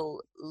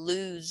will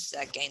lose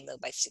that game, though,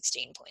 by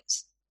 16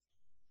 points.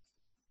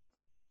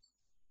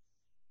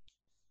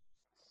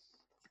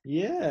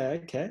 Yeah,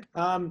 okay.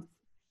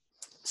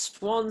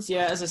 Swans,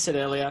 yeah, as I said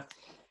earlier,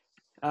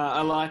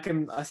 I like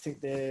them. I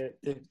think they've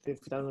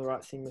done the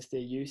right thing with their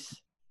youth.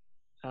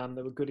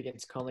 They were good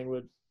against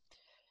Collingwood.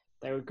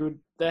 They were good.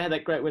 They had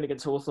that great win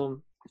against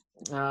Hawthorn.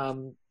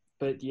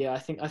 But yeah, I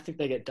think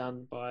they get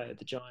done by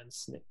the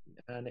Giants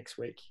next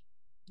week,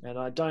 and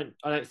I don't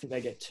think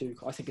they get 2.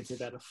 I think it's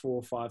about a 4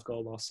 or 5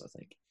 goal loss. I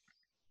think.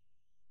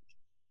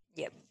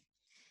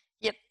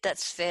 Yep,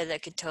 that's fair.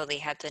 That could totally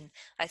happen.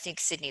 I think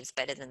Sydney's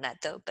better than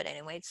that, though. But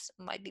anyways,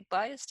 might be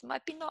biased,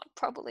 might be not.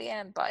 Probably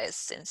am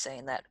biased in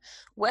saying that.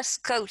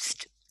 West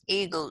Coast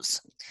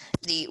Eagles,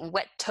 the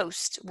Wet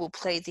Toast, will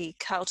play the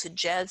Carlton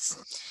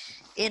Jazz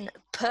in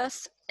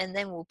Perth, and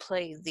then we'll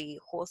play the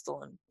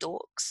Hawthorn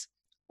Dorks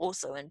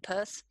also in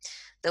Perth.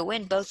 They'll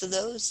win both of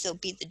those. They'll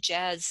beat the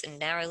Jazz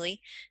narrowly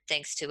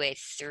thanks to a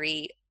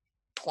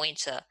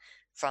 3-pointer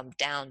from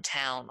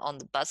downtown on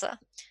the buzzer.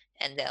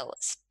 And they'll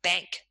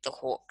spank the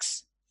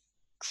Hawks,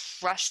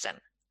 crush them,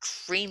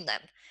 cream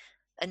them,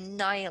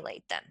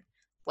 annihilate them.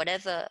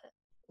 Whatever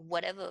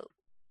ever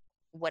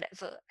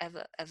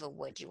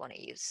word you want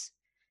to use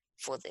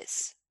for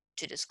this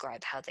to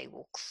describe how they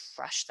will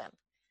crush them.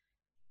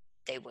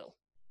 They will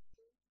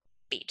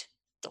beat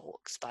the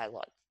Hawks by a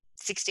lot.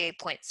 68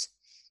 points.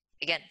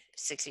 Again,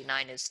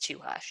 69 is too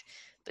harsh,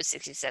 but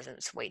 67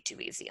 is way too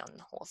easy on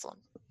Hawthorn.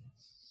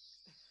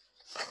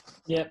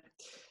 Yep.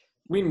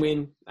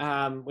 Win-win.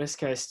 West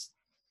Coast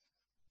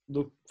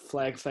look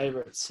flag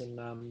favourites, and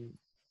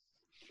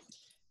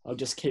I'll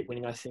just keep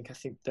winning, I think. I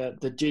think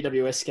that the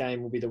GWS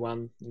game will be the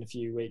one in a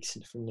few weeks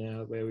from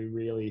now where we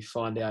really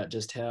find out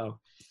just how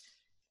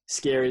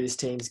scary this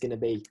team's going to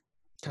be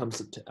come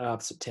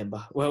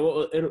September.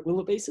 Well,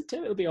 will it be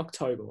September? It'll be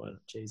October, won't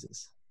it?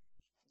 Jesus.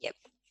 Yep.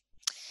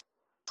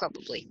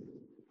 Probably.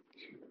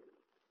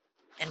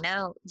 And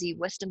now the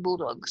Western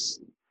Bulldogs.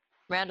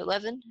 Round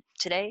 11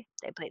 today.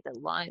 They play the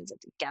Lions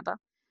at the Gabba.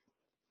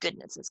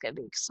 Goodness, it's going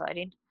to be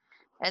exciting.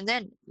 And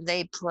then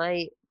they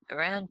play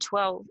around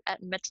 12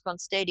 at Metricon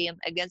Stadium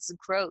against the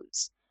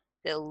Crows.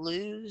 They'll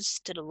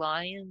lose to the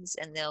Lions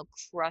and they'll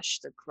crush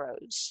the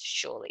Crows,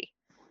 surely.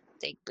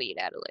 They beat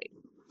Adelaide.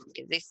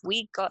 Because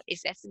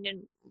if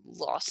Essendon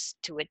lost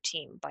to a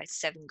team by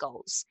 7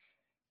 goals,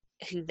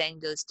 who then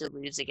goes to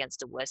lose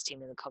against the worst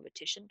team in the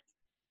competition?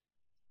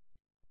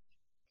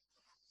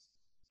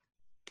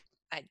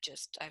 I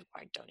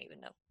don't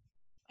even know.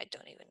 I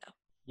don't even know.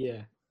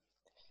 Yeah.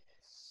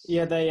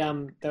 Yeah,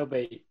 they'll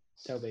beat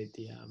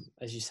the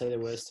as you say, the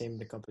worst team in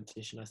the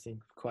competition, I think,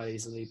 quite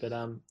easily. But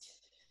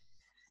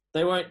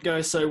they won't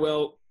go so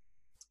well,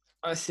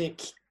 I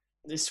think,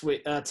 this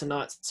week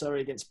tonight.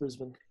 Against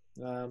Brisbane.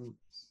 I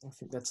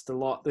think that's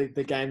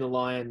the game the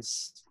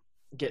Lions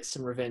get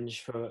some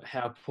revenge for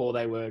how poor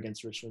they were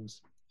against Richmond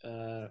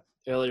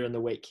earlier in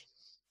the week.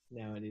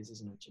 Now it is,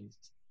 isn't it?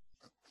 Jesus.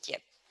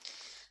 Yep,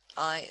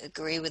 I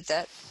agree with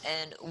that.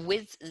 And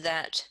with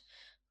that,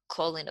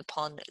 calling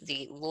upon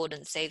the Lord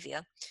and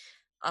Savior,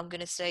 I'm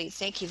going to say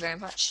thank you very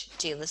much,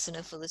 dear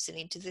listener, for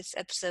listening to this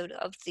episode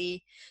of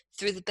the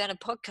Through the Banner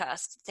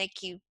podcast.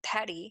 Thank you,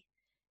 Patty,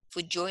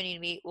 for joining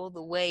me all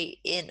the way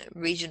in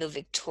regional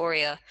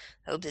Victoria.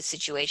 I hope the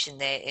situation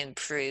there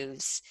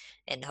improves,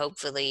 and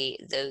hopefully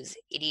those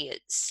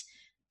idiots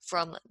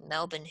from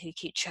Melbourne who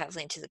keep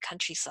traveling to the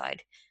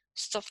countryside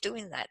stop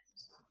doing that.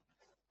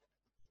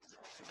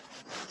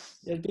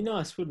 Yeah, it'd be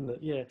nice, wouldn't it?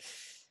 Yeah.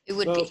 It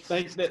would be.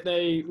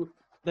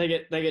 They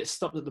get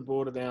stopped at the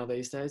border now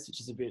these days, which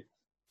is a bit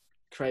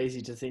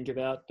crazy to think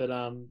about. But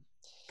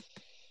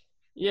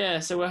yeah,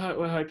 so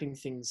we're hoping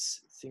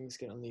things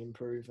get on the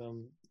improve.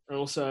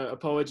 Also,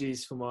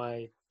 apologies for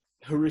my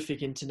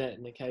horrific internet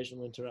and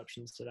occasional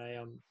interruptions today.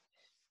 I'm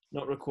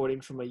not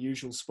recording from my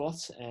usual spot,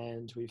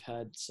 and we've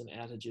had some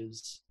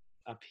outages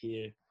up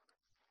here,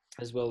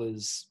 as well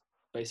as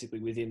basically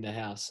within the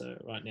house. So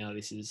right now,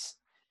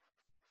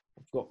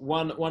 I've got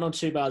one or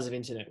 2 bars of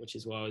internet, which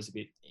is why I was a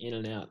bit in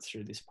and out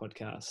through this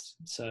podcast.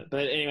 So,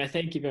 but anyway,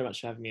 thank you very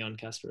much for having me on,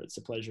 Casper. It's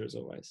a pleasure as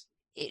always.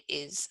 It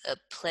is a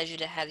pleasure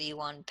to have you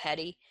on,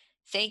 Patty.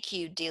 Thank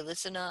you, dear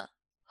listener.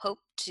 Hope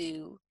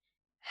to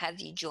have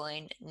you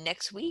join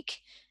next week.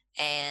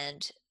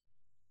 And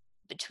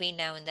between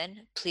now and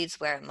then, please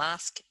wear a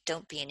mask.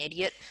 Don't be an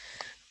idiot.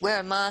 Wear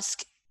a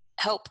mask.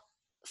 Help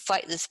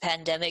fight this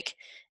pandemic.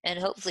 And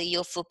hopefully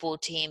your football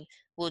team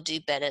will do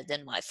better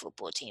than my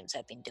football teams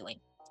have been doing.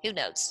 Who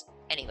knows?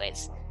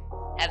 Anyways,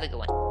 have a good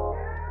one.